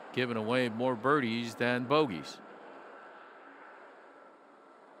given away more birdies than bogeys.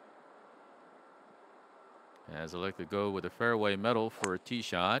 As I like to go with a fairway metal for a tee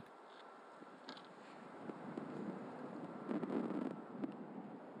shot.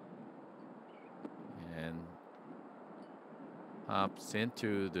 And hops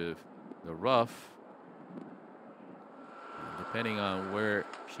into the rough. And depending on where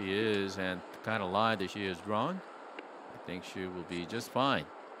she is and the kind of line that she has drawn, I think she will be just fine.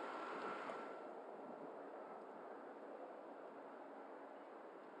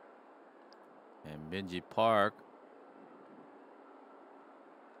 And Minji Park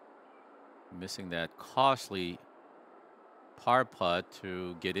missing that costly par putt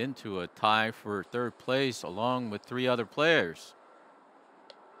to get into a tie for 3rd place along with 3 other players.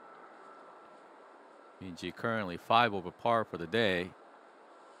 Minji currently 5 over par for the day.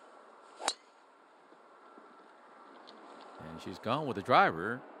 And she's gone with the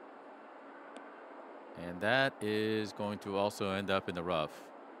driver. And that is going to also end up in the rough.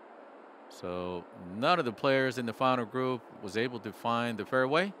 So none of the players in the final group was able to find the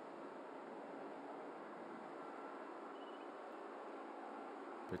fairway.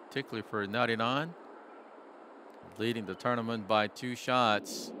 Particularly for Narinan, leading the tournament by 2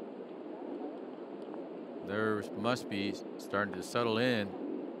 shots. Nerves must be starting to settle in.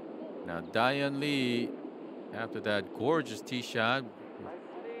 Now Dayan Lee, after that gorgeous tee shot,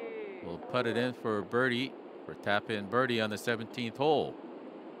 will put it in for a birdie, for tap-in birdie on the 17th hole.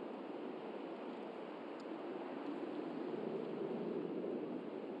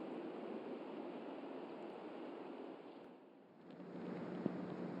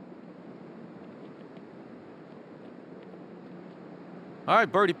 All right,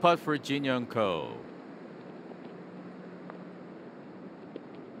 birdie putt for Jeongeun Ko.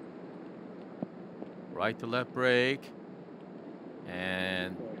 Right to left break.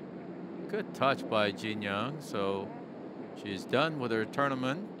 And good touch by Jeongeun. So she's done with her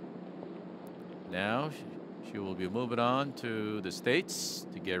tournament. Now she will be moving on to the States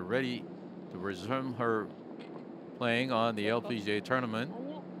to get ready to resume her playing on the LPGA tournament.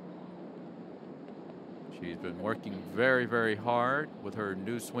 She's been working very, very hard with her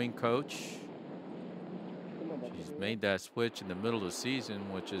new swing coach. She's made that switch in the middle of the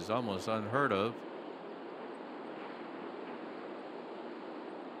season, which is almost unheard of.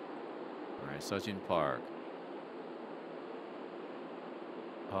 All right, Sejin Park.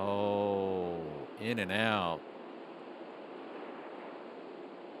 Oh, in and out.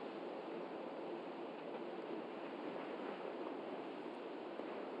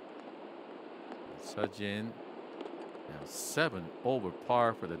 Sejin now 7 over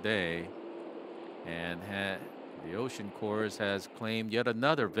par for the day, and the Ocean Course has claimed yet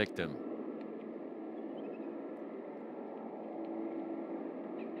another victim.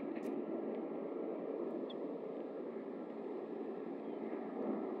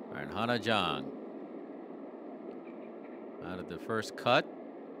 All right, HANA Jang out of the first cut.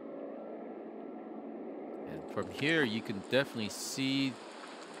 And from here, you can definitely see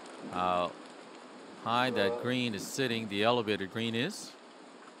how high that green is sitting, the elevator green is.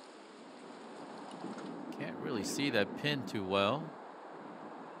 Can't really see that pin too well.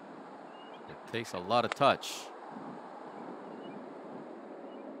 It takes a lot of touch.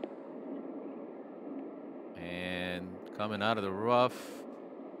 And coming out of the rough.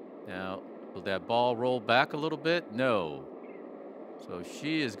 Now, will that ball roll back a little bit? No. So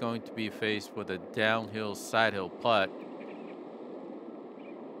she is going to be faced with a downhill side hill putt.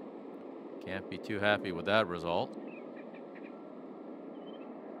 Can't be too happy with that result.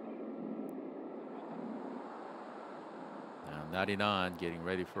 Now 99 getting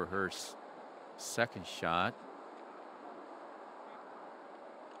ready for her second shot.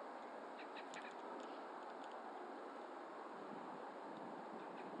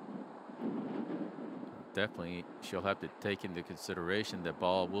 Definitely she'll have to take into consideration that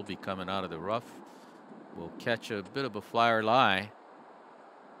ball will be coming out of the rough. Will catch a bit of a flyer lie.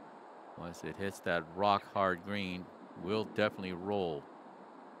 Once it hits that rock hard green, will definitely roll.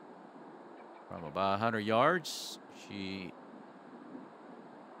 From about 100 yards, she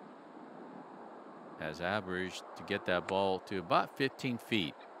has averaged to get that ball to about 15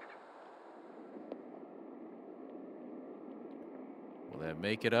 feet. Will that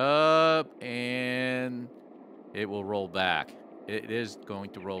make it up? And it will roll back. It is going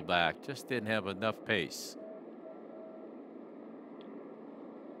to roll back. Just didn't have enough pace.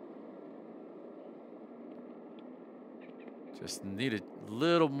 Just needed a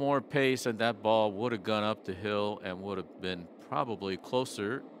little more pace, and that ball would have gone up the hill and would have been probably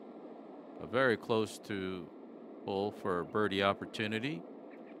closer, very close to hole for a birdie opportunity.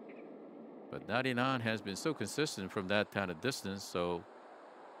 But 99 has been so consistent from that kind of distance, so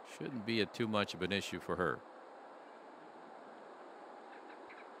shouldn't be too much of an issue for her.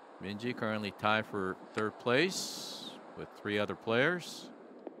 Minji currently tied for third place with 3 other players.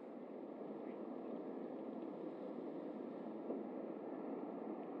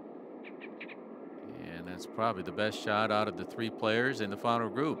 And that's probably the best shot out of the 3 players in the final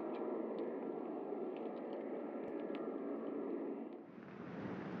group.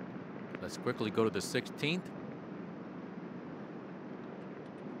 Let's quickly go to the 16th.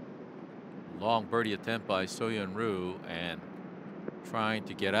 Long birdie attempt by Soyeon Ryu, and trying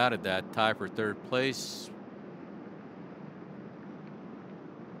to get out of that tie for third place.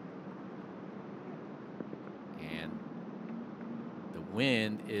 And the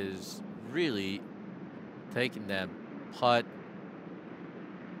wind is really taking that putt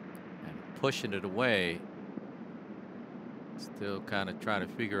and pushing it away. Still kind of trying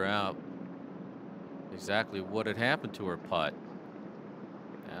to figure out exactly what had happened to her putt.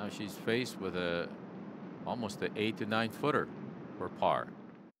 Now she's faced with almost an 8 to 9 footer for par.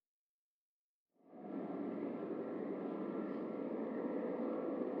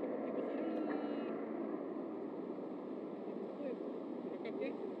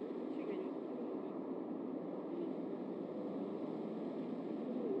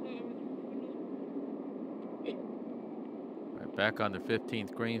 Back on the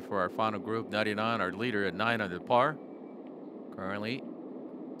 15th green for our final group. 99, our leader at 9 under par. Currently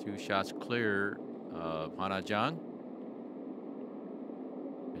 2 shots clear of HANA Jang.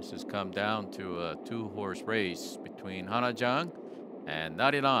 This has come down to a 2-horse race between HANA Jang and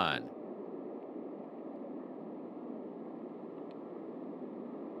 99.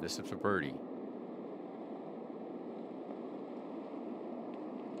 This is a birdie.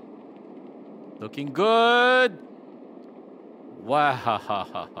 Looking good.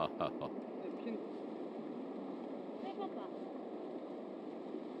 Wow.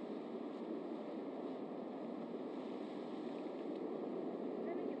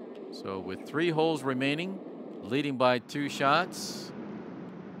 So with 3 holes remaining, leading by 2 shots.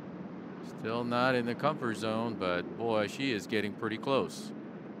 Still not in the comfort zone, but boy, she is getting pretty close.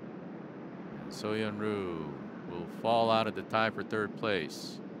 And Yeon will fall out of the tie for 3rd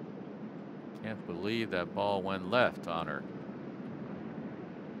place. Can't believe that ball went left on her.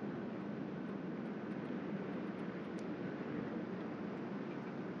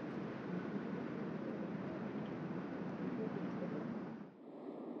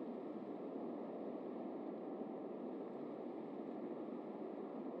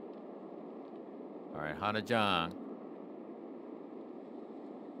 All right, HANA Jang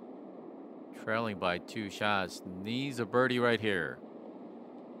trailing by 2 shots, needs a birdie right here.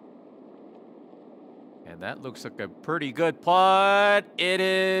 And that looks like a pretty good putt. It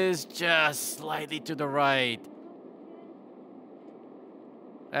is just slightly to the right.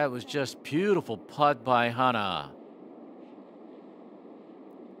 That was just beautiful putt by HANA.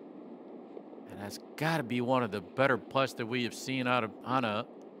 And that's got to be one of the better putts that we have seen out of HANA,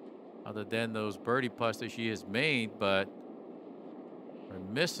 other than those birdie putts that she has made. But her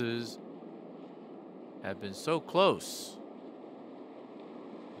misses have been so close.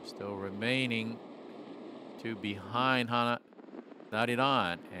 Still remaining 2 behind HANA,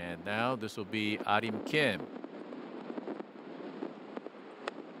 Narinan, and now this will be Arim Kim.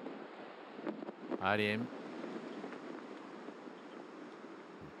 Arim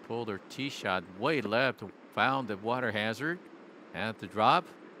pulled her tee shot way left, found the water hazard, had to drop,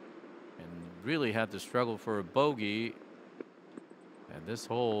 and really had to struggle for a bogey. And this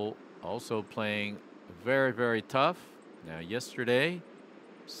hole also playing very, very tough. Now yesterday,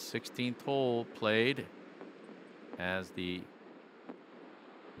 16th hole played as the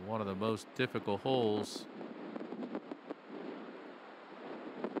one of the most difficult holes.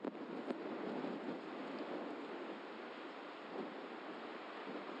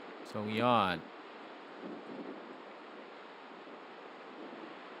 So Yeon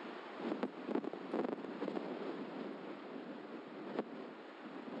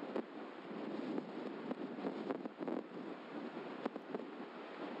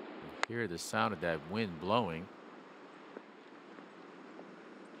hear the sound of that wind blowing.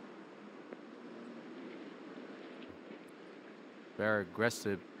 Very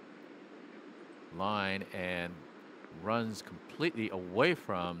aggressive line and runs completely away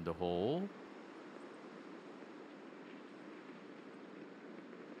from the hole.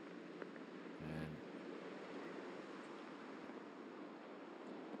 And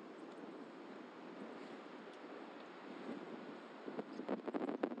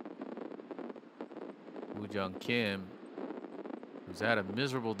Jeongeun Kim, who's had a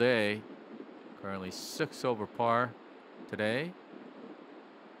miserable day, currently 6 over par today.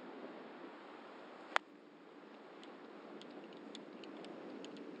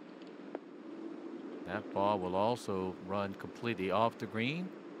 That ball will also run completely off the green,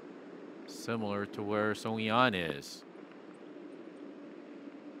 similar to where Yeon is.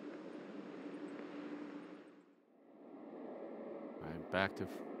 All right, back to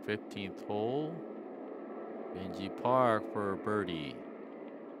 15th hole. ENG Park for a birdie.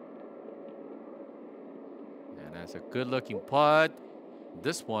 And that's a good looking putt.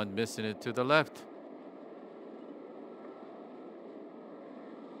 This one missing it to the left.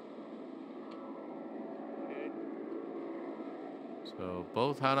 So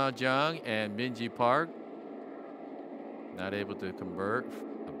both HANA Jang and Minji Park not able to convert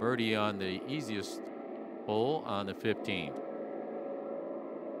a birdie on the easiest hole on the 15th.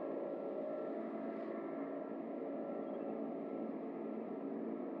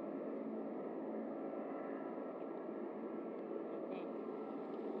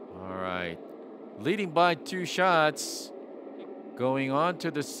 All right, leading by 2 shots, going on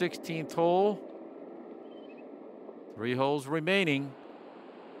to the 16th hole. 3 holes remaining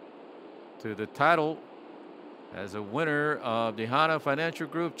to the title as a winner of the HANA Financial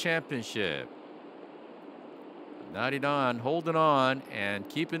Group Championship. 99 holding on and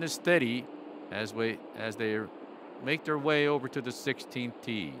keeping it steady as they make their way over to the 16th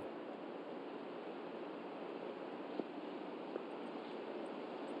tee.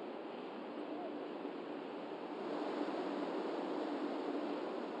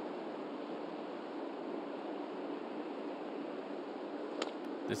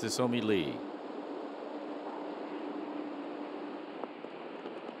 This is Somi Lee.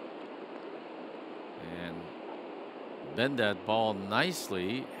 bend that ball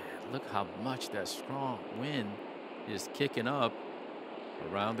nicely. Look how much that strong wind is kicking up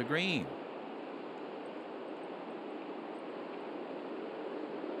around the green.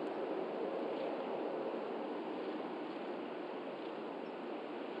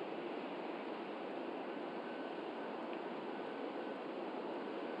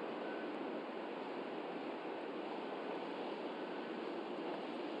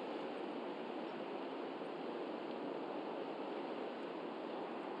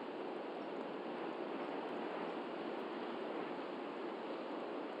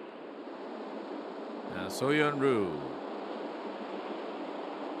 Soyeon-Roo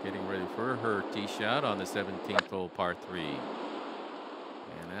getting ready for her tee shot on the 17th hole, par 3.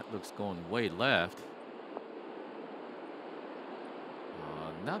 And that looks going way left.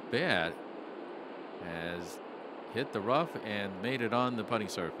 Not bad. Has hit the rough and made it on the putting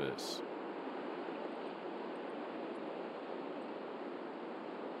surface.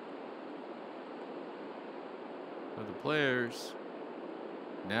 For the players,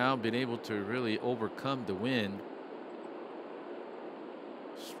 now been able to really overcome the wind.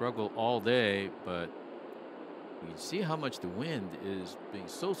 Struggle all day, but you can see how much the wind is being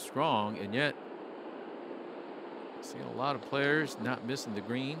so strong, and yet seeing a lot of players not missing the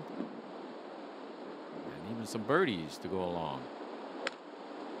green, and even some birdies to go along.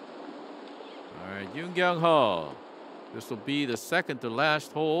 All right, Jeongeun. This will be the second to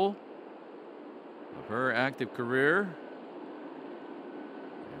last hole of her active career.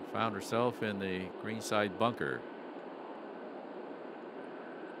 Found herself in the greenside bunker.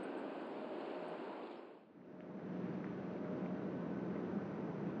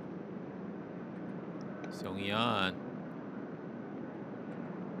 Yeon,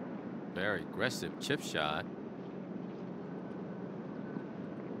 very aggressive chip shot.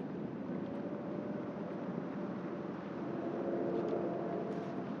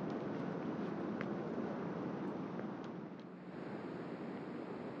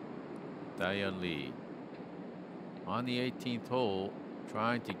 Hyun Lee on the 18th hole,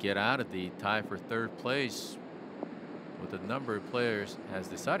 trying to get out of the tie for third place with a number of players, has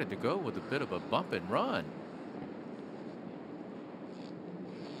decided to go with a bit of a bump and run.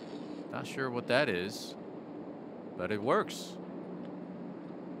 Not sure what that is, but it works,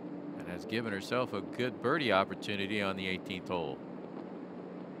 and has given herself a good birdie opportunity on the 18th hole.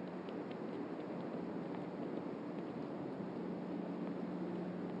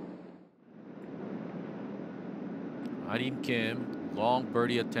 Kim, long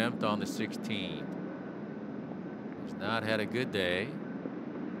birdie attempt on the 16th. Has not had a good day.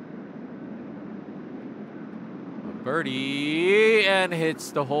 A birdie and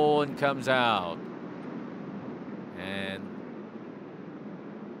hits the hole and comes out. And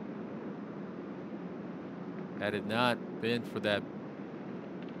had it not been for that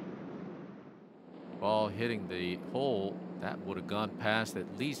ball hitting the hole, that would have gone past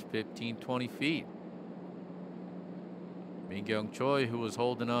at least 15-20 feet. Choi, who was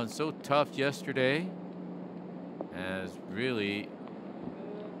holding on so tough yesterday, has really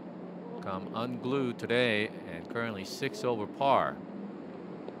come unglued today and currently 6 over par.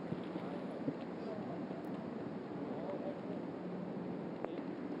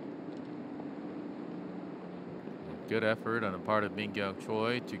 Good effort on the part of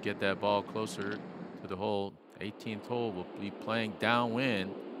Choi to get that ball closer to the hole. 18th hole will be playing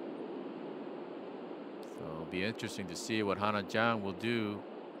downwind. It'll be interesting to see what Hana Jang will do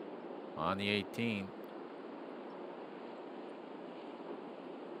on the 18th.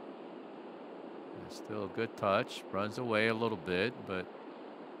 Still a good touch. Runs away a little bit, but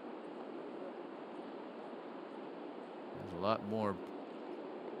there's a lot more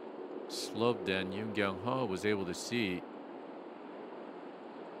slope than Jeongeun was able to see.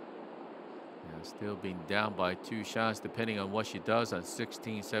 And still being down by 2 shots, depending on what she does on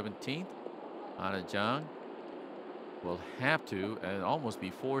 16th, 17th. Hana Jang will have to and almost be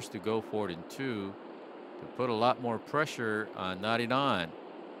forced to go for it in 2 to put a lot more pressure on Narinan.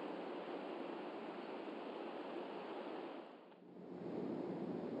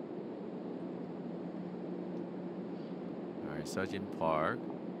 All right, Sejin Park.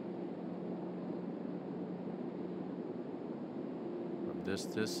 From this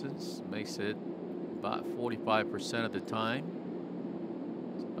distance makes it about 45% of the time.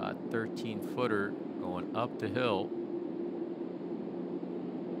 It's about 13-footer going up the hill.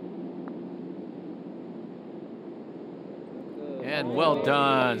 And well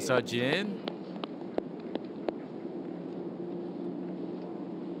done, Sejin.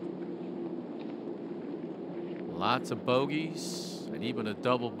 Lots of bogeys and even a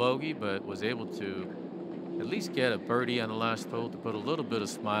double bogey, but was able to at least get a birdie on the last hole to put a little bit of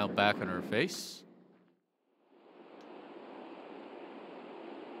smile back on her face.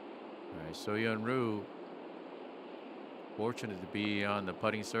 All right, so Yeon, fortunate to be on the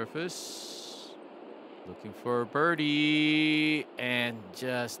putting surface, looking for a birdie and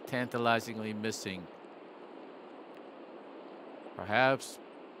just tantalizingly missing. Perhaps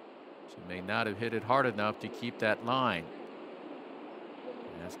she may not have hit it hard enough to keep that line.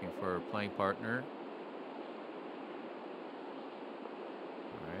 Asking for a playing partner.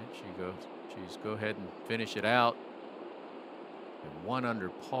 All right, she's go ahead and finish it out. And 1 under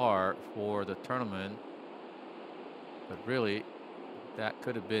par for the tournament. But really, that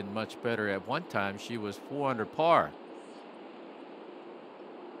could have been much better. At one time, she was 4 under par.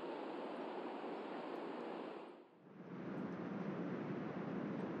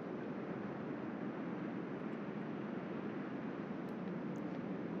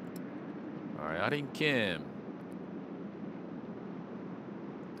 All right, Arin Kim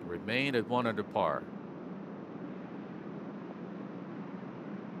remained at 1 under par.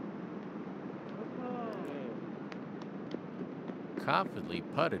 Confidently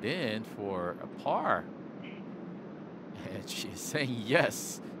putted in for a par. And she's saying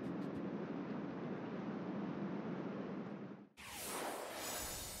yes.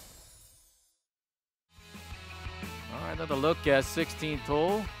 All right, another look at 16th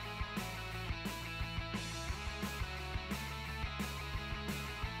hole.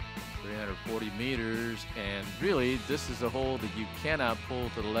 Meters, and really this is a hole that you cannot pull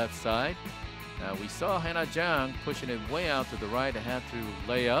to the left side. Now we saw Hana Jang pushing it way out to the right and had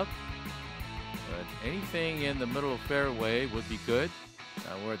to lay up, but anything in the middle of fairway would be good.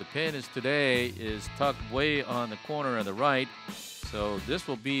 Now where the pin is today is tucked way on the corner on the right, so this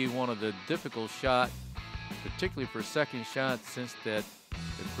will be one of the difficult shots, particularly for second shot, since that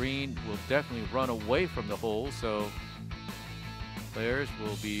the green will definitely run away from the hole, so players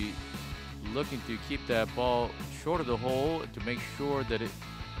will be looking to keep that ball short of the hole to make sure that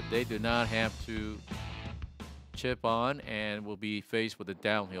they do not have to chip on and will be faced with a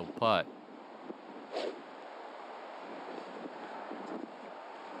downhill putt.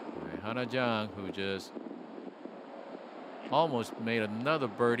 Hana Jang, who just almost made another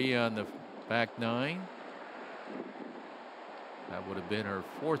birdie on the back nine. That would have been her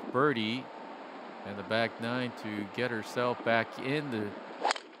 4th birdie and the back nine to get herself back in the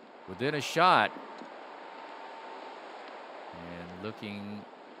within a shot. And looking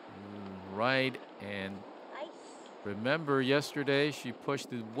right, and remember yesterday she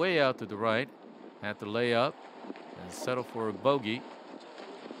pushed it way out to the right, had to lay up and settle for a bogey.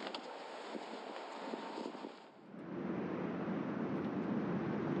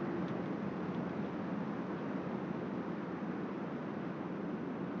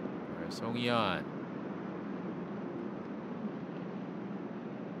 All right, Yeon.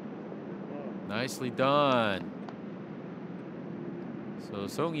 Nicely done. So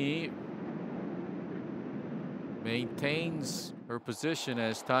Song-yi maintains her position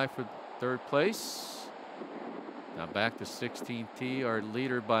as tied for 3rd place. Now back to 16th tee, our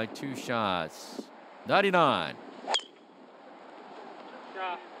leader by 2 shots. 99.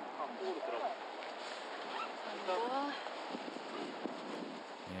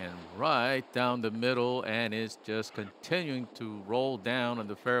 And right down the middle, and is just continuing to roll down on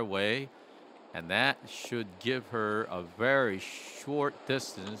the fairway. And that should give her a very short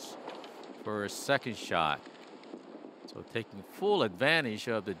distance for a second shot. So taking full advantage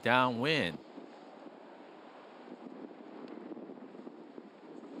of the downwind.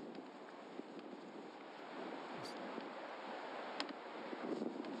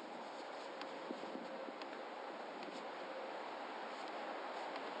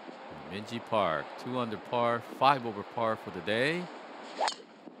 Minji Park, 2 under par, 5 over par for the day.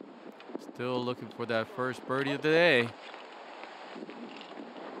 Still looking for that first birdie of the day.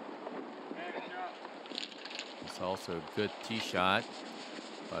 It's also a good tee shot,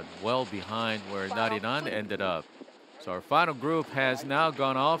 but well behind where 99 ended up. So our final group has now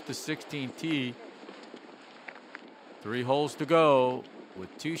gone off the 16th tee. 3 holes to go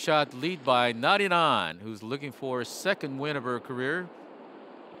with 2-shot lead by 99, who's looking for a 2nd win of her career.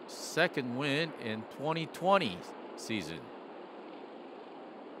 2nd win in 2020 season.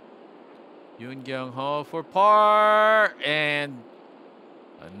 Jeongeun for par, and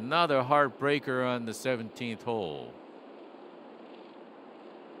another heartbreaker on the 17th hole.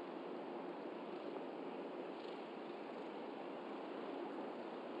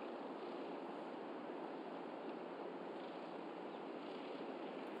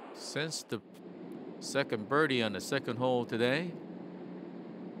 Since the 2nd birdie on the 2nd hole today,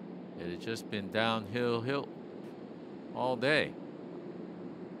 It has just been downhill all day.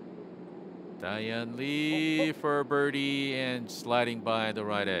 Diane Lee for a birdie and sliding by the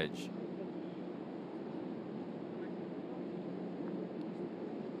right edge.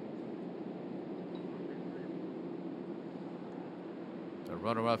 The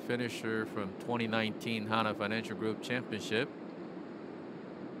runner-up finisher from 2019 HANA Financial Group Championship.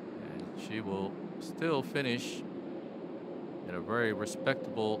 And she will still finish in a very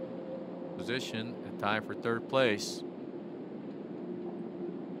respectable position and tie for third place.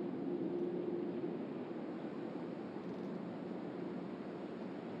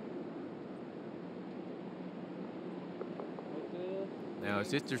 Now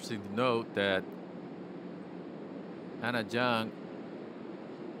it's interesting to note that Hannah Jung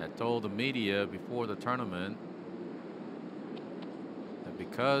had told the media before the tournament that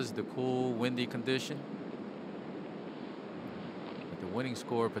because the cool windy condition, that the winning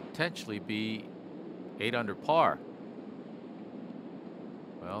score potentially be 8 under par.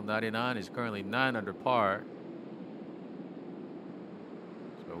 Well, 99 is currently 9 under par,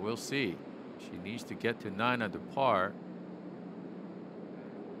 so we'll see. She needs to get to 9 under par.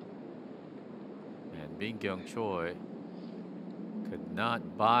 Kyung Choi could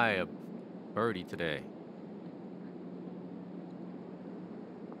not buy a birdie today.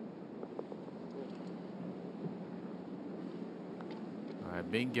 All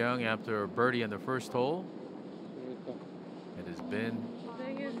right, Kyung after a birdie on the first hole. It has been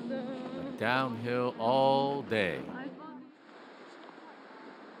downhill all day.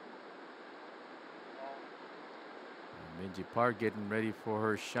 Minji Park getting ready for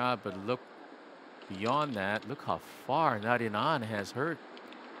her shot, but look. Beyond that, look how far Narinan has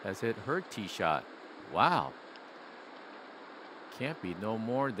hit her tee shot. Wow. Can't be no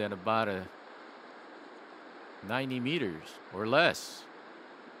more than about 90 meters or less.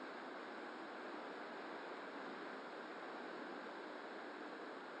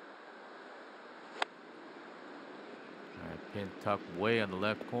 All right, pin tucked way on the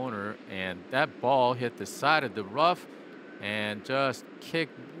left corner, and that ball hit the side of the rough and just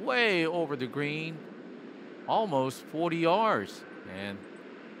kicked way over the green, almost 40 yards. And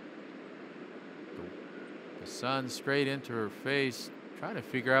the sun straight into her face, trying to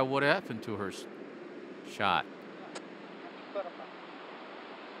figure out what happened to her shot.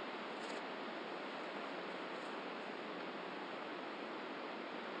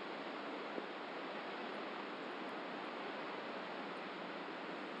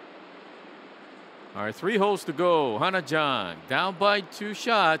 All right, 3 holes to go. Hannah Jung down by 2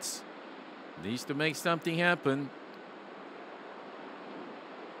 shots. Needs to make something happen.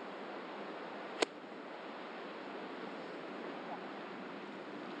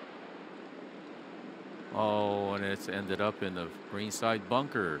 Oh, and it's ended up in the greenside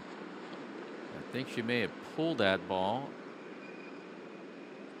bunker. I think she may have pulled that ball.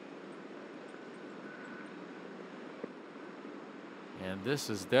 And this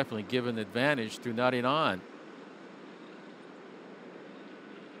has definitely given advantage to Narinan.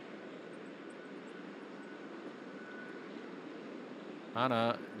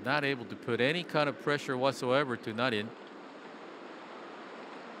 Hana not able to put any kind of pressure whatsoever to Narin.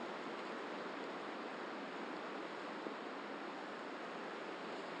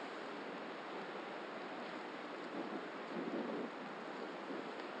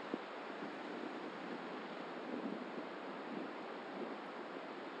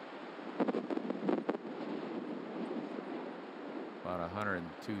 About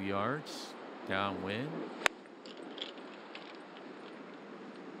 102 yards downwind.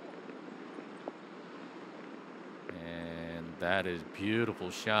 And that is beautiful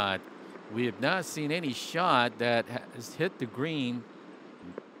shot. We have not seen any shot that has hit the green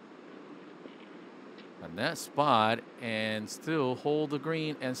on that spot and still hold the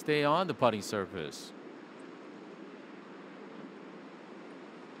green and stay on the putting surface.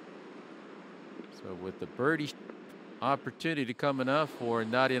 So with the birdie opportunity coming up for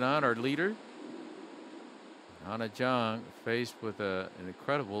Narinan, our leader, Hana Jung faced with an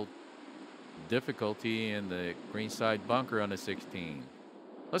incredible difficulty in the greenside bunker on the 16.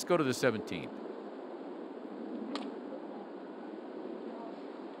 Let's go to the 17th.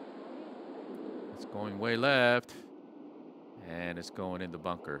 It's going way left, and it's going in the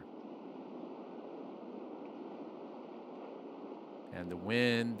bunker. And the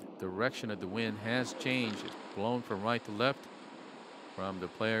wind, direction of the wind has changed. It's blown from right to left from the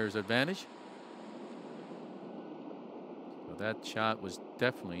player's advantage. So that shot was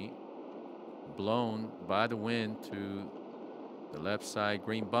definitely blown by the wind to the left side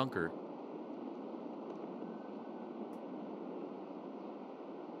green bunker.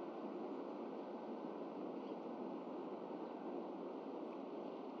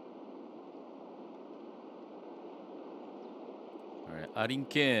 Arin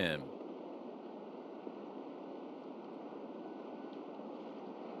Kim.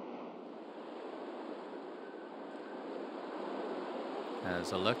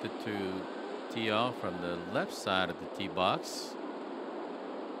 Has elected to tee off from the left side of the tee box.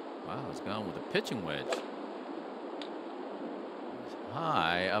 Wow, it's gone with a pitching wedge. It's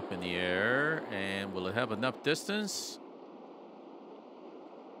high up in the air, and will it have enough distance?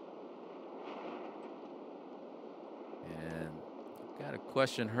 And got to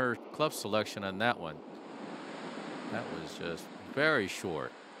question her club selection on that one. That was just very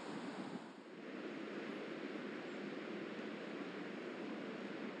short.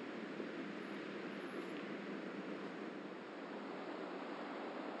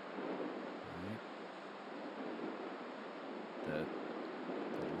 The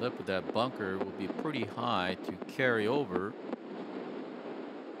lip of that bunker will be pretty high to carry over.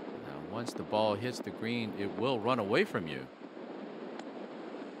 Now, once the ball hits the green, it will run away from you.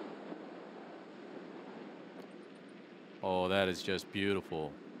 Oh, that is just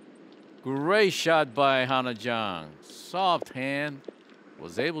beautiful. Great shot by Hana Jang. Soft hand.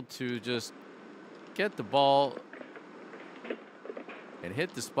 Was able to just get the ball and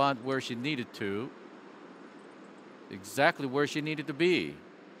hit the spot where she needed to. Exactly where she needed to be.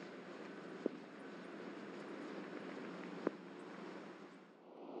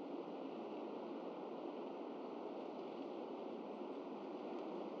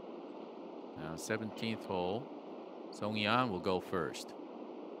 Now, 17th hole. Jeongeun will go first.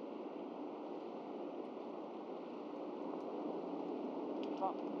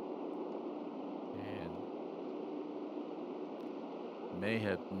 And may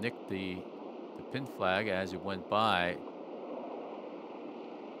have nicked the pin flag as it went by.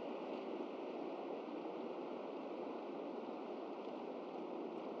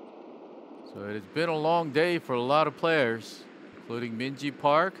 So it has been a long day for a lot of players, including Minji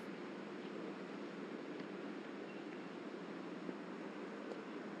Park.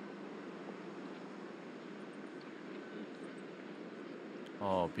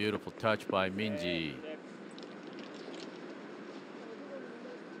 Oh, beautiful touch by Minji.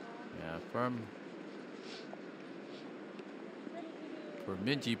 Yeah, for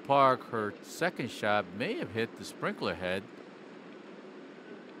Minji Park, her second shot may have hit the sprinkler head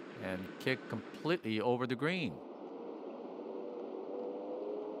and kicked completely over the green.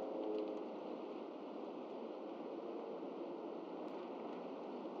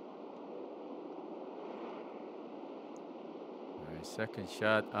 Second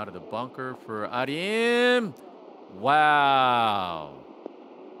shot out of the bunker for Arim. Wow.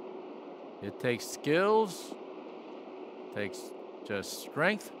 It takes skills, takes just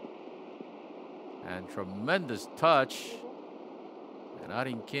strength, and tremendous touch. And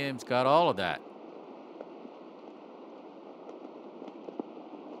Arin Kim's got all of that.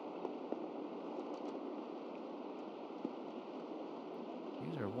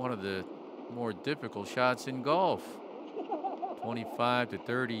 These are one of the more difficult shots in golf. 25 to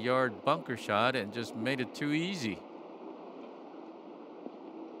 30 yard bunker shot and just made it too easy.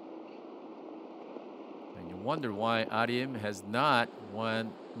 And you wonder why Arim has not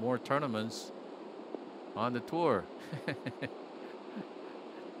won more tournaments on the tour.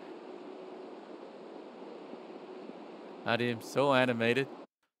 Arim so animated,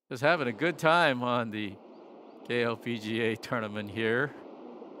 just having a good time on the KLPGA tournament here.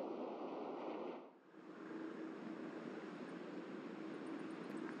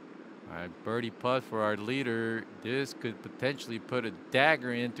 All right, birdie putt for our leader. This could potentially put a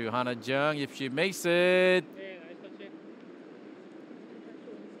dagger into Hana Jung if she makes it.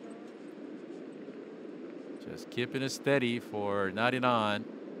 Just keeping it steady for 99.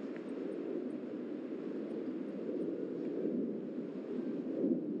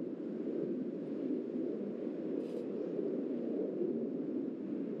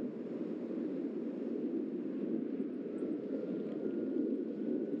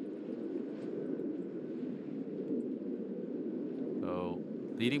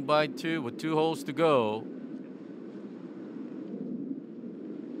 Leading by 2 with 2 holes to go.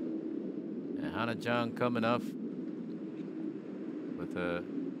 And Hana Jung coming up with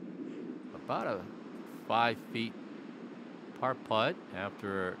about a 5 feet par putt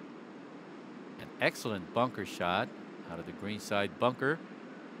after an excellent bunker shot out of the greenside bunker.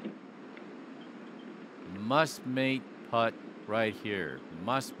 Must make putt right here.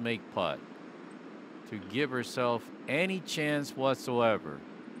 Must make putt to give herself any chance whatsoever.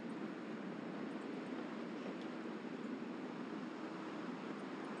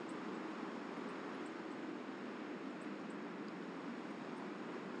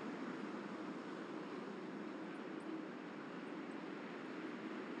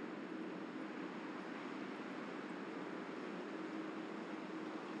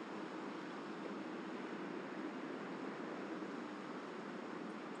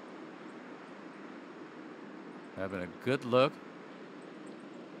 Having a good look.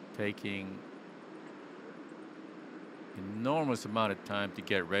 Taking enormous amount of time to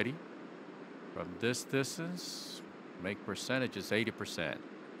get ready. From this distance, make percentage is 80%.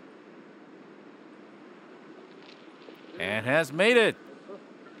 And has made it.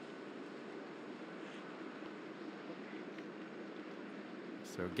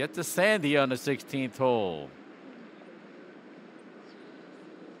 So get to Sandy on the 16th hole.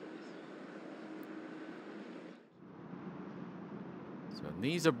 So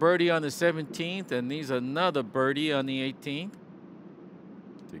needs a birdie on the 17th and needs another birdie on the 18th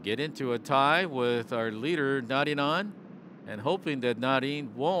to get into a tie with our leader, Narinan, and hoping that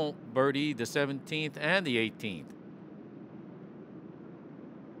Nadine won't birdie the 17th and the 18th.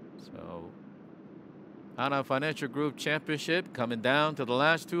 So, HANA Financial Group Championship coming down to the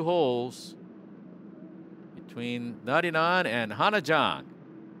last two holes between Narinan and Hana Jang.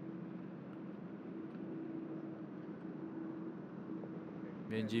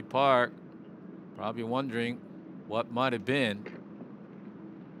 Minji Park probably wondering what might have been.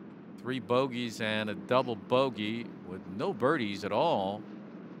 3 bogeys and a double bogey with no birdies at all.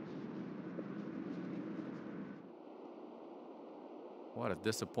 What a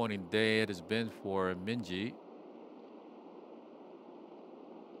disappointing day it has been for Minji.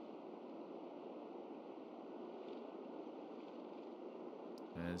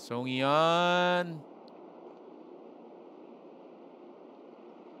 And Yeon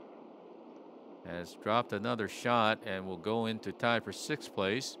has dropped another shot and will go into tie for 6th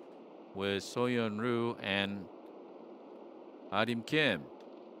place with Soyeon Roo and Adim Kim.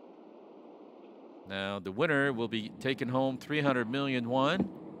 Now the winner will be taking home 300 million won.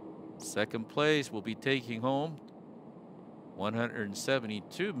 Second place will be taking home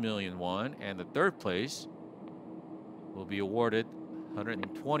 172 million won, and the third place will be awarded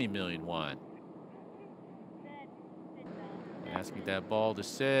 120 million won. Asking that ball to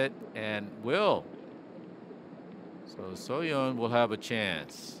sit and will. So Soyeon will have a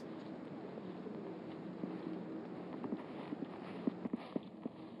chance.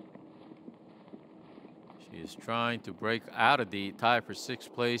 She is trying to break out of the tie for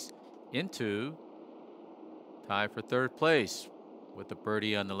 6th place into tie for 3rd place with the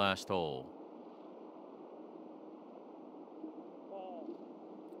birdie on the last hole.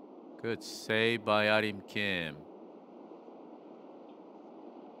 Good save by Arim Kim.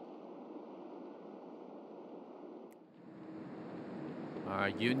 All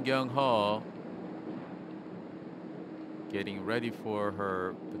right, Jeongeun getting ready for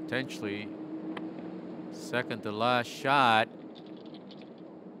her potentially second to last shot.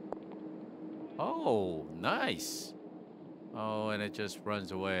 Oh, nice. Oh, and it just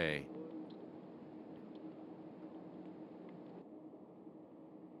runs away.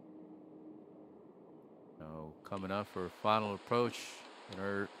 So coming up for a final approach in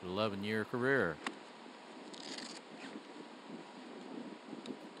her 11-year career.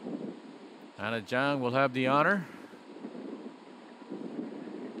 Hana Jang will have the honor.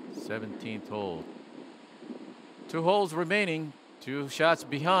 17th hole. 2 holes remaining. 2 shots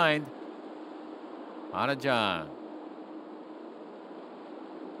behind. Hana Jang.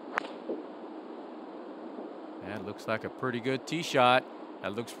 That looks like a pretty good tee shot.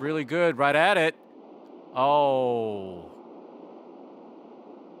 That looks really good right at it. Oh.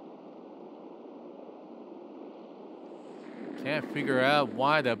 Can't figure out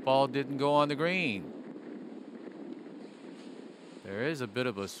why that ball didn't go on the green. There is a bit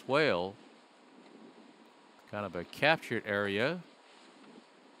of a swale, kind of a captured area,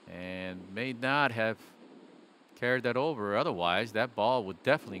 and may not have carried that over. Otherwise, that ball would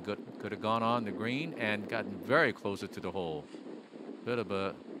definitely could have gone on the green and gotten very closer to the hole. Bit of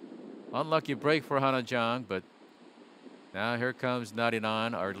a unlucky break for Hana Jang, but now here comes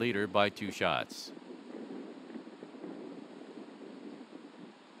Narinan, our leader, by 2 shots.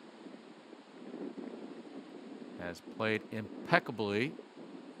 Has played impeccably.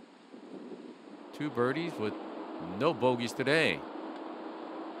 2 birdies with no bogeys today.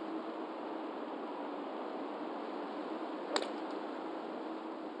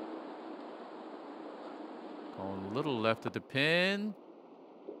 Going a little left of the pin.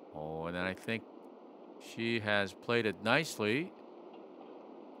 Oh, and then I think she has played it nicely.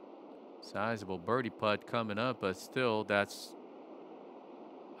 Sizable birdie putt coming up, but still, that's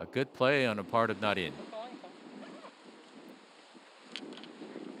a good play on the part of Nadine.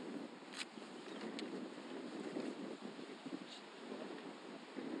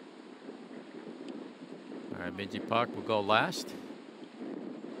 All right, Minji Park will go last.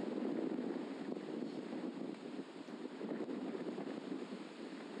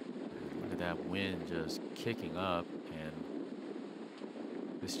 Look at that wind just kicking up, and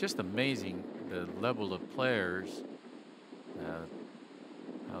it's just amazing the level of players,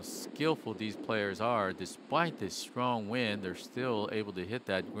 how skillful these players are. Despite this strong wind, they're still able to hit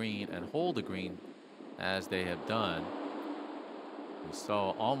that green and hold the green as they have done. We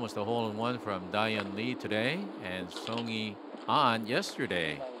saw almost a hole-in-one from Daeyeon Lee today and Song-hee An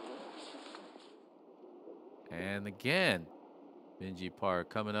yesterday. And again, Minji Park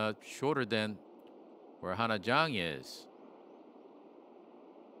coming up shorter than where Hana Jang is.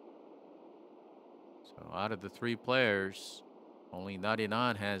 So out of the three players, only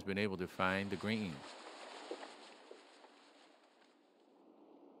Narinan has been able to find the green.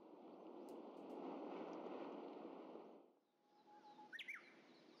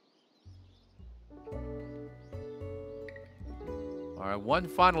 All right, one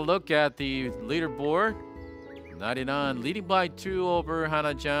final look at the leaderboard. Narinan leading by 2 over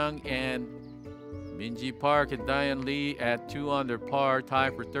Hana Jang, and Minji Park and Daeyeon Lee at 2 under par,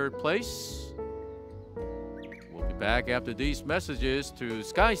 tied for 3rd place. We'll be back after these messages to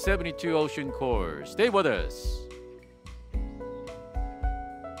Sky 72 Ocean Course. Stay with us.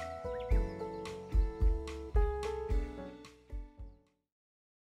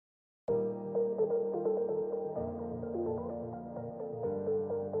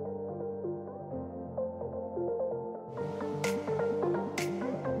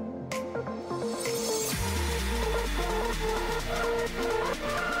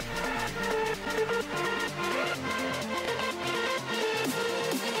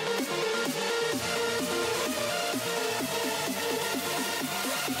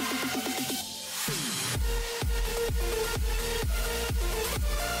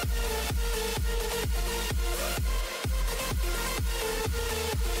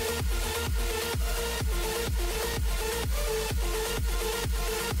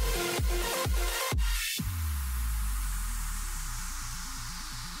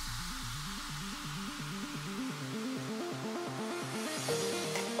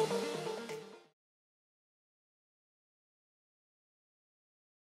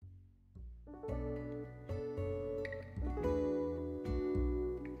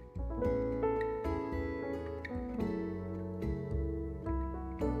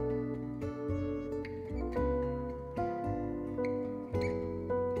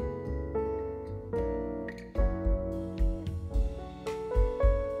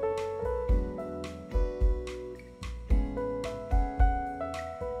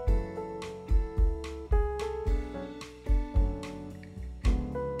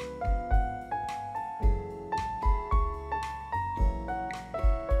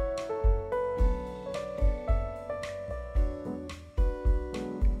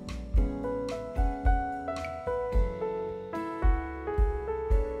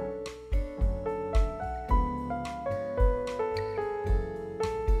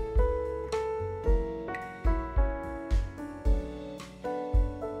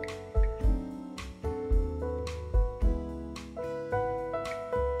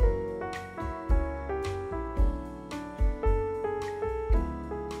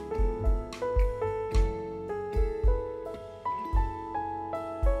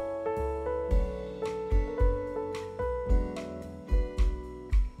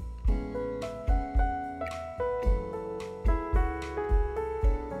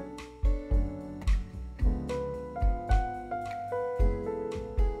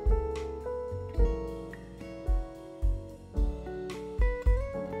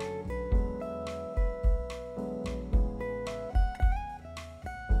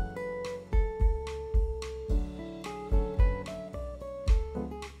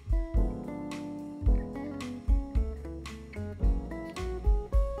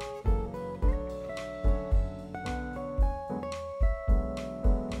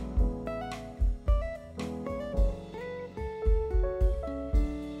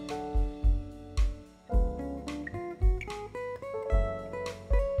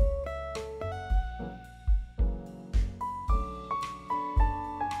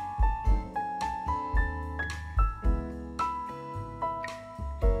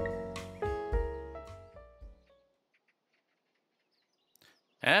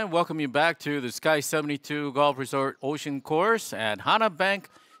 And welcome you back to the Sky 72 Golf Resort Ocean Course at Hana Bank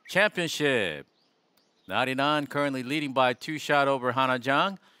Championship. 99 currently leading by 2 shots over Hana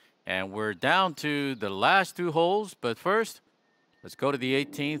Jang. And we're down to the last 2 holes. But first, let's go to the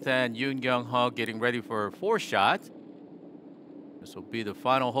 18th and Yeon getting ready for a 4th shot. This will be the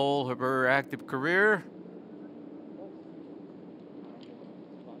final hole of her active career.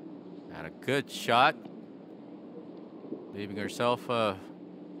 Had a good shot, leaving herself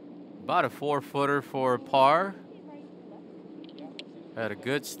About a 4-footer for a par. Had a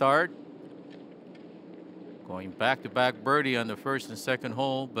good start. Going back-to-back birdie on the first and second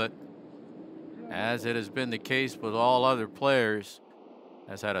hole, but as it has been the case with all other players,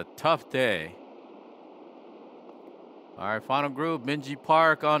 has had a tough day. All right, final group, Minji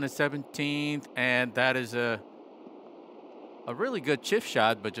Park on the 17th, and that is a really good chip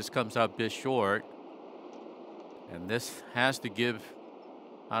shot, but just comes out a bit short. And this has to give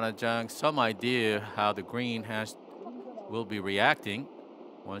Hana Jang some idea how the green will be reacting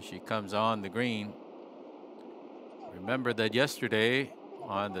once she comes on the green. Remember that yesterday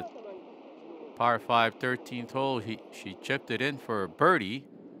on the par 5 13th hole, she chipped it in for a birdie.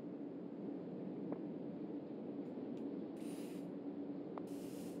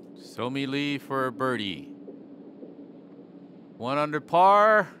 Somi Lee for a birdie. 1 under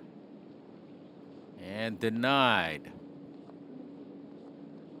par and denied.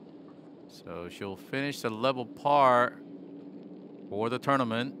 So she'll finish the level par for the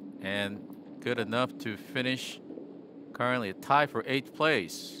tournament and good enough to finish currently a tie for 8th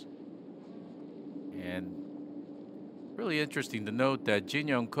place. And really interesting to note that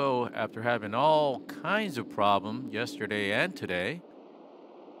Jeongeun, after having all kinds of problems yesterday and today,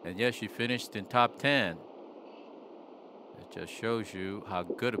 and yes, she finished in top 10. It just shows you how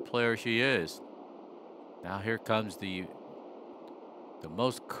good a player she is. Now here comes the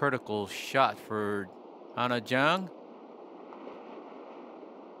most critical shot for Hana Jang.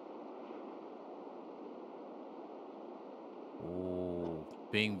 Oh,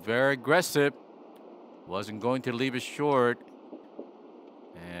 being very aggressive. Wasn't going to leave it short.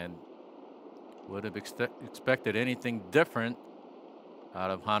 And would have expected anything different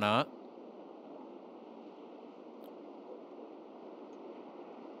out of Hana.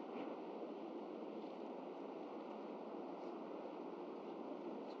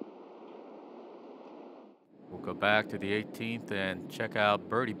 We'll go back to the 18th and check out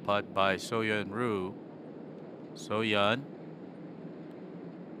birdie putt by Soyeon. Soyeon.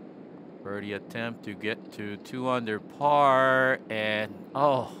 Birdie attempt to get to 2 under par, and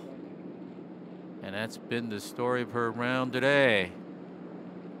and that's been the story of her round today.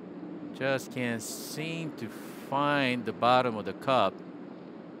 Just can't seem to find the bottom of the cup.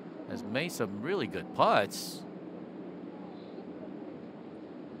 Has made some really good putts.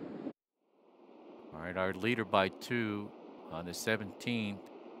 All right, our leader by 2 on the 17th.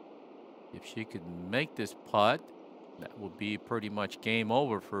 If she could make this putt, that would be pretty much game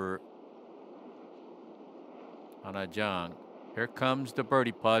over for Hana Jang. Here comes the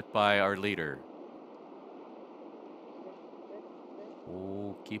birdie putt by our leader.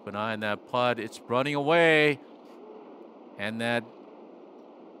 Oh, keep an eye on that putt. It's running away. And that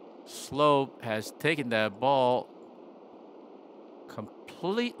slope has taken that ball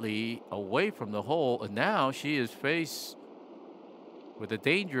completely away from the hole. And now she is faced with the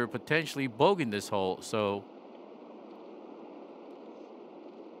danger of potentially bogeying this hole. So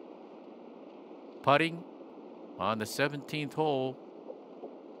putting on the 17th hole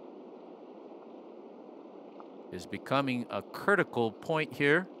is becoming a critical point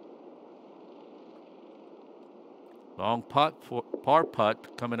here. Long putt for par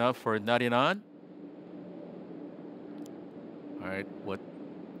putt coming up for Narinan. All right, what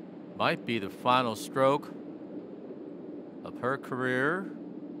might be the final stroke of her career.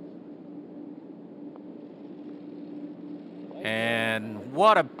 And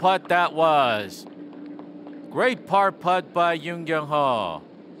what a putt that was. Great par putt by Jeongeun.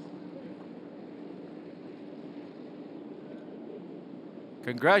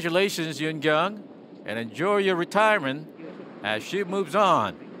 Congratulations, Jeongeun, and enjoy your retirement as she moves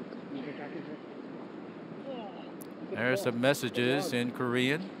on. There's some messages in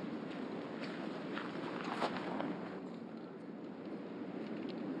Korean.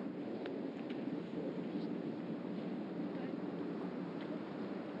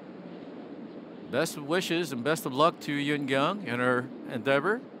 Best of wishes and best of luck to Jeongeun in her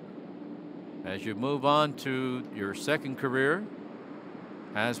endeavor as you move on to your second career.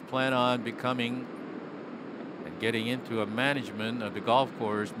 Has planned on becoming and getting into a management of the golf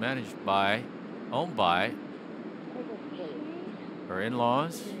course owned by her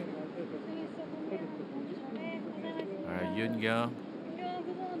in-laws. All right, Jeongeun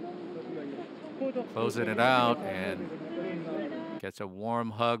closing it out and gets a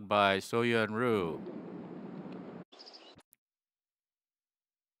warm hug by Soyeon.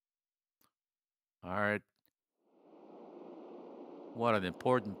 All right. What an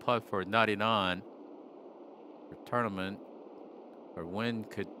important putt for Narinan. Her tournament, her win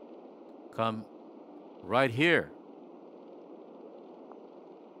could come right here.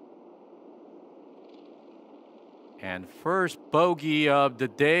 And first bogey of the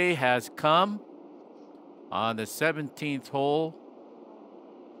day has come on the 17th hole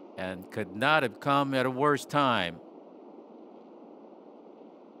and could not have come at a worse time.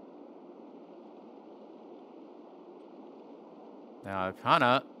 Now, if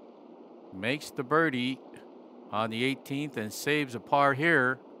HANA makes the birdie on the 18th and saves a par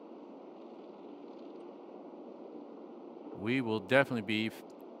here, we will definitely be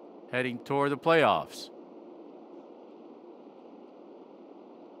heading toward the playoffs.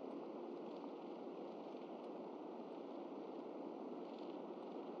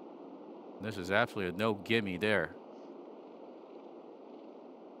 This is absolutely a no gimme there.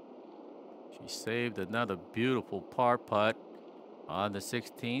 She saved another beautiful par putt on the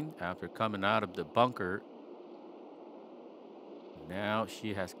 16th after coming out of the bunker. Now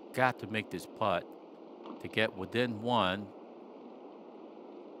she has got to make this putt to get within one.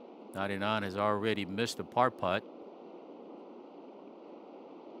 99 has already missed a par putt.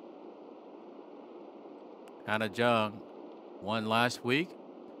 Hannah Jeong won last week,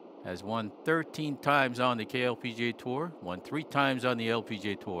 has won 13 times on the KLPGA Tour, won 3 times on the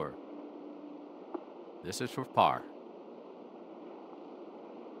LPGA Tour. This is for par.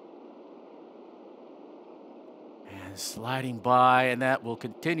 And sliding by, and that will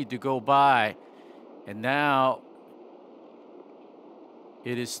continue to go by. And now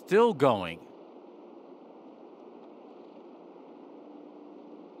it is still going.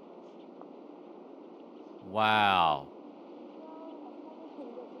 Wow.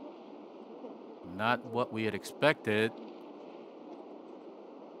 Not what we had expected.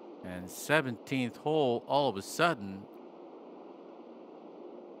 And 17th hole all of a sudden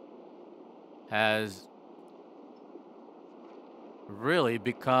has really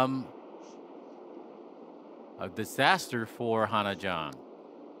become a disaster for Hannah Jeong.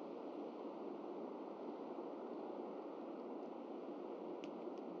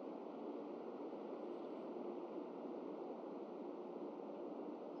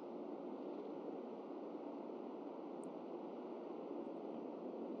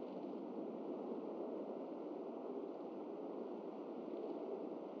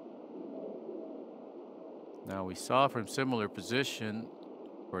 Now we saw from similar position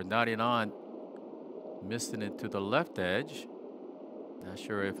for 99 missing it to the left edge. Not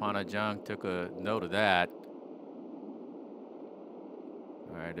sure if Hannah Jeong took a note of that.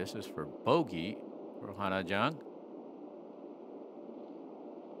 All right, this is for bogey for Hannah Jeong.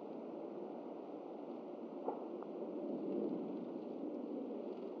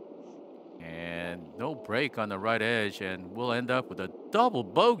 And no break on the right edge, and we'll end up with a double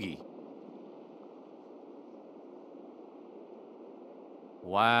bogey.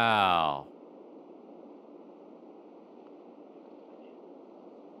 Wow.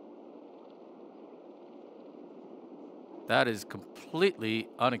 That is completely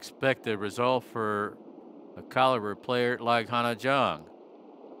unexpected result for a caliber player like Hannah Jeong.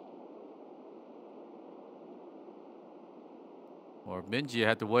 Or Minji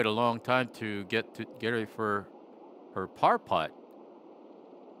had to wait a long time to get ready for her par putt.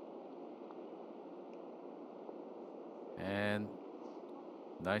 And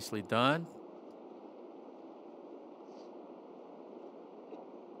nicely done.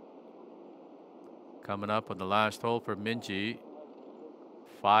 Coming up on the last hole for Minji.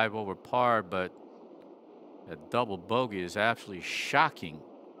 5 over par, but a double bogey is absolutely shocking.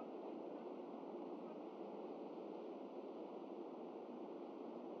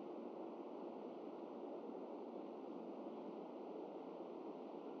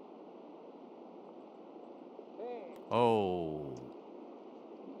 Oh.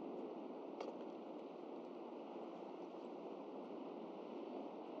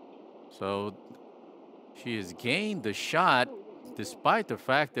 So she has gained the shot despite the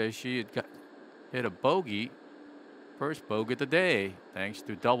fact that she had hit a bogey, first bogey of the day, thanks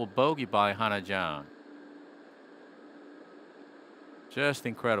to double bogey by Hannah Jeong. Just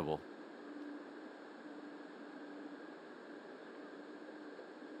incredible.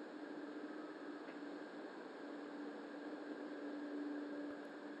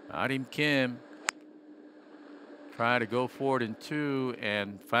 Arim Kim tried to go forward in 2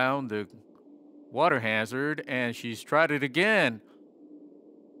 and found the water hazard, and she's tried it again.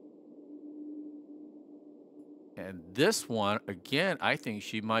 And this one, again, I think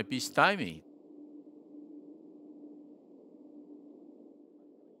she might be stymied.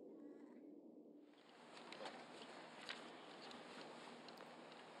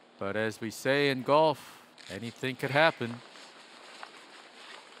 But as we say in golf, anything could happen.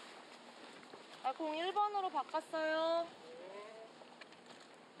 공 1번으로 바꿨어요.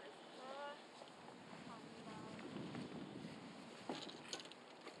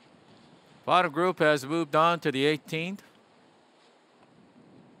 Final group has moved on to the 18th.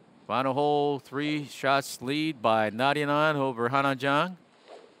 Final hole, 3 shots lead by Narinan over Hana Jang.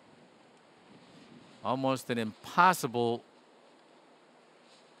 Almost an impossible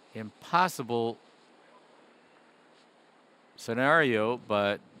scenario,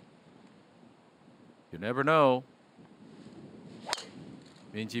 but you never know.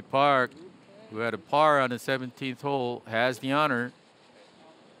 Minji Park, who had a par on the 17th hole, has the honor.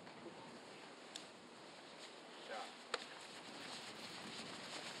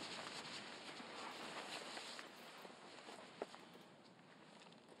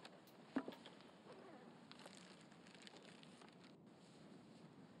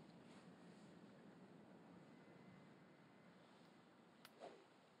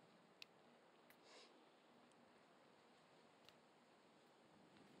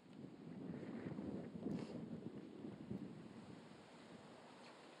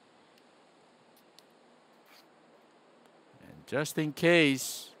 Just in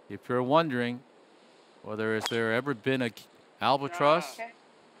case, if you're wondering whether has there ever been a albatross,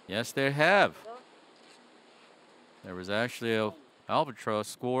 yes, there have. There was actually a albatross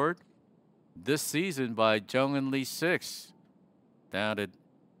scored this season by Jeongeun Lee 6 down at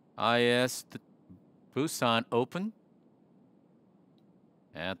IS Busan Open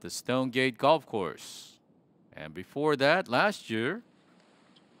at the Stonegate Golf Course. And before that, last year,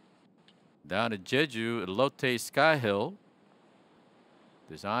 down at Jeju at Lotte Sky Hill,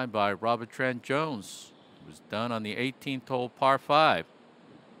 designed by Robert Trent Jones. It was done on the 18th hole, par 5.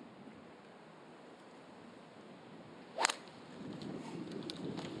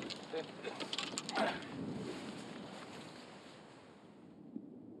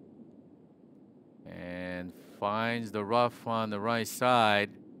 And finds the rough on the right side.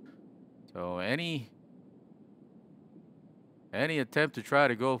 So any attempt to try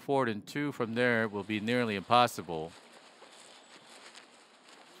to go forward in 2 from there will be nearly impossible.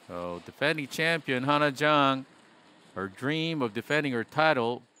 So defending champion Hana Jang, her dream of defending her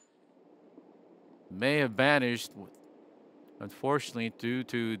title may have vanished, unfortunately, due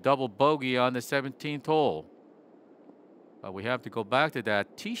to double bogey on the 17th hole. But we have to go back to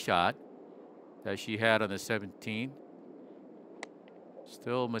that tee shot that she had on the 17th.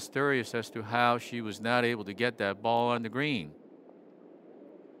 Still mysterious as to how she was not able to get that ball on the green.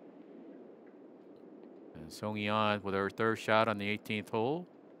 And Yeon with her 3rd shot on the 18th hole.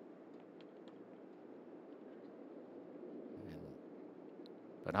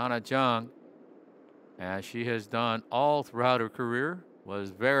 But Hana Jang, as she has done all throughout her career, was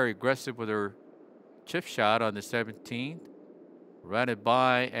very aggressive with her chip shot on the 17th. Ran it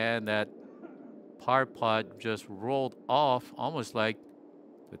by, and that par putt just rolled off almost like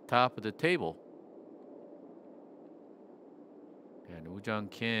the top of the table. And Woo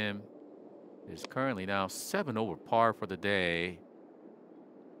Kim is currently now 7 over par for the day.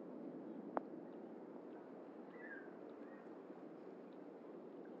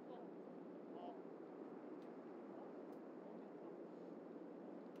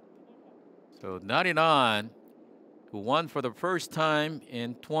 So Narinan, who won for the first time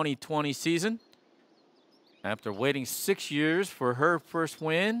in 2020 season, after waiting 6 years for her first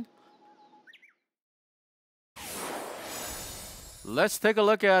win. Let's take a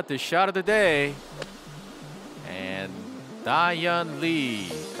look at the shot of the day. And Dahyun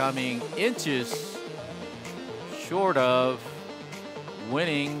Lee coming inches short of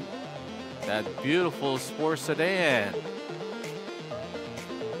winning that beautiful sports sedan.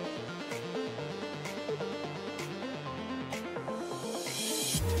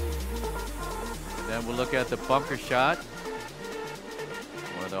 Then we'll look at the bunker shot.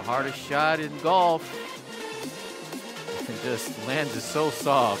 One of the hardest shot in golf. It just lands it so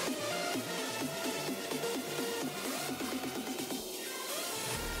soft.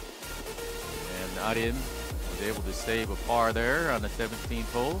 And Arin was able to save a par there on the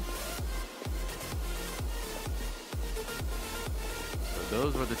 17th hole. So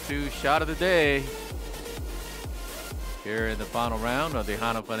those were the 2 shot of the day here in the final round of the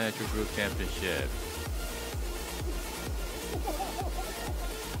HANA Financial Group Championship.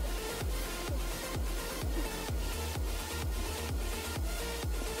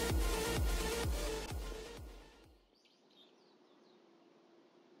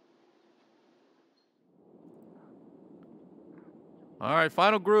 All right,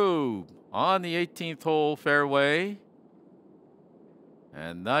 final group on the 18th hole fairway.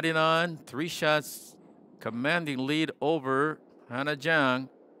 And Narinan, 3 shots, commanding lead over Hana Jang.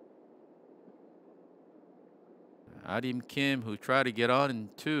 Adim Kim, who tried to get on in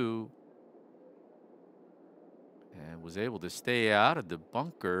 2, and was able to stay out of the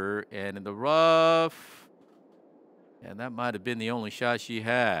bunker and in the rough. And that might have been the only shot she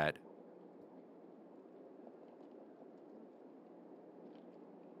had.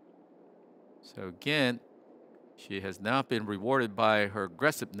 So again, she has now been rewarded by her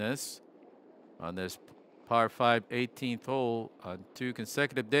aggressiveness on this par 5 18th hole on 2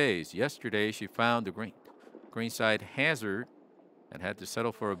 consecutive days. Yesterday, she found the greenside hazard and had to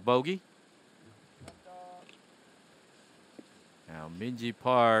settle for a bogey. Now, Minji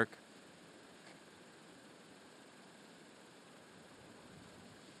Park.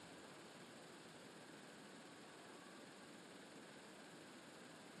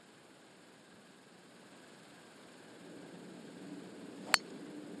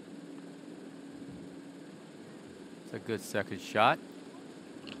 It's a good second shot.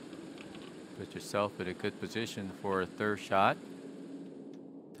 Put yourself in a good position for a third shot.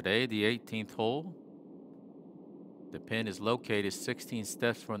 Today, the 18th hole. The pin is located 16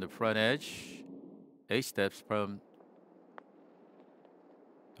 steps from the front edge, 8 steps from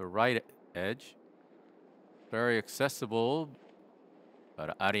the right edge. Very accessible,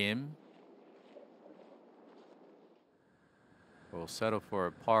 but Arim will settle for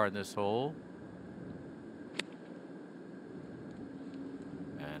a par in this hole.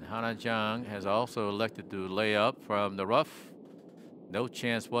 And Hana Jang has also elected to lay up from the rough. No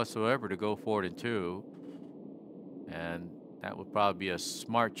chance whatsoever to go forward in 2. And that would probably be a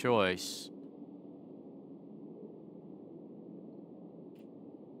smart choice.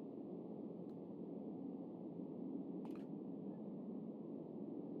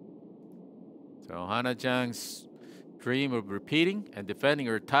 So Hana Jang's dream of repeating and defending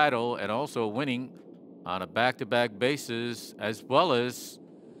her title and also winning on a back-to-back basis, as well as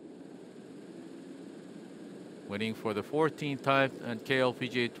winning for the 14th time on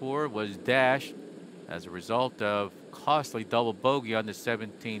KLPGA Tour, was dashed as a result of costly double bogey on the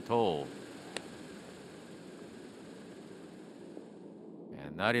 17th hole.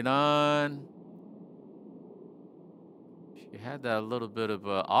 And 99. She had that little bit of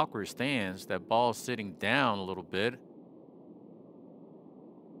an awkward stance. That ball sitting down a little bit.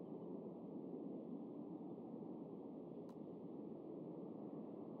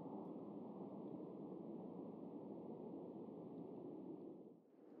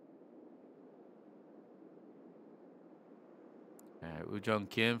 Jeongeun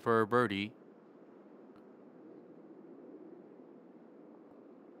Kim for a birdie.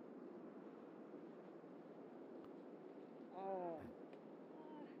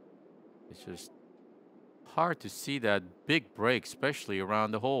 It's just hard to see that big break, especially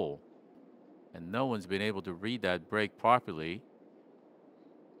around the hole. And no one's been able to read that break properly.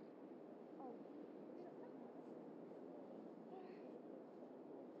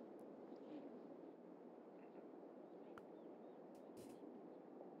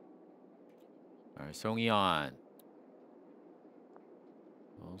 All right, Yeon.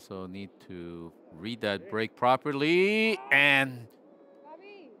 Also need to read that break properly. And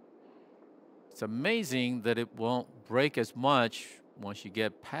it's amazing that it won't break as much once you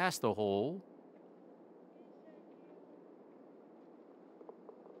get past the hole.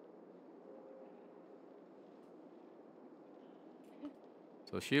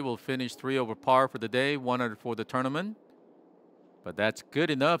 So she will finish 3 over par for the day, 1 under for the tournament. But that's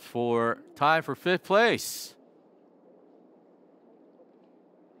good enough for tie for 5th place.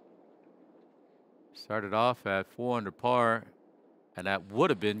 Started off at 4 under par, and that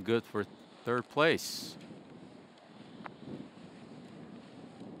would have been good for 3rd place.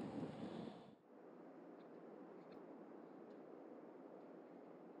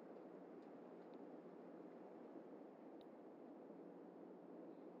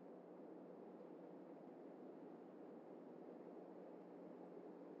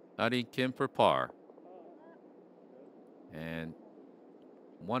 Nari Kim for par. And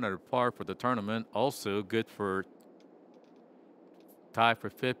 1 under par for the tournament. Also good for tie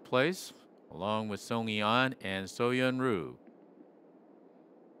for 5th place, along with Song Yeon and Soyeon Roo.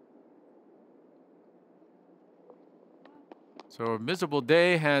 So a miserable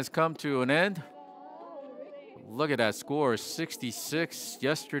day has come to an end. Look at that score, 66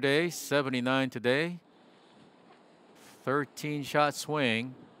 yesterday, 79 today. 13-shot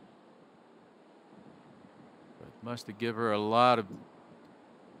swing. But must have given her a lot of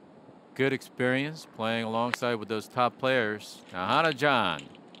good experience playing alongside with those top players. Now Hana Jang.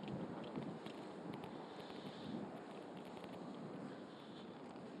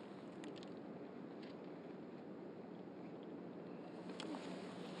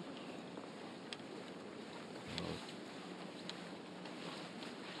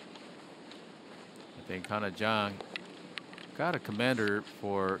 I think Hana Jang got to commend her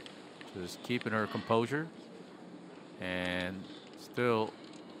for just keeping her composure and still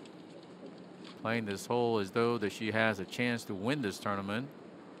playing this hole as though that she has a chance to win this tournament.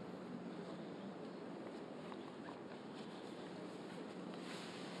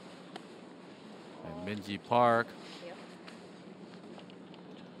 And Minji Park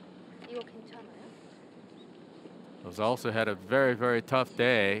이거 괜찮아요? has also had a very, very tough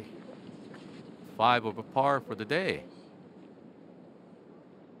day. 5 over par for the day.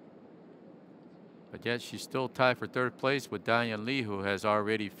 But yet she's still tied for 3rd place with Diane Lee, who has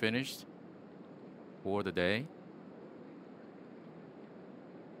already finished for the day.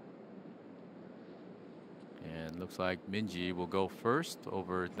 And looks like Minji will go first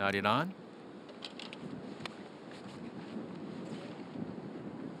over Narinan.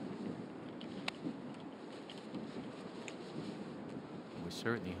 We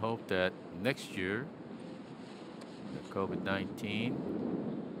certainly hope that next year the COVID-19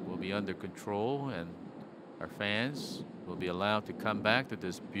 will be under control and our fans will be allowed to come back to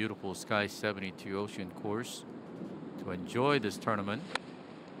this beautiful Sky 72 Ocean course to enjoy this tournament.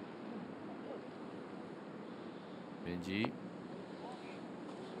 Minji,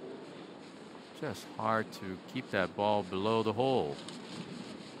 just hard to keep that ball below the hole,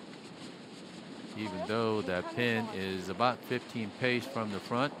 even though that pin is about 15 pace from the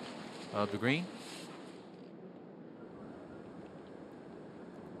front of the green.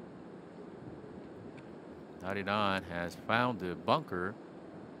 Narinan has found the bunker.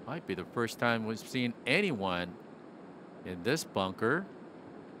 Might be the first time we've seen anyone in this bunker.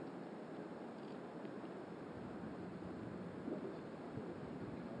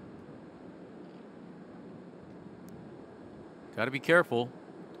 Got to be careful.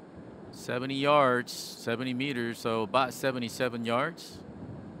 70 yards, 70 meters, so about 77 yards.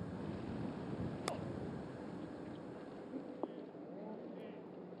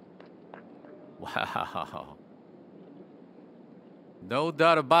 Wow. No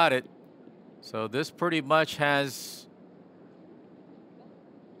doubt about it. So this pretty much has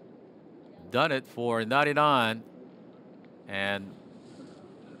done it for Narinan. And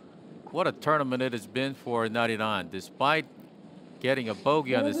what a tournament it has been for Narinan. Despite getting a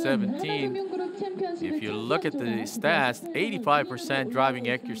bogey on the 17, if you look at the stats, 85% driving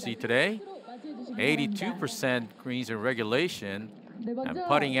accuracy today, 82% greens in regulation, and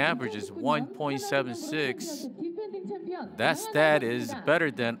putting average is 1.76. That stat is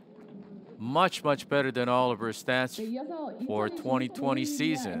better than, much better than all of her stats for 2020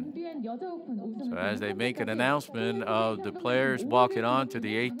 season. So as they make an announcement of the players walking on to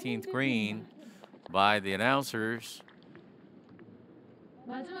the 18th green by the announcers.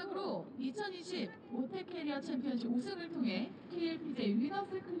 마지막으로 2020 모태캐리어 챔피언십 우승을 통해 KLPGA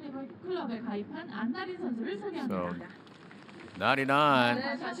위너스 클럽에 가입한 안나린 선수를 소개합니다. 99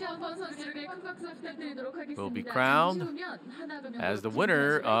 will be crowned as the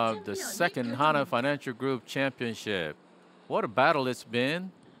winner of the 2nd HANA Financial Group Championship. What a battle it's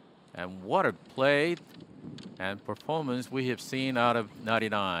been, and what a play and performance we have seen out of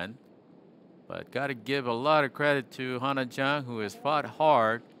 99. But got to give a lot of credit to Hana Jang, who has fought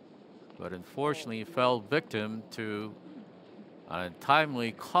hard, but unfortunately fell victim to an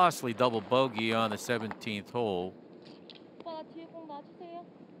untimely, costly double bogey on the 17th hole.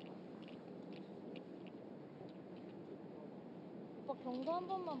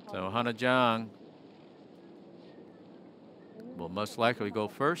 So Hana Jang will most likely go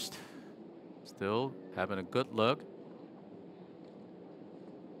first. Still having a good look.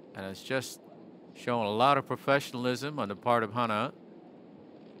 And it's just showing a lot of professionalism on the part of Hana.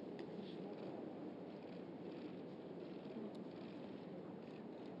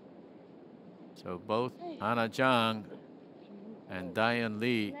 So both Hana Jang and Diane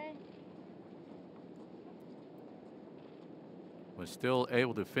Lee was still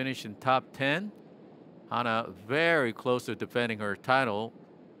able to finish in top 10. Hana very close to defending her title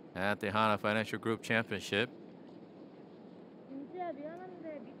at the HANA Financial Group Championship.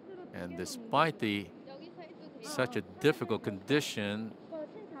 And despite such a difficult condition,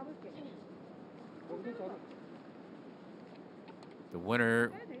 the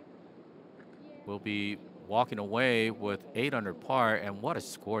winner will be walking away with 8 under par, and what a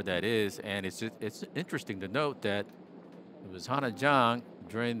score that is. And it's interesting to note that it was Hana Jang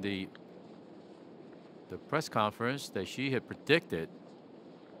during the press conference that she had predicted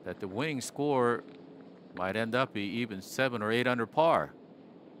that the winning score might end up be even 7 or 8 under par.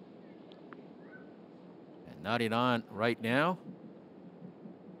 And 99 right now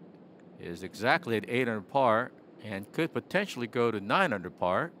is exactly at 8 under par and could potentially go to 9 under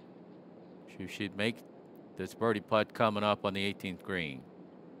par She'd make this birdie putt coming up on the 18th green.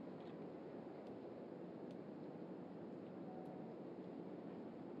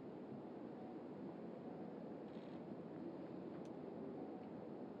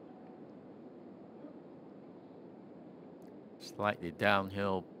 Slightly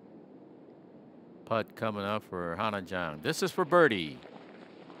downhill putt coming up for Hana Jeong. This is for birdie.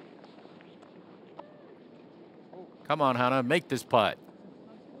 Come on, Hana, make this putt.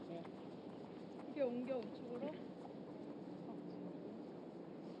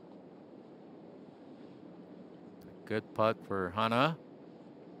 Good putt for Hana.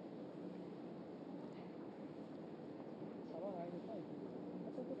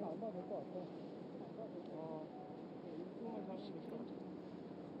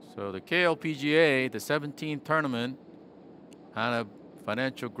 So the KLPGA, the 17th tournament, HANA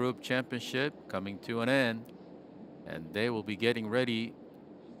Financial Group Championship coming to an end, and they will be getting ready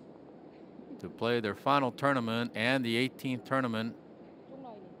to play their final tournament and the 18th tournament,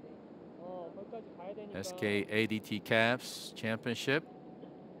 SK ADT Caps Championship,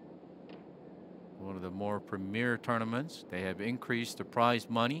 one of the more premier tournaments. They have increased the prize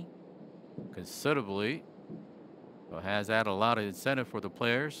money considerably. So has added a lot of incentive for the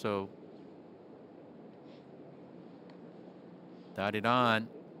players. So Dadidan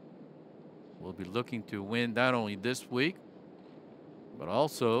will be looking to win not only this week, but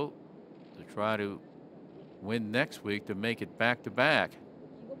also to try to win next week to make it back to back.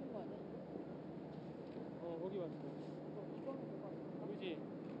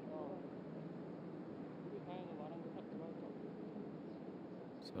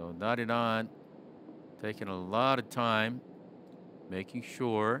 So Dadidan taking a lot of time, making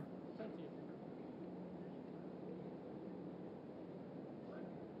sure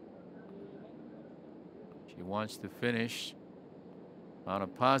she wants to finish on a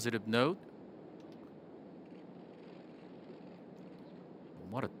positive note.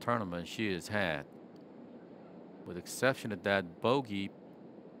 What a tournament she has had. With exception of that bogey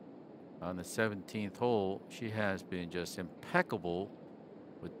on the 17th hole, she has been just impeccable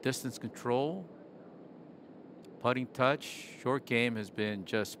with distance control. Putting touch, short game has been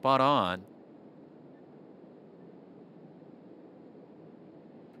just spot on.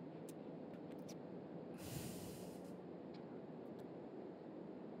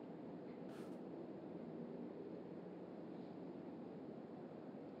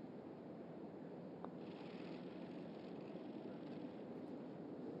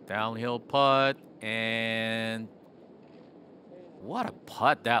 Downhill putt, and what a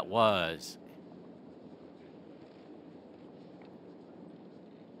putt that was.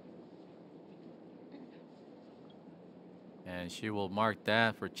 And she will mark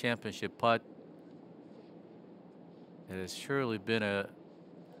that for championship putt. It has surely been a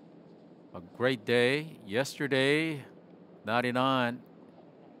great day. Yesterday, 99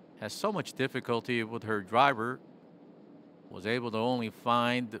 has so much difficulty with her driver. Was able to only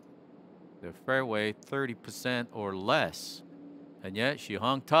find the fairway 30% or less. And yet she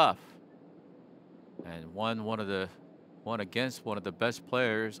hung tough and won against one of the best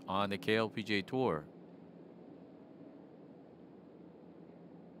players on the KLPGA Tour.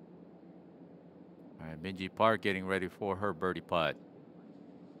 All right, Minji Park getting ready for her birdie putt.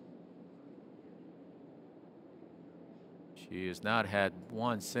 She has not had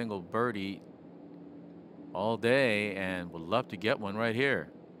one single birdie all day and would love to get one right here.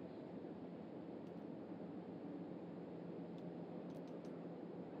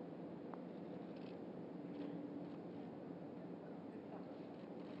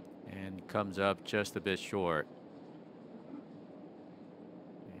 And comes up just a bit short.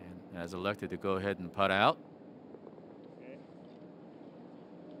 And has elected to go ahead and putt out.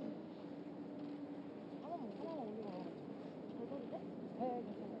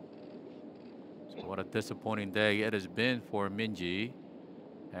 So what a disappointing day it has been for Minji.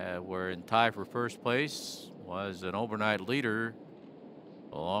 We're in tie for first place. Was an overnight leader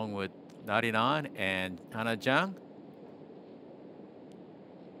along with Narinan and Hana Jeong.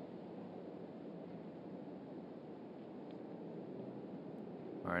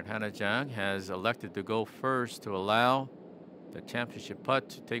 All right, Hana Jeong has elected to go first to allow the championship putt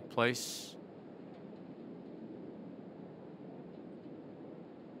to take place.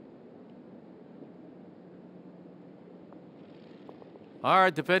 All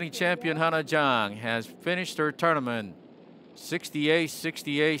right, defending champion Hana Jeong has finished her tournament 68,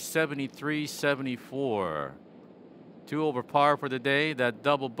 68, 73, 74. 2 over par for the day, that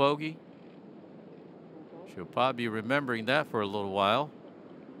double bogey. She'll probably be remembering that for a little while.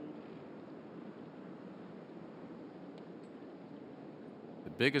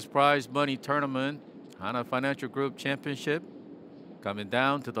 biggest prize money tournament, HANA Financial Group Championship, coming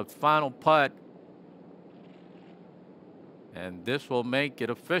down to the final putt. And this will make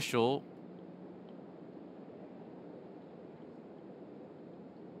it official.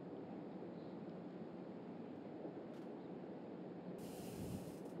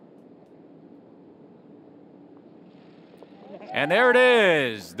 And there it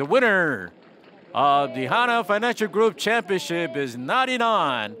is. The winner of the HANA Financial Group Championship is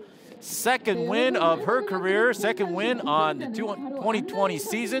Narinan. Second win of her career, second win on the 2020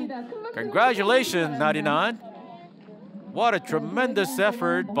 season. Congratulations, Narinan. What a tremendous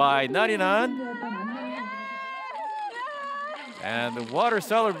effort by Narinan. And the water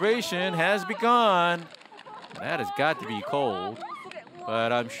celebration has begun. That has got to be cold,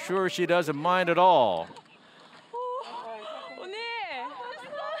 but I'm sure she doesn't mind at all.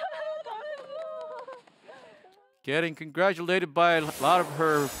 Getting congratulated by a lot of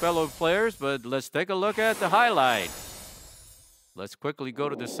her fellow players, but let's take a look at the highlight. Let's quickly go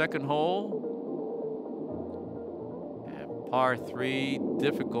to the second hole. And par 3,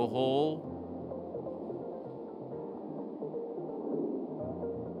 difficult hole.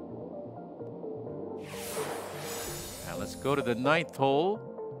 And let's go to the 9th hole.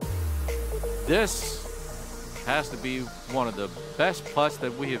 This has to be one of the best putts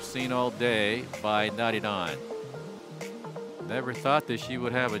that we have seen all day by Narinan. Never thought that she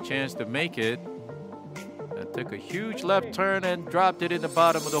would have a chance to make it. And took a huge left turn and dropped it in the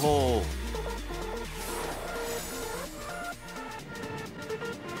bottom of the hole.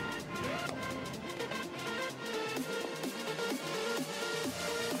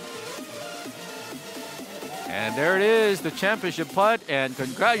 And there it is, the championship putt. And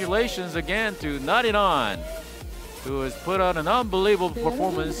congratulations again to Narinan, who has put on an unbelievable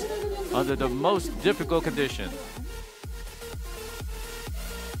performance under the most difficult conditions.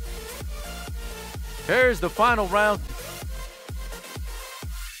 Here's the final round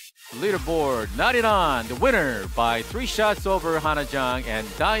leaderboard. Narinan, the winner by 3 shots over Hana Jang, and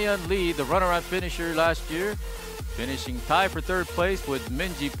Daeyeon Lee, the runner-up finisher last year, finishing tied for 3rd place with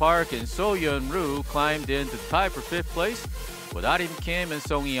Minji Park, and So-yeon Roo climbed in to tie for 5th place with Arim Kim and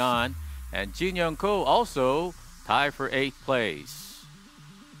Song Hee-an, and Jin-young Ko also tied for 8th place.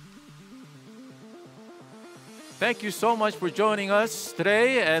 Thank you so much for joining us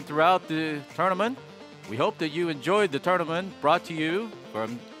today and throughout the tournament. We hope that you enjoyed the tournament brought to you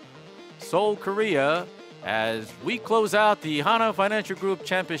from Seoul, Korea, as we close out the HANA Financial Group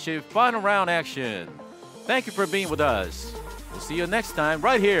Championship final round action. Thank you for being with us. We'll see you next time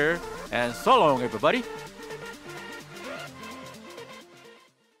right here, and so long, everybody.